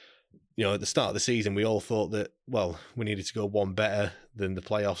vital. You know, at the start of the season, we all thought that, well, we needed to go one better than the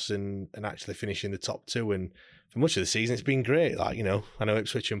playoffs and actually finish in the top 2. And for much of the season, it's been great. Like, you know, I know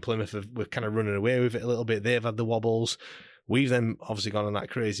Ipswich and Plymouth we're kind of running away with it a little bit. They've had the wobbles. We've then obviously gone on that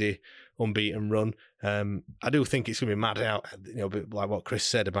crazy unbeaten run. I do think it's going to be mad out, you know, like what Chris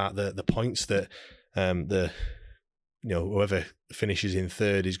said about the points that whoever finishes in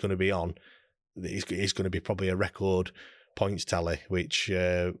third is going to be on. It's going to be probably a record points tally, which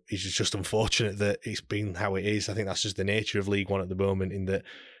is just unfortunate that it's been how it is. I think that's just the nature of League One at the moment, in that,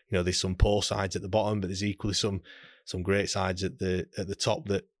 you know, there's some poor sides at the bottom, but there's equally some great sides at the top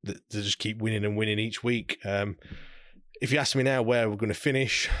that just keep winning and winning each week. If you ask me now where we're going to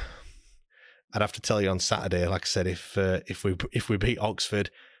finish, I'd have to tell you on Saturday. Like I said, if we beat Oxford,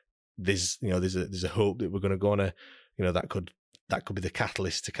 there's a hope that we're going to go on a, you know, that could be the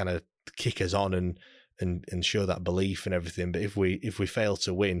catalyst to kind of kick us on and show that belief and everything. But if we fail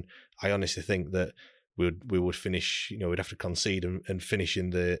to win, I honestly think that we would finish, you know, we'd have to concede and finish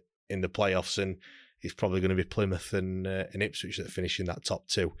in the playoffs, and it's probably going to be Plymouth and Ipswich that finish in that top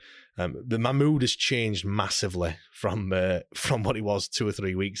 2. But my mood has changed massively from what it was 2 or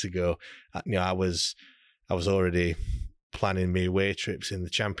 3 weeks ago. You know, I was already planning my away trips in the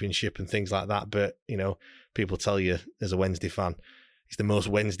Championship and things like that. But, you know, people tell you as a Wednesday fan, it's the most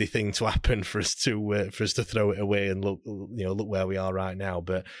Wednesday thing to happen for us to throw it away and look where we are right now.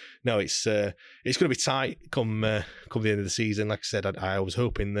 But no, it's going to be tight come the end of the season. Like I said, I was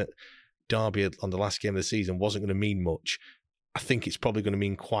hoping that Derby on the last game of the season wasn't going to mean much. I think it's probably going to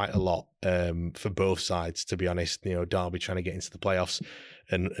mean quite a lot for both sides, to be honest. You know, Derby trying to get into the playoffs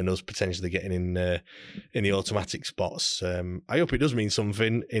and us potentially getting in the automatic spots. I hope it does mean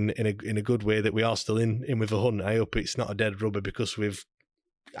something in a good way, that we are still in with a hunt. I hope it's not a dead rubber because we've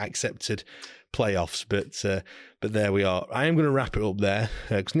accepted playoffs, but there we are. I am going to wrap it up there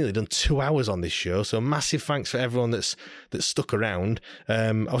because nearly done 2 hours on this show, so massive thanks for everyone that's stuck around.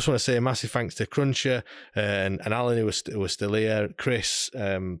 I just want to say a massive thanks to Cruncher and Alan who was still here, Chris,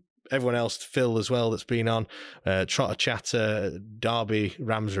 everyone else, Phil as well that's been on, Trotter Chatter, Derby,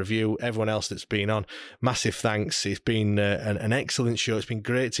 Rams Review, everyone else that's been on. Massive thanks. It's been an excellent show. It's been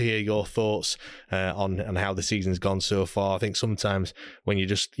great to hear your thoughts on how the season's gone so far. I think sometimes when you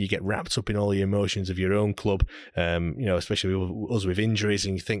get wrapped up in all the emotions of your own club, you know, especially with us with injuries,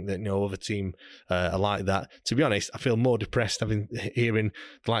 and you think that, you know, other team are like that. To be honest, I feel more depressed hearing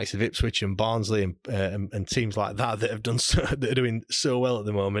the likes of Ipswich and Barnsley and teams like that are doing so well at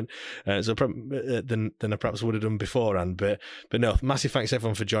the moment. Than I perhaps would have done beforehand, but no, massive thanks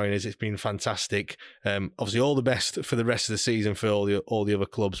everyone for joining us. It's been fantastic. Obviously, all the best for the rest of the season for all the other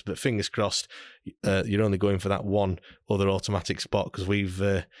clubs. But fingers crossed, you're only going for that one other automatic spot, because we've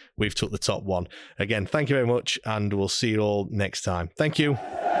took the top one. Again, thank you very much, and we'll see you all next time. Thank you.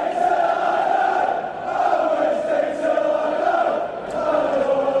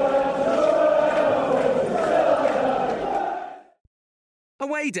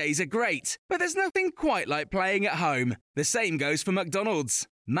 Away days are great, but there's nothing quite like playing at home. The same goes for McDonald's.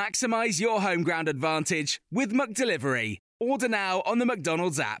 Maximise your home ground advantage with McDelivery. Order now on the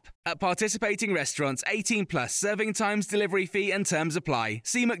McDonald's app. At participating restaurants, 18 plus, serving times, delivery fee and terms apply.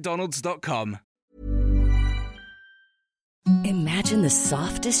 See mcdonalds.com. Imagine the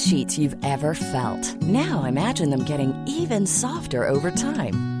softest sheets you've ever felt. Now imagine them getting even softer over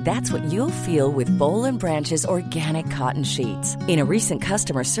time. That's what you'll feel with Boll & Branch's organic cotton sheets. In a recent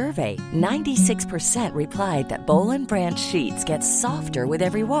customer survey, 96% replied that Boll & Branch sheets get softer with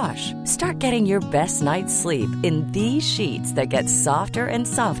every wash. Start getting your best night's sleep in these sheets that get softer and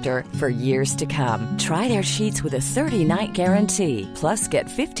softer for years to come. Try their sheets with a 30-night guarantee. Plus, get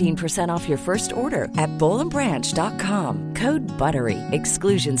 15% off your first order at bollandbranch.com. Code BUTTERY.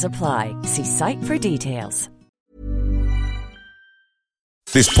 Exclusions apply. See site for details.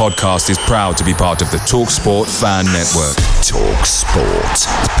 This podcast is proud to be part of the TalkSport Fan Network. TalkSport.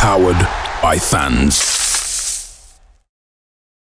 Powered by fans.